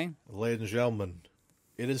 Okay. Ladies and gentlemen,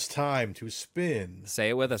 it is time to spin. Say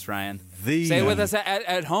it with us, Ryan. Say it with us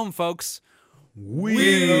at home, folks.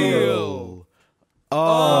 Wheel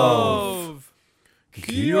of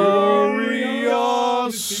Curiosity.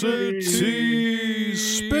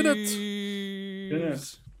 Spin it.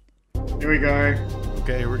 Here we go.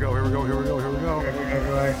 Okay, here we go.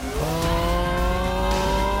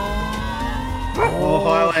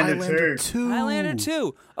 Highlander 2. Highlander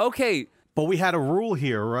 2. Okay. But we had a rule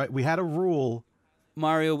here, right? We had a rule.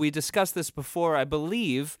 Mario, we discussed this before, I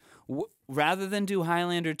believe. Rather than do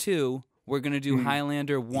Highlander 2, we're going to do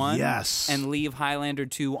Highlander 1 and leave Highlander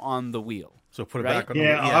 2 on the wheel. So put it back on the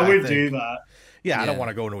wheel. I would do that. Yeah, I don't want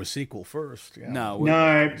to go into a sequel first. Yeah. No.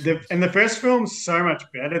 The first film's so much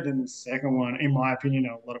better than the second one, in my opinion,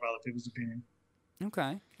 and a lot of other people's opinion.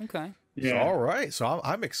 Okay. Yeah. All right. So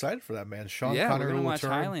I'm excited for that, man. Sean Yeah, we're Connery gonna will watch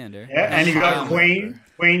return. Highlander. Yeah, and you got Highlander.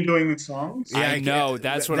 Queen doing the songs. Yeah, I know.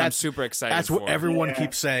 That's what I'm super excited That's for. what everyone Yeah.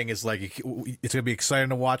 keeps saying is like it's gonna be exciting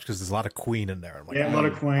to watch because there's a lot of Queen in there. I'm like, Yeah, a lot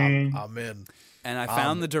of Queen. I'm in. And I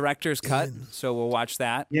found the director's cut, so we'll watch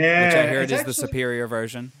that. Yeah, which I heard it's is the actually- superior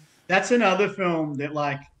version. That's another film that,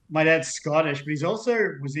 like, my dad's Scottish, but he's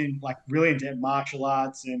also was in like really into martial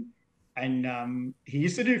arts and he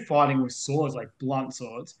used to do fighting with swords, like blunt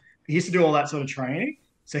swords. He used to do all that sort of training,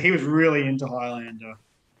 so he was really into Highlander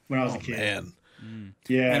when I was a kid. Man.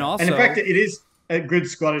 Yeah, And also- in fact, it is a good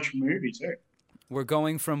Scottish movie too. We're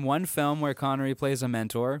going from one film where Connery plays a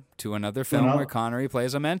mentor to another film Another. where Connery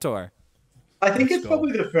plays a mentor. I think Let's it's go.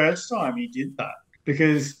 probably the first time he did that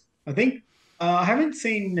because I think I haven't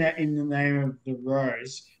seen that in The Name of the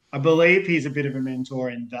Rose. I believe he's a bit of a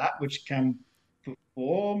mentor in that, which came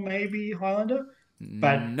before maybe Highlander.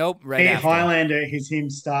 But Nope, right after. Highlander is him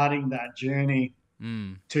starting that journey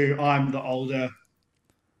to I'm the older.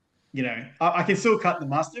 You know, I can still cut the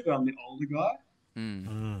mustard, but I'm the older guy.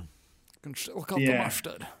 Can still cut Yeah. the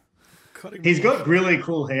mustard. He's got really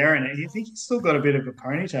cool hair in it. I think he's still got a bit of a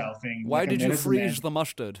ponytail thing. Why like a did you medicine man. freeze the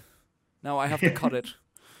mustard? Now I have to cut it.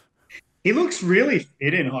 He looks really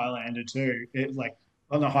fit in Highlander too.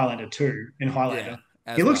 Not Highlander 2, in Highlander.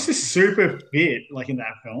 as He looks well. just super fit, like in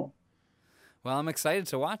that film. Well, I'm excited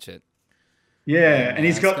to watch it. Yeah, and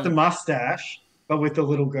he's that's got gonna- the mustache, but with the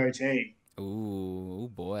little goatee. Ooh,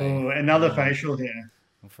 boy. Oh, another facial hair.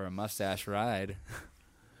 For a mustache ride.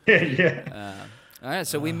 Yeah. All right,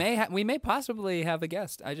 so we may possibly have a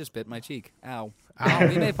guest. I just bit my cheek. Ow. Ow.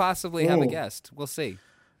 We may possibly have a Ooh. guest. We'll see.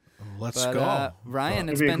 Let's But go. Ryan,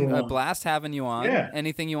 it's That'd be a been cool a one. blast having you on. Yeah.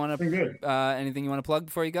 Anything you want Been good. to anything you want to plug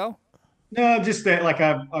before you go? No, just that, like,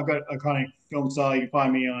 I've got a kind of film style. You can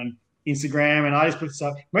find me on Instagram, and I just put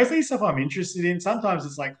stuff, mostly stuff I'm interested in. Sometimes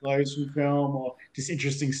it's like clothes from film or just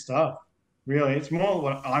interesting stuff. Really, it's more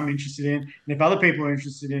what I'm interested in. And if other people are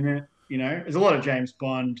interested in it, you know, there's a lot of James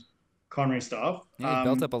Bond, Connery stuff. Yeah, you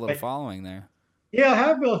built up a little but- following there. Yeah, I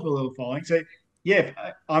have built up a little following. So yeah,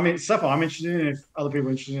 I mean, stuff I'm interested in. If other people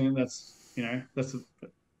are interested in it, that's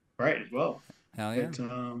great as well. Hell yeah.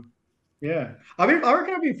 But yeah, I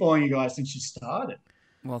reckon I've been following you guys since you started.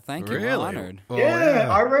 Well, thank you. We're Really? honored. Oh, yeah,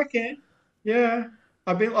 I reckon. Yeah,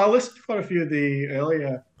 I listened to quite a few of the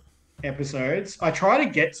earlier episodes. I try to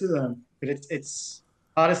get to them, but it's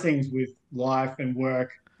hardest things with life and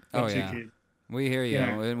work. Oh, Got two yeah. kids. We hear you,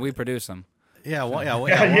 Yeah. and we produce them. Yeah, well,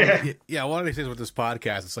 one of these things with this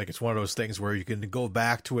podcast, it's like it's one of those things where you can go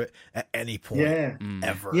back to it at any point, Yeah.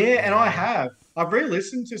 ever. Yeah, and I have. I've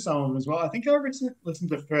re-listened to some of them as well. I think I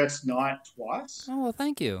listened to First Night twice. Oh well,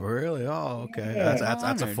 thank you. Really? Oh, okay. Yeah. That's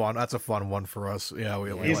a Honored. fun one for us. Yeah, we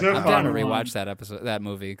He's like a that. I'm down to fun one. rewatch that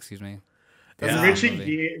movie. Excuse me. Yeah. That's a Richard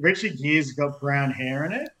movie. Richard Gere's got brown hair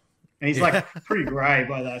in it, and he's like pretty grey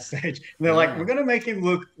by that stage. And they're like, we're gonna make him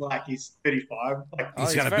look like he's 35. Like, Oh, He's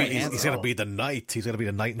he's gonna very be. He's handsome. gonna be the knight. He's gonna be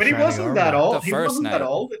the knight. In but he shining wasn't armor. that old. The He first wasn't that night.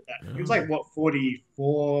 old at that. He was like what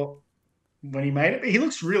 44 when he made it. But he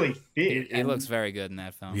looks really fit. He and looks very good in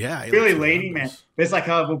that film. Yeah, he really looks leany, man. tremendous. But it's like,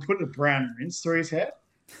 we'll put a brown rinse through his head.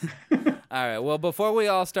 All right. Well, before we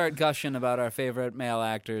all start gushing about our favorite male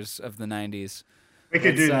actors of the '90s, We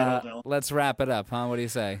could do that. let's, Dylan. let's wrap it up, huh? What do you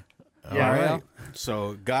say? Yeah. All Mario? right.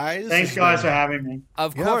 So, guys, Thanks, it's guys, been- for having me.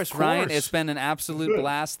 Of Yeah, course, of Ryan. course. It's been an absolute Good.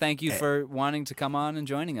 blast. Thank you for wanting to come on and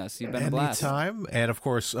joining us. You've been a blast. Anytime. And of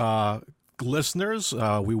course, listeners,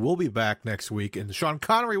 we will be back next week, and Sean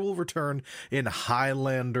Connery will return in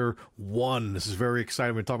Highlander 1. This is very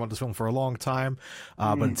exciting. We've been talking about this film for a long time.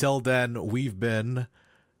 But until then, we've been...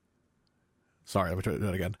 Sorry, let me try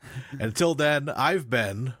that again. Until then, I've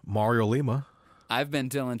been Mario Lima. I've been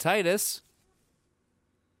Dylan Titus,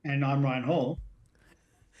 And I'm Ryan Hall.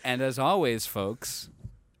 and as always, folks,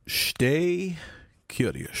 Stay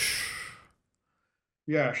curious.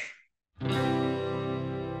 Yes.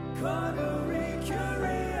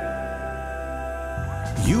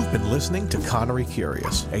 You've been listening to Connery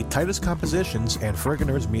Curious, a Titus Compositions and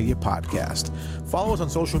Friggin' Media podcast. Follow us on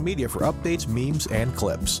social media for updates, memes, and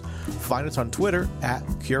clips. Find us on Twitter at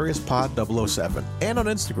CuriousPod007 and on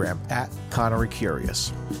Instagram at Connery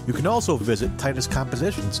Curious. You can also visit Titus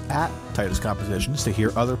Compositions at Titus Compositions to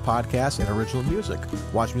hear other podcasts and original music,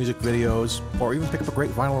 watch music videos, or even pick up a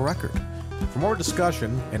great vinyl record. For more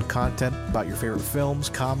discussion and content about your favorite films,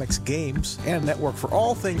 comics, games, and a network for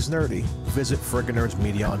all things nerdy, visit Friggin' Nerds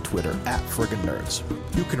Media on Twitter at Friggin' Nerds.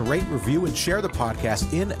 You can rate, review, and share the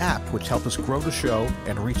podcast in-app, which helps us grow the show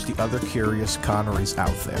and reach the other curious Connerys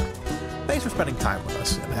out there. Thanks for spending time with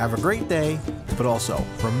us, and have a great day, but also,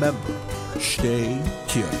 remember, stay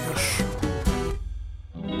curious.